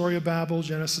know the story of Babel,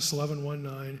 Genesis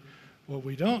 11:1-9. What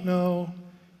we don't know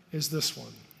is this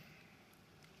one.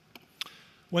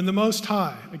 When the Most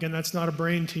High, again, that's not a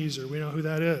brain teaser, we know who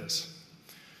that is.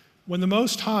 When the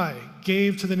Most High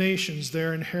gave to the nations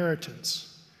their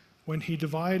inheritance, when he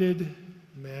divided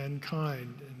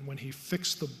mankind, and when he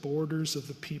fixed the borders of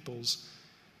the peoples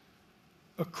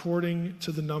according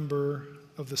to the number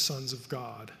of the sons of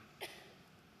God.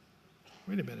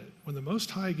 Wait a minute. When the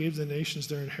Most High gave the nations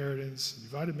their inheritance,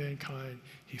 divided mankind,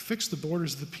 he fixed the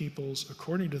borders of the peoples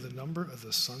according to the number of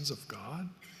the sons of God?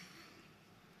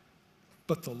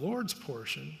 But the Lord's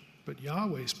portion, but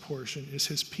Yahweh's portion is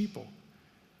his people.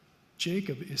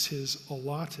 Jacob is his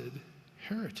allotted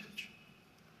heritage.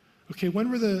 Okay,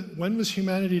 when was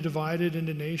humanity divided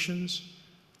into nations?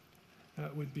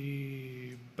 That would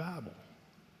be Babel.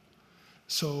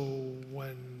 So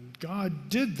when God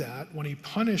did that, when he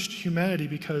punished humanity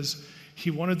because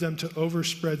he wanted them to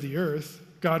overspread the earth,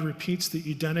 God repeats the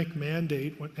Edenic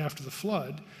mandate after the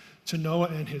flood to Noah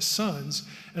and his sons,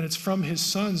 and it's from his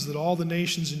sons that all the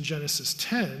nations in Genesis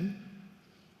 10,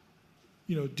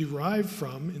 derive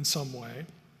from in some way.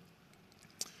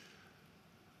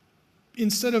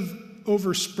 Instead of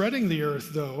overspreading the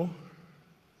earth, though,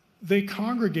 they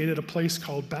congregated a place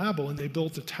called Babel, and they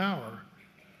built a tower,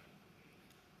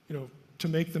 to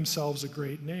make themselves a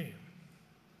great name.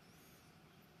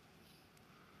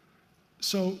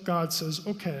 So God says,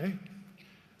 okay,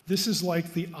 this is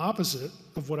like the opposite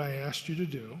of what I asked you to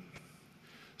do.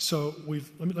 So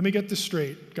let me get this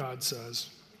straight, God says.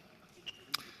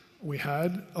 We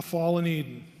had a fall in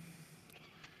Eden.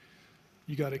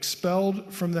 You got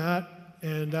expelled from that,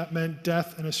 and that meant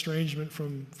death and estrangement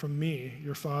from me,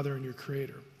 your Father and your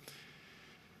Creator.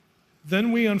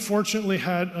 Then we unfortunately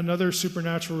had another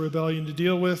supernatural rebellion to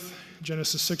deal with,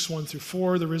 Genesis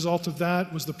 6:1-4. The result of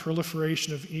that was the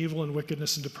proliferation of evil and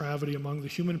wickedness and depravity among the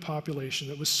human population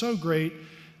that was so great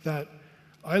that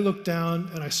I looked down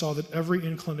and I saw that every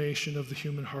inclination of the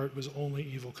human heart was only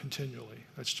evil continually.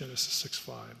 That's Genesis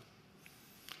 6:5.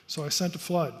 So I sent a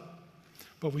flood,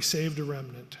 but we saved a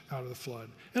remnant out of the flood.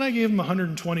 And I gave them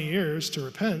 120 years to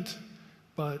repent,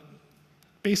 but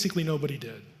basically nobody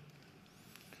did.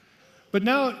 But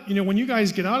now, when you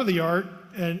guys get out of the ark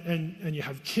and you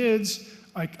have kids,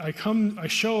 I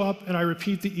show up and I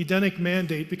repeat the Edenic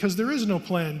mandate because there is no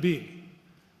plan B.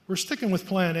 We're sticking with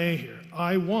plan A here.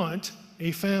 I want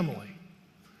a family.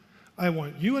 I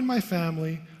want you and my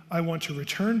family. I want to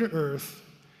return to earth,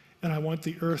 and I want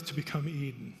the earth to become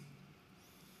Eden.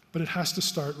 But it has to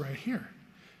start right here.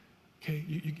 Okay,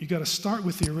 you got to start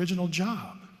with the original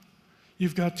job.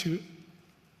 You've got to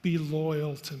be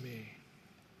loyal to me.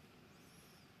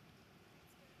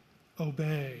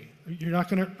 Obey. You're not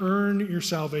going to earn your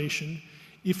salvation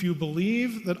if you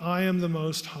believe that I am the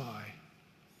Most High,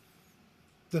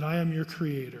 that I am your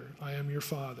Creator, I am your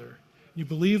Father. You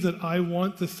believe that I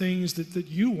want the things that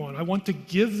you want. I want to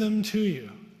give them to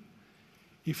you.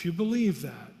 If you believe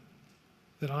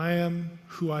that I am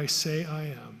who I say I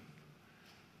am,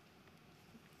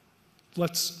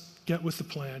 let's get with the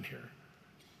plan here.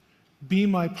 Be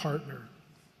my partner.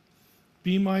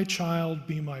 Be my child,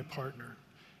 be my partner.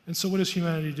 And so what does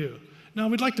humanity do? Now,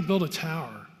 we'd like to build a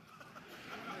tower.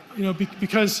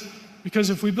 Because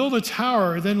if we build a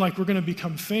tower, then we're going to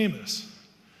become famous.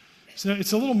 So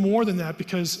it's a little more than that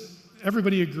because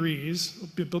everybody agrees,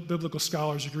 biblical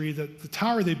scholars agree, that the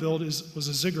tower they built was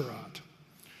a ziggurat.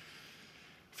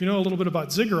 If you know a little bit about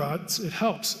ziggurats, it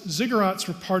helps. Ziggurats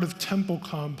were part of temple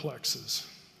complexes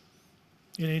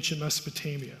in ancient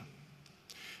Mesopotamia.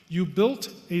 You built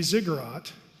a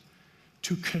ziggurat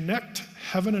to connect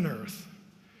heaven and earth,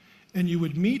 and you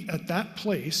would meet at that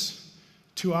place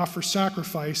to offer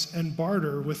sacrifice and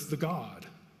barter with the god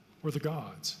or the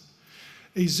gods.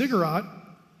 A ziggurat,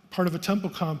 part of a temple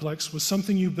complex, was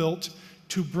something you built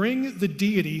to bring the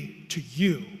deity to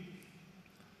you.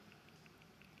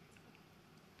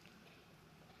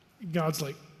 God's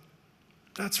like,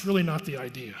 that's really not the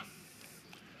idea.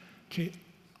 Okay,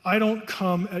 I don't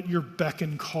come at your beck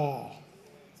and call.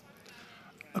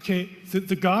 Okay,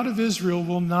 the God of Israel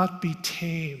will not be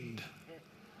tamed.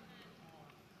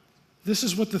 This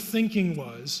is what the thinking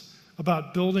was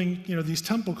about building, these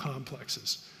temple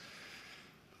complexes.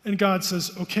 And God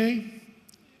says, okay,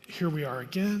 here we are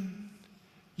again.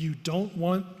 You don't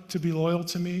want to be loyal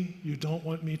to me. You don't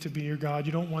want me to be your God.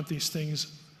 You don't want these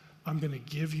things. I'm going to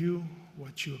give you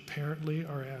what you apparently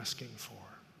are asking for.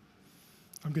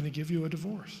 I'm going to give you a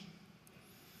divorce.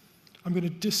 I'm going to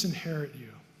disinherit you.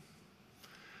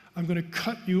 I'm going to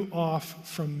cut you off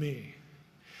from me.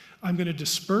 I'm going to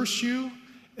disperse you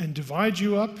and divide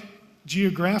you up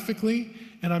geographically,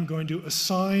 and I'm going to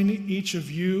assign each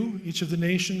of you, each of the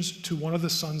nations, to one of the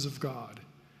sons of God.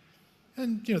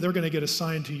 And they're going to get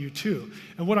assigned to you too.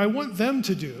 And what I want them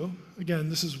to do, again,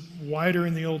 this is wider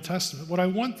in the Old Testament, what I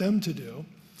want them to do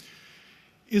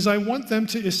is I want them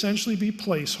to essentially be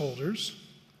placeholders.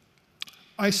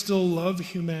 I still love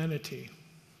humanity.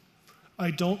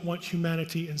 I don't want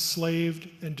humanity enslaved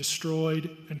and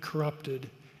destroyed and corrupted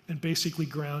and basically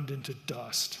ground into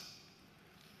dust.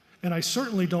 And I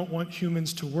certainly don't want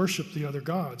humans to worship the other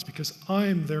gods because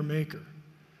I'm their maker.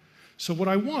 So what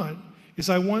I want is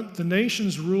I want the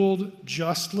nations ruled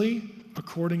justly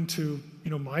according to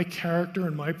my character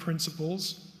and my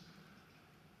principles.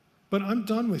 But I'm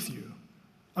done with you.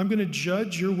 I'm going to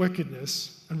judge your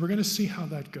wickedness, and we're going to see how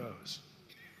that goes.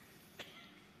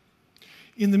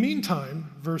 In the meantime,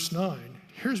 verse 9,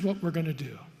 here's what we're going to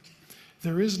do.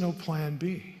 There is no plan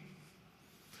B.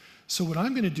 So what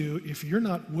I'm going to do, if you're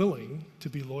not willing to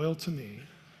be loyal to me,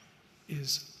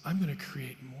 is I'm going to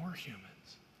create more humans.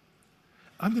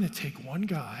 I'm going to take one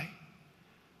guy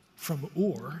from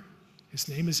Ur, his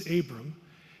name is Abram,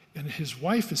 and his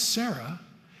wife is Sarah,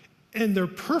 and they're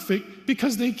perfect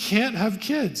because they can't have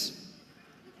kids.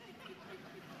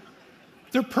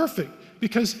 They're perfect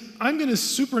because I'm going to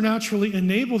supernaturally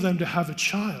enable them to have a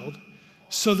child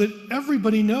so that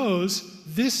everybody knows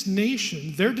this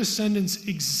nation, their descendants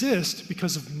exist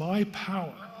because of my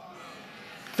power.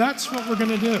 That's what we're going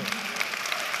to do.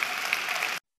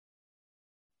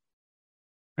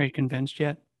 Are you convinced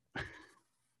yet?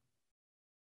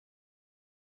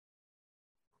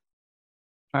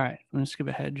 All right, I'm going to skip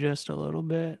ahead just a little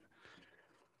bit.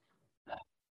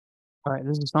 All right,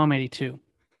 this is Psalm 82,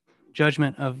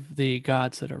 judgment of the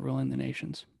gods that are ruling the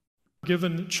nations.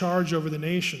 Given charge over the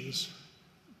nations,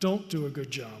 don't do a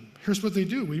good job. Here's what they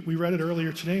do. We read it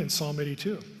earlier today in Psalm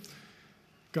 82.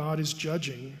 God is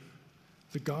judging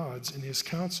the gods in his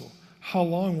council. How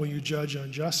long will you judge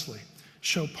unjustly?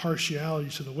 Show partiality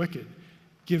to the wicked.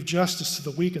 Give justice to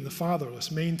the weak and the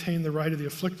fatherless. Maintain the right of the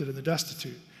afflicted and the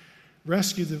destitute.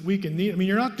 Rescue the weak and needy. I mean,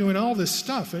 you're not doing all this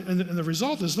stuff. And the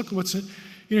result is, look at what's in,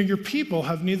 your people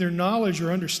have neither knowledge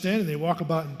or understanding. They walk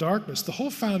about in darkness. The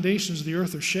whole foundations of the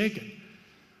earth are shaken.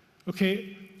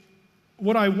 Okay,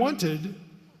 what I wanted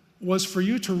was for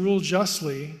you to rule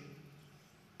justly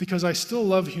because I still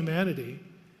love humanity.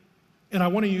 And I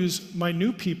want to use my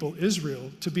new people,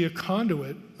 Israel, to be a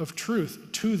conduit of truth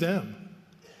to them,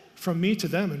 from me to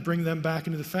them, and bring them back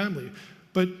into the family.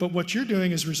 But what you're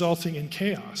doing is resulting in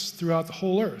chaos throughout the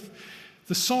whole earth.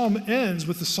 The psalm ends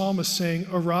with the psalmist saying,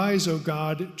 "Arise, O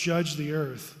God, judge the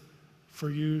earth, for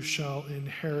you shall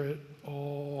inherit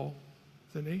all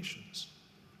the nations."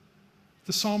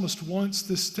 The psalmist wants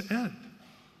this to end.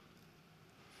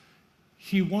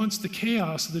 He wants the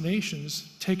chaos of the nations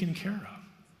taken care of.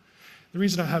 The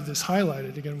reason I have this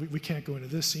highlighted, again, we can't go into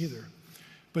this either,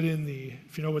 but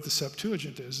if you know what the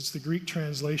Septuagint is, it's the Greek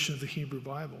translation of the Hebrew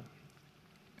Bible.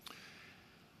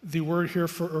 The word here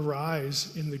for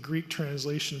arise in the Greek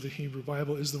translation of the Hebrew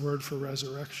Bible is the word for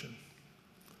resurrection.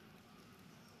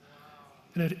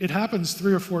 And it happens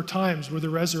 3 or 4 times where the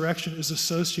resurrection is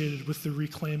associated with the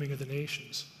reclaiming of the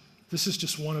nations. This is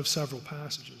just one of several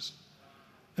passages.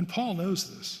 And Paul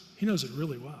knows this. He knows it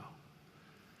really well.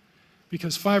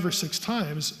 Because 5 or 6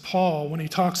 times, Paul, when he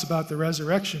talks about the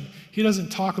resurrection, he doesn't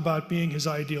talk about being his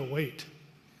ideal weight.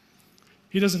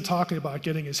 He doesn't talk about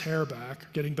getting his hair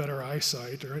back, getting better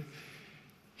eyesight.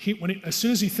 As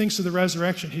soon as he thinks of the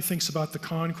resurrection, he thinks about the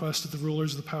conquest of the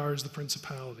rulers, the powers, the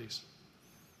principalities.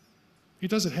 He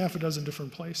does it half a dozen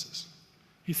different places.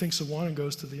 He thinks of one and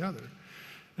goes to the other.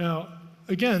 Now,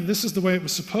 again, this is the way it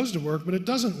was supposed to work, but it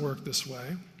doesn't work this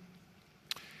way.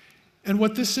 And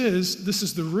what this is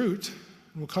the root,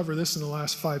 and we'll cover this in the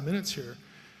last 5 minutes here.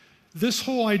 This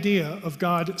whole idea of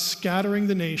God scattering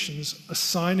the nations,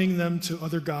 assigning them to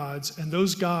other gods, and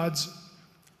those gods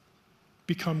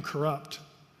become corrupt.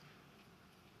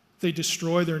 They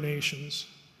destroy their nations.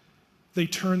 They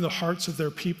turn the hearts of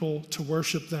their people to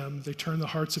worship them. They turn the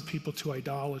hearts of people to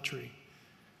idolatry.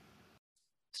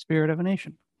 Spirit of a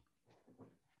nation.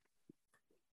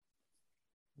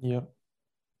 Yep.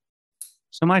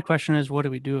 So my question is, what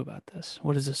do we do about this?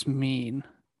 What does this mean?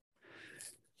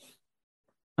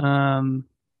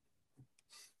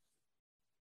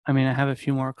 I mean, I have a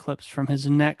few more clips from his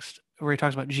next, where he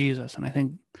talks about Jesus. And I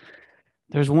think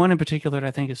there's one in particular that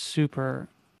I think is super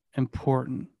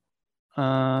important.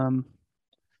 Do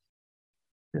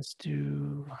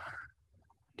you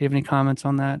have any comments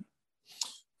on that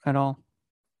at all?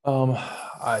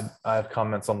 I have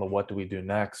comments on the what do we do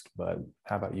next, but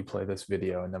how about you play this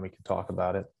video and then we can talk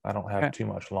about it. I don't have too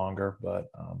much longer, but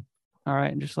all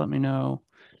right, just let me know.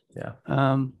 Yeah.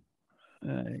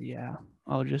 Yeah,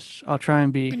 I'll try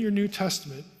and be. In your New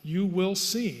Testament, you will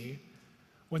see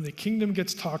when the kingdom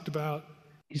gets talked about.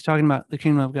 He's talking about the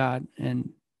kingdom of God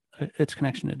and its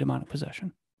connection to demonic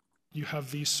possession. You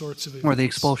have these sorts of events. Or the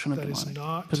expulsion of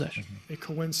demonic possession. That is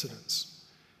not a coincidence.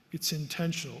 It's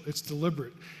intentional. It's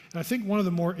deliberate. And I think one of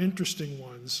the more interesting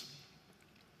ones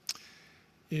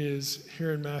is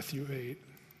here in Matthew 8. We're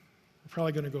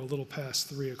probably going to go a little past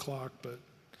 3 o'clock, but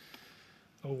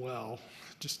oh well.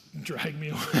 Just drag me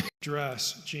away.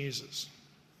 Dress Jesus.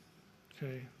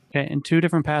 Okay. Okay, in 2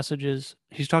 different passages,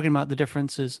 he's talking about the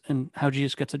differences in how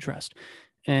Jesus gets addressed.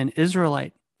 In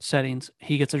Israelite settings,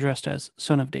 he gets addressed as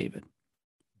Son of David.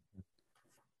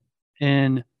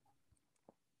 In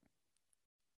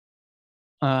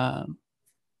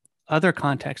other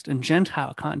context, in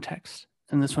Gentile context,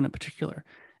 and this one in particular,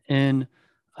 in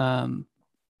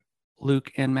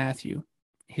Luke and Matthew,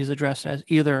 he's addressed as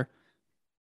either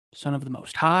Son of the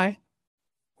Most High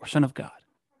or Son of God.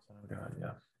 Son of God,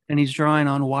 yeah. And he's drawing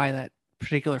on why that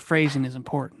particular phrasing is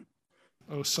important.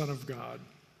 Oh, Son of God.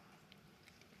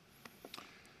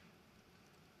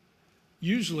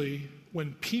 Usually,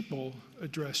 when people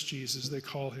address Jesus, they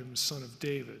call him Son of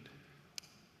David.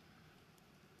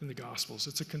 In the Gospels,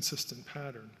 it's a consistent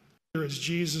pattern. Either as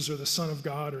Jesus or the Son of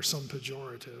God or some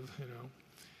pejorative,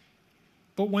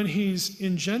 But when he's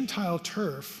in Gentile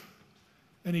turf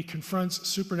and he confronts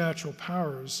supernatural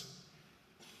powers,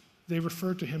 they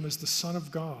refer to him as the Son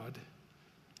of God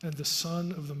and the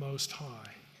Son of the Most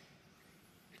High.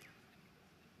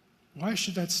 Why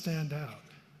should that stand out?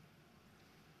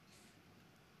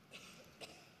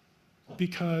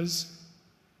 Because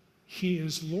he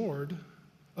is Lord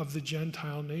of the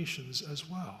Gentile nations as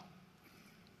well.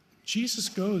 Jesus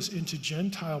goes into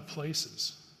Gentile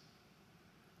places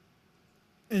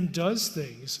and does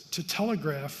things to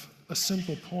telegraph a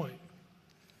simple point.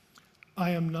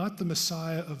 I am not the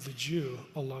Messiah of the Jew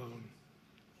alone.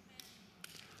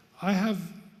 I have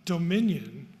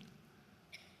dominion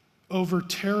over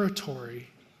territory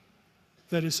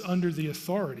that is under the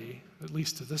authority, at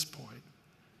least to this point,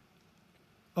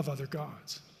 of other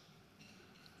gods.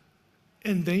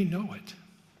 And they know it.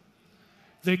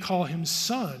 They call him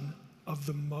Son of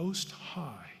the Most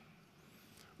High.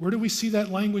 Where do we see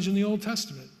that language in the Old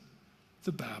Testament?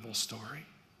 The Babel story.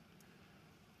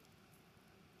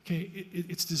 Okay,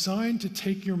 it's designed to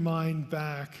take your mind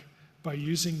back by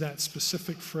using that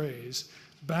specific phrase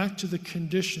back to the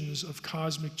conditions of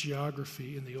cosmic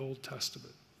geography in the Old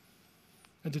Testament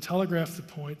and to telegraph the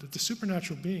point that the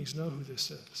supernatural beings know who this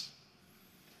is.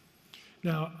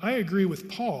 Now, I agree with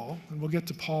Paul, and we'll get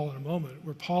to Paul in a moment,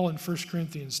 where Paul in 1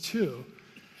 Corinthians 2,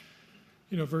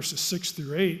 verses 6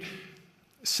 through 8,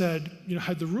 said,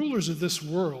 had the rulers of this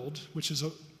world, which is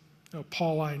a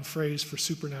Pauline phrase for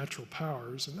supernatural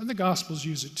powers, and the Gospels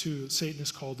use it too. Satan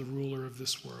is called the ruler of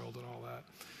this world and all that.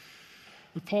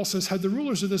 But Paul says, had the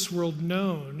rulers of this world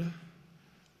known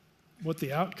what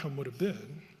the outcome would have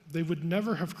been, they would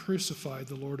never have crucified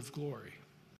the Lord of glory.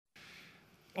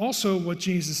 Also, what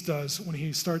Jesus does when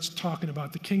he starts talking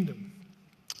about the kingdom.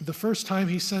 The first time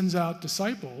he sends out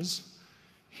disciples,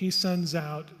 he sends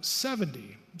out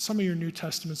 70. Some of your New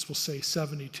Testaments will say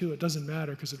 72. It doesn't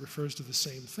matter because it refers to the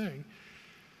same thing.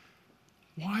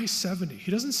 Why 70?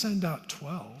 He doesn't send out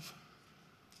 12.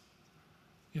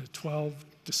 12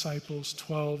 disciples,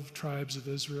 12 tribes of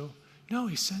Israel. No,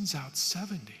 he sends out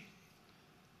 70.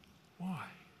 Why?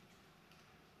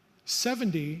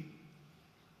 70,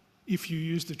 if you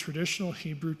use the traditional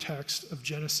Hebrew text of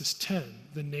Genesis 10,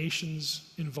 the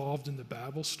nations involved in the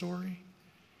Babel story,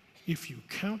 if you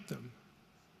count them,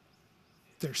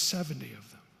 there's 70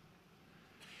 of them.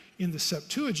 In the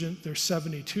Septuagint, there's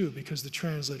 72 because the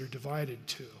translator divided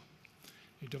 2.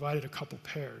 He divided a couple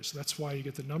pairs. That's why you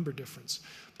get the number difference.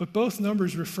 But both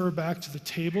numbers refer back to the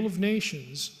table of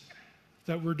nations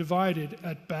that were divided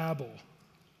at Babel.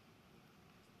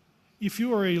 If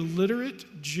you are a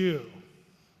literate Jew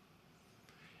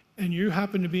and you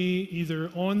happen to be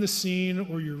either on the scene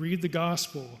or you read the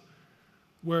gospel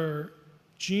where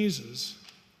Jesus,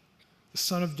 the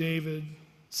Son of David,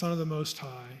 Son of the Most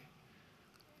High,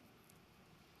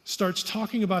 starts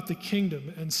talking about the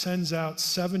kingdom and sends out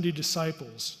 70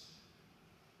 disciples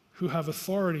who have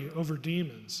authority over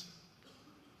demons,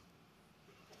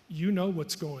 you know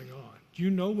what's going on. You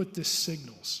know what this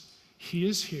signals. He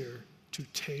is here to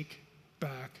take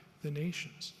back the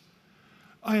nations.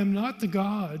 I am not the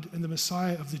God and the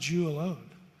Messiah of the Jew alone.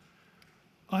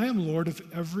 I am Lord of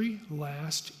every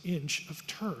last inch of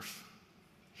turf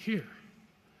here.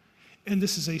 And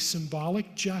this is a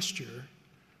symbolic gesture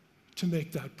to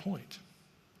make that point.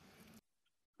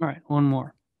 All right, one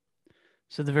more.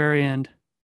 So at the very end,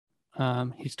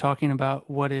 he's talking about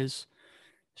what is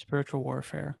spiritual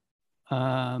warfare.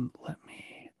 Let's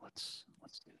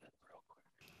do that real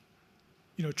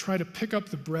quick. Try to pick up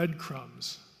the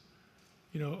breadcrumbs,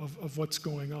 of what's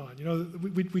going on.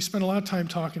 We spend a lot of time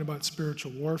talking about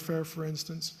spiritual warfare, for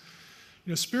instance.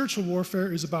 Spiritual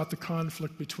warfare is about the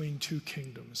conflict between two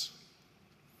kingdoms.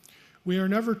 We are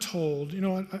never told,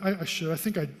 I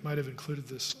think I might have included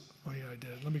this. Oh yeah, I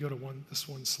did. Let me go to this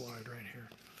one slide right here.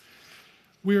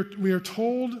 We are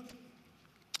told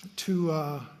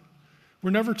to,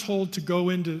 we're never told to go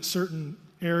into certain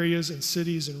areas and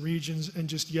cities and regions and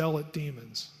just yell at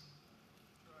demons.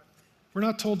 We're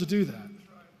not told to do that.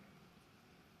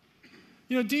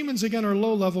 Demons, again, are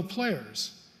low-level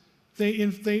players. They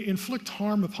inflict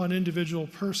harm upon individual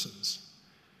persons.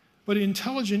 But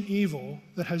intelligent evil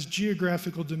that has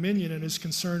geographical dominion and is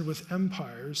concerned with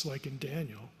empires, like in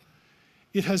Daniel,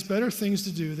 it has better things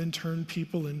to do than turn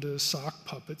people into sock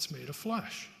puppets made of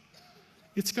flesh.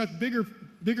 It's got bigger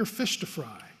fish to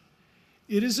fry.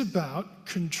 It is about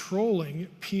controlling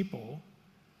people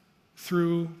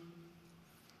through,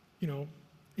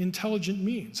 intelligent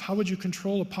means. How would you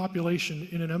control a population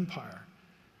in an empire?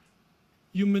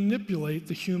 You manipulate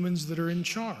the humans that are in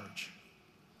charge.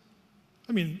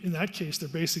 In that case, they're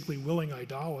basically willing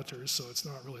idolaters, so it's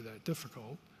not really that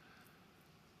difficult.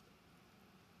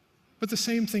 But the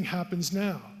same thing happens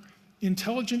now.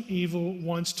 Intelligent evil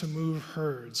wants to move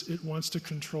herds. It wants to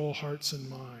control hearts and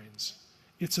minds.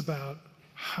 It's about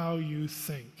how you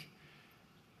think.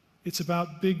 It's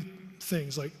about big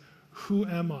things like, who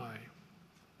am I?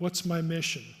 What's my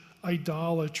mission?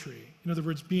 Idolatry. In other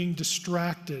words, being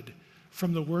distracted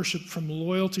from the worship, from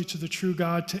loyalty to the true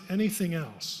God to anything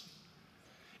else.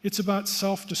 It's about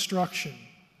self-destruction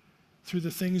through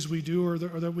the things we do or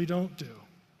that we don't do.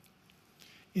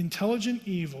 Intelligent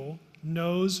evil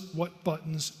knows what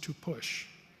buttons to push.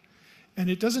 And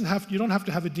you don't have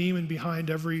to have a demon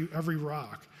behind every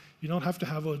rock. You don't have to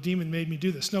have, a demon made me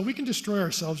do this. No, we can destroy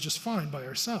ourselves just fine by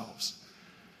ourselves.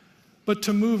 But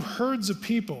to move herds of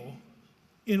people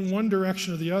in one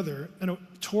direction or the other, and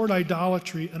toward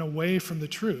idolatry and away from the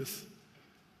truth,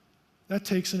 that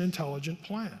takes an intelligent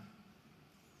plan.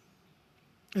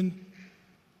 And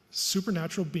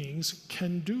supernatural beings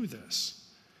can do this.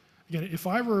 Again, if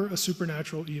I were a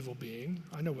supernatural evil being,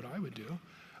 I know what I would do.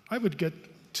 I would get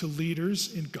to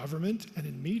leaders in government and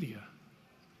in media.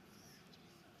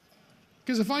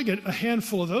 Because if I get a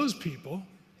handful of those people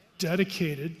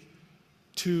dedicated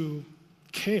to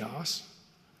chaos,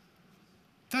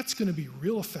 that's going to be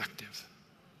real effective.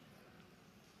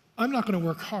 I'm not going to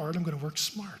work hard, I'm going to work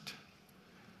smart.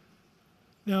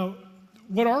 Now,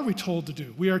 what are we told to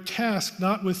do? We are tasked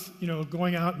not with,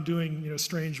 going out and doing,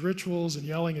 strange rituals and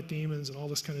yelling at demons and all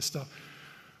this kind of stuff.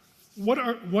 What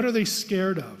are they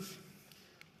scared of?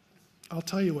 I'll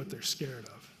tell you what they're scared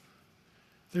of.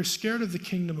 They're scared of the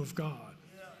kingdom of God.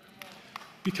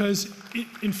 Because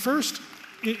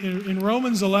in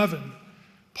Romans 11,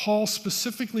 Paul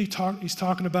specifically he's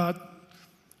talking about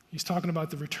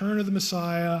the return of the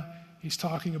Messiah. He's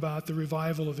talking about the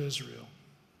revival of Israel.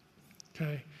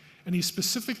 Okay? And he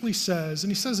specifically says,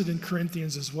 and he says it in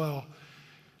Corinthians as well,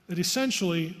 that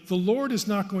essentially the Lord is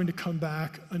not going to come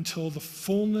back until the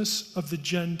fullness of the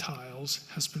Gentiles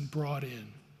has been brought in.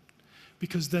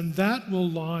 Because then that will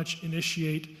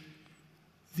initiate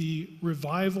the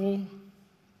revival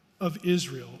of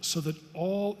Israel so that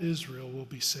all Israel will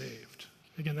be saved.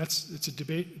 Again, it's a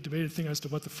debated thing as to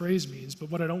what the phrase means,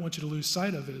 but what I don't want you to lose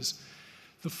sight of is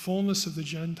the fullness of the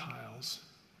Gentiles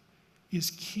is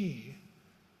key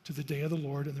to the day of the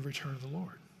Lord and the return of the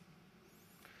Lord.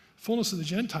 Fullness of the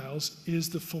Gentiles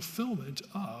is the fulfillment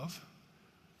of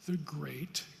the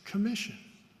Great Commission.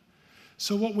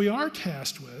 So what we are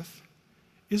tasked with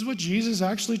is what Jesus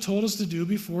actually told us to do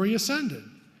before he ascended.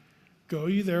 Go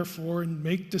ye therefore and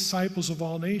make disciples of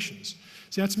all nations.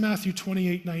 See, that's Matthew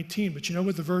 28:19, but you know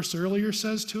what the verse earlier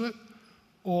says to it?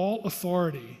 All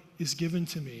authority is given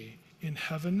to me in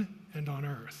heaven and on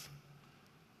earth.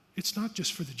 It's not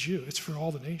just for the Jew, it's for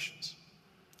all the nations.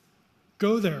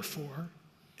 Go therefore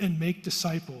and make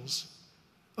disciples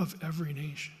of every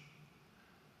nation.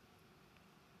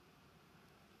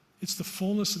 It's the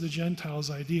fullness of the Gentiles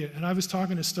idea. And I was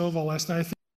talking to Stovall last night.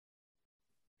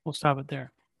 We'll stop it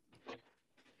there.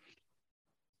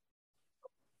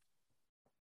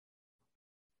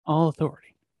 All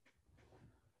authority.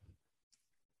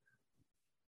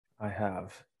 I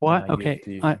have. What? And I yield Okay.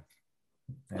 to you. I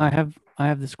Yeah.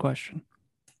 have this question.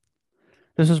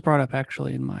 This was brought up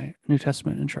actually in my New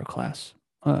Testament intro class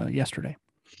yesterday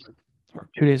or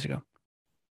 2 days ago.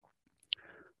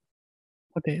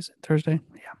 What day is it? Thursday?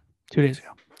 Yeah, 2 days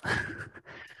ago.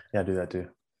 Yeah, I do that too.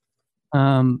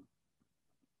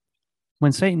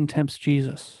 When Satan tempts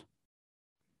Jesus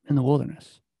in the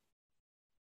wilderness,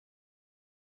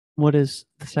 what is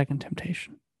the second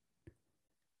temptation?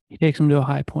 He takes him to a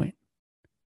high point,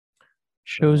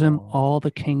 shows him all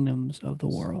the kingdoms of the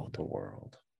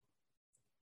world.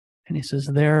 And he says,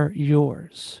 they're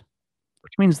yours,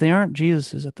 which means they aren't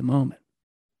Jesus's at the moment.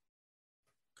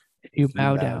 If you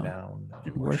bow down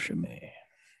and worship me.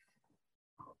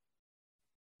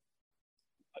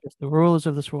 But if the rulers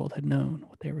of this world had known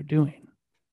what they were doing,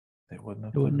 they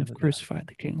wouldn't have crucified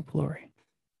the King of Glory.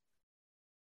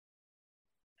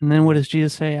 And then what does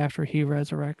Jesus say after he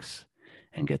resurrects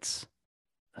and gets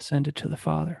ascended to the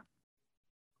Father?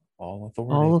 All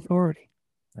authority. All authority.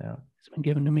 Yeah. It's been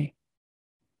given to me.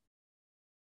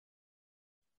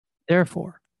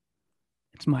 Therefore,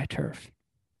 it's my turf.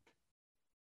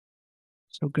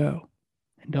 So go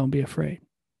and don't be afraid.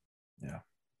 Yeah.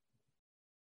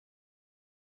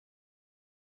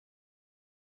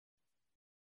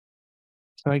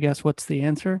 So I guess what's the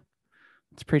answer?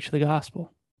 Let's preach the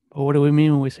gospel. But what do we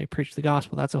mean when we say preach the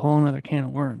gospel? That's a whole other can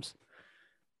of worms.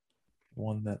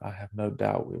 One that I have no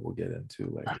doubt we will get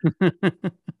into later.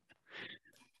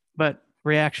 But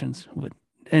reactions, with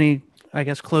any, I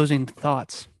guess, closing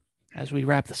thoughts as we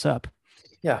wrap this up?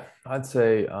 Yeah, I'd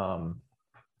say let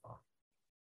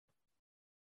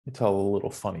me tell a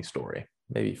little funny story.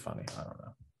 Maybe funny, I don't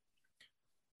know.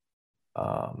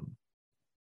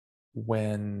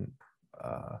 When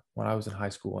I was in high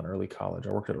school and early college,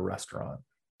 I worked at a restaurant.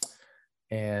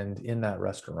 And in that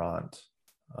restaurant,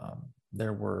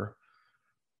 there were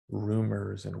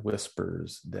rumors and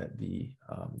whispers that the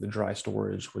dry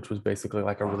storage, which was basically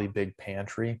like a really big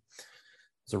pantry,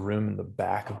 was a room in the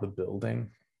back of the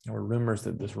building. There were rumors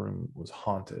that this room was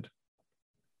haunted.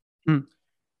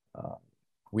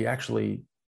 We actually,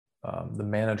 the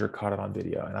manager caught it on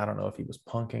video, and I don't know if he was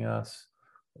punking us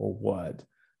or what,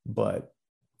 but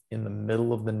in the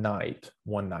middle of the night,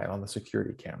 one night on the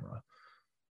security camera,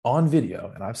 on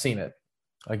video, and I've seen it,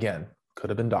 again, could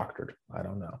have been doctored, I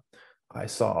don't know. I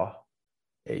saw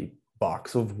a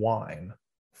box of wine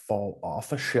fall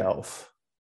off a shelf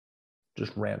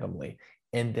just randomly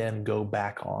and then go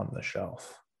back on the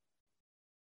shelf,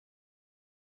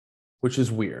 which is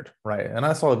weird, right? And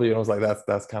I saw the video and I was like,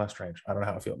 that's kind of strange. I don't know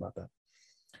how I feel about that.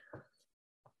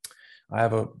 I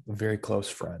have a very close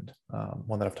friend,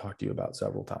 one that I've talked to you about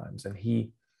several times, and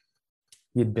he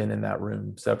had been in that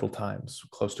room several times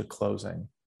close to closing,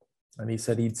 and he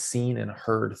said he'd seen and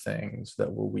heard things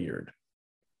that were weird,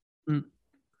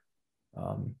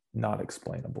 not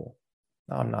explainable.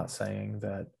 Now, I'm not saying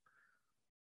that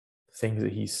things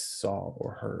that he saw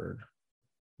or heard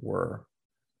were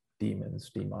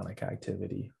demons, demonic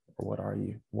activity, or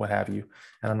what have you,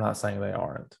 and I'm not saying they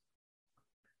aren't.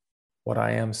 What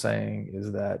I am saying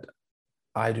is that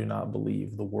I do not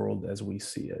believe the world as we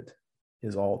see it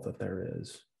is all that there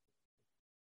is.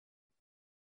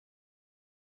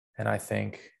 And I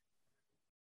think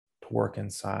to work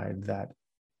inside that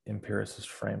empiricist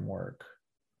framework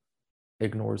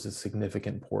ignores a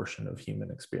significant portion of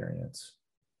human experience.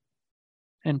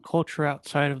 And culture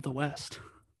outside of the West.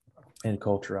 And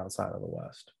culture outside of the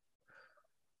West.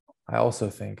 I also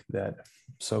think that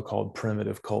so-called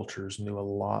primitive cultures knew a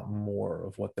lot more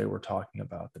of what they were talking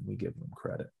about than we give them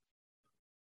credit.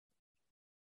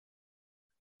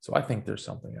 So I think there's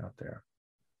something out there.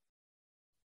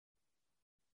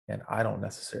 And I don't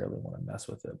necessarily want to mess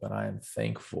with it, but I am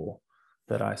thankful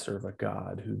that I serve a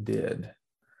God who did,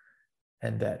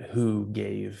 and that who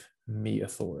gave me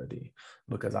authority,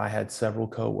 because I had several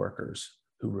coworkers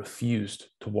who refused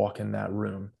to walk in that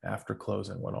room after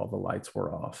closing when all the lights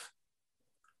were off.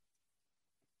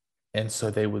 And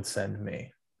so they would send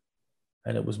me.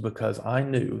 And it was because I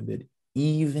knew that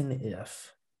even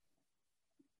if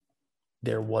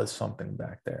there was something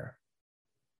back there,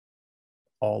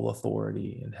 all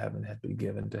authority in heaven had been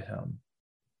given to him,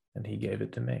 and he gave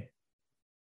it to me.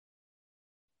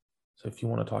 So if you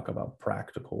want to talk about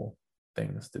practical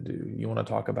things to do, you want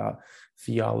to talk about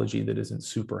theology that isn't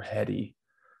super heady,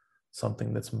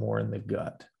 something that's more in the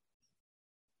gut,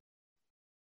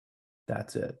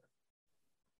 that's it.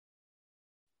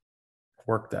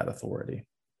 Work that authority.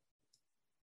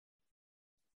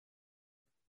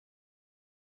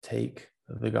 Take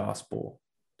the gospel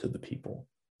to the people.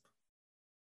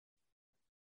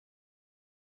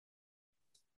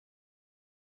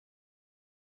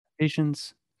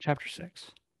 Ephesians chapter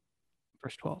 6,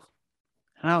 verse 12.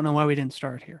 And I don't know why we didn't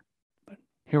start here, but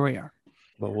here we are.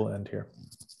 But we'll end here.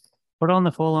 Put on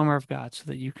the full armor of God so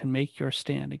that you can make your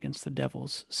stand against the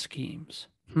devil's schemes.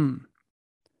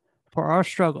 For our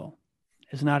struggle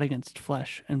is not against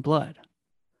flesh and blood,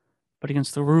 but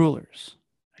against the rulers,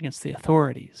 against the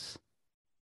authorities.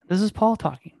 This is Paul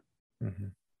talking.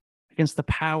 Against the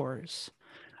powers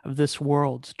of this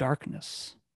world's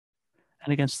darkness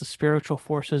and against the spiritual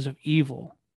forces of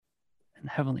evil in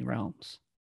the heavenly realms.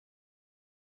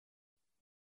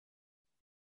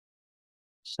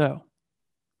 So,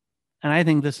 and I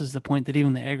think this is the point that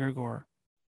even the Egregore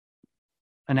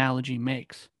analogy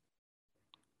makes.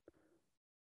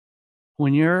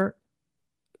 When you're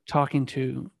talking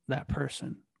to that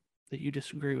person that you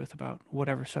disagree with about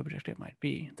whatever subject it might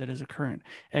be, that is a current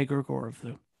Egregore of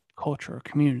the culture or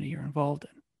community you're involved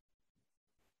in,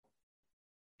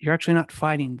 you're actually not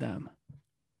fighting them.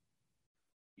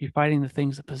 You're fighting the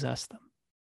things that possess them.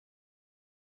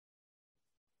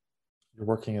 You're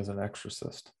working as an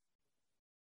exorcist.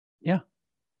 Yeah.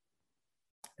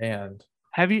 And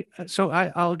have you? So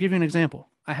I'll give you an example.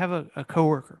 I have a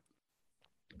coworker.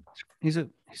 He's a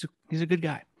good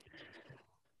guy,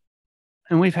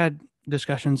 and we've had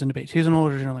discussions and debates. He's an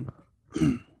older gentleman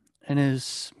in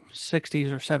his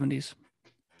 60s or 70s.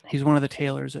 He's one of the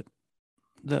tailors at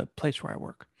the place where I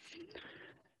work,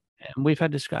 and we've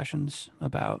had discussions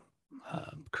about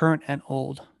current and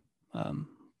old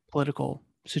political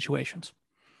situations.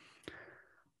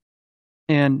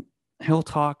 And he'll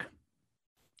talk,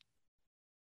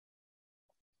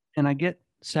 and I get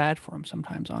sad for him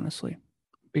sometimes, honestly,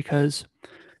 because,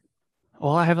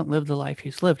 well, I haven't lived the life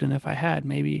he's lived, and if I had,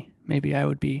 maybe I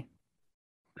would be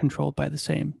controlled by the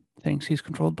same things he's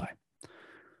controlled by.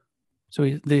 So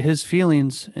his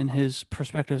feelings and his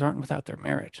perspectives aren't without their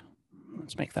merit.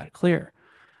 Let's make that clear.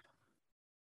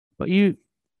 But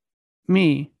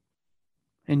me,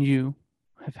 and you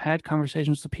have had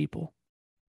conversations with people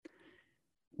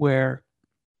where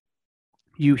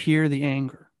you hear the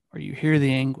anger, or you hear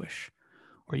the anguish,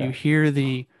 or you hear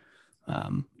the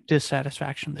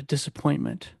dissatisfaction, the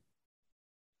disappointment,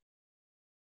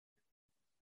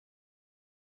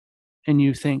 and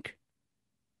you think,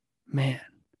 man,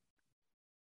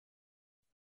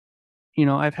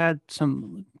 I've had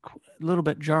some little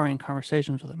bit jarring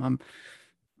conversations with him. I'm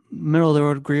middle of the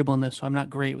road agreeableness, so I'm not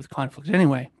great with conflicts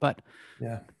anyway. But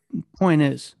point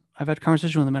is, I've had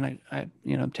conversations with him, and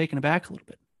I'm taken aback a little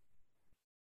bit,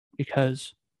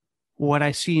 because what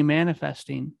I see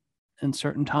manifesting in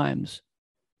certain times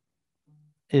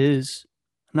is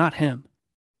not him.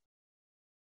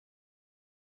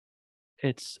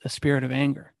 It's a spirit of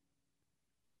anger.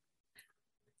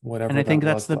 Whatever. And I think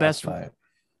that's the best one.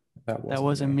 That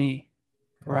wasn't me.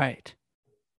 Yeah.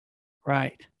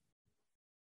 Right.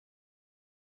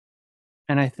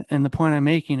 And the point I'm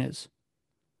making is,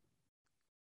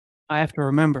 I have to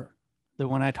remember that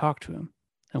when I talk to him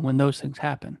and when those things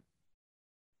happen,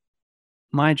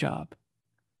 my job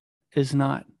is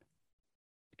not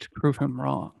to prove him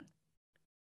wrong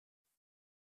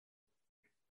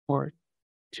or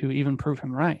to even prove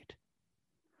him right.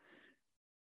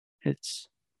 It's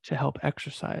to help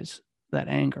exercise that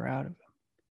anger out of him.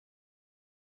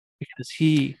 Because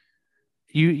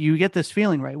you get this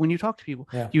feeling, right? When you talk to people,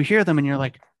 you hear them and you're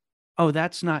like, oh,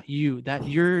 that's not you. That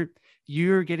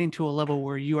you're getting to a level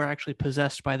where you are actually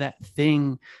possessed by that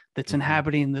thing that's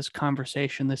inhabiting this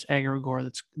conversation, this egregore,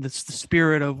 that's the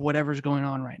spirit of whatever's going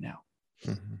on right now.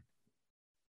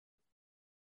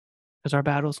 Because our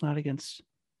battle is not against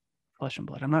flesh and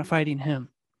blood. I'm not fighting him.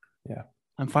 Yeah.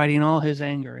 I'm fighting all his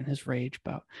anger and his rage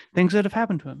about things that have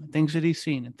happened to him, and things that he's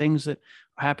seen, and things that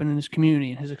happen in his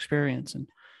community and his experience,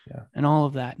 and all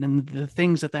of that, and the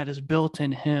things that has built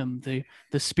in him,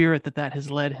 the spirit that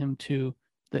has led him to,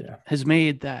 that has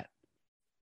made that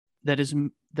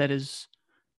is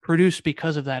produced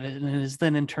because of that, and it has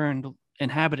then in turn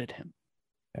inhabited him.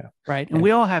 Yeah. Right. And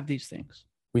we all have these things.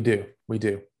 We do.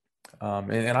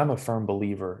 And I'm a firm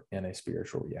believer in a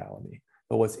spiritual reality.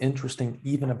 But what's interesting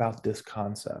even about this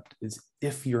concept is,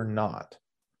 if you're not,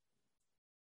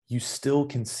 you still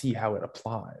can see how it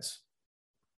applies,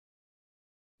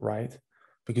 right?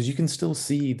 Because you can still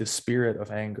see the spirit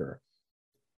of anger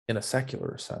in a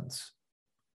secular sense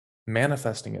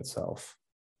manifesting itself,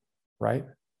 right?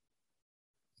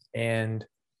 And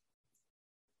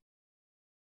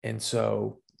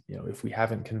so, if we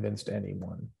haven't convinced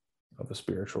anyone of a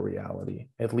spiritual reality,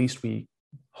 at least we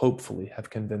hopefully have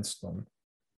convinced them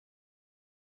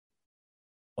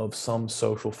of some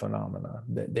social phenomena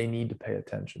that they need to pay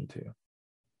attention to.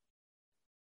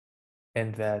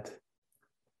 And that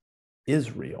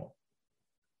is real.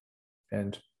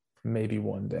 And maybe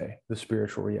one day the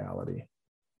spiritual reality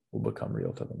will become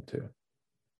real to them too.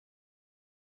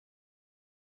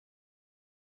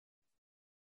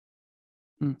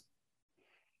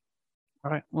 All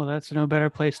right. Well, that's no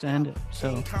better place to end it.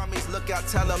 So Commies, look out,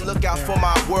 tell them, look out for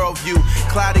my worldview.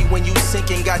 Cloudy when you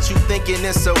sinking, got you thinking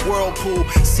it's a whirlpool.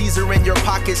 Caesar in your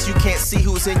pockets, you can't see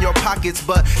who's in your pockets,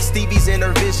 but Stevie's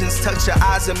inner visions touch your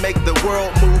eyes and make the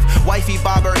world move. Wifey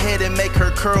bob her head and make her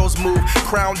curls move.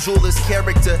 Crown jewel is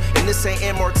character, and this ain't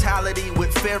immortality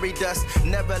with fairy dust.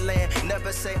 Never land,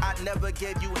 never say I never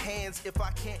gave you hands. If I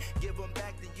can't give them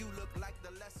back, then you look like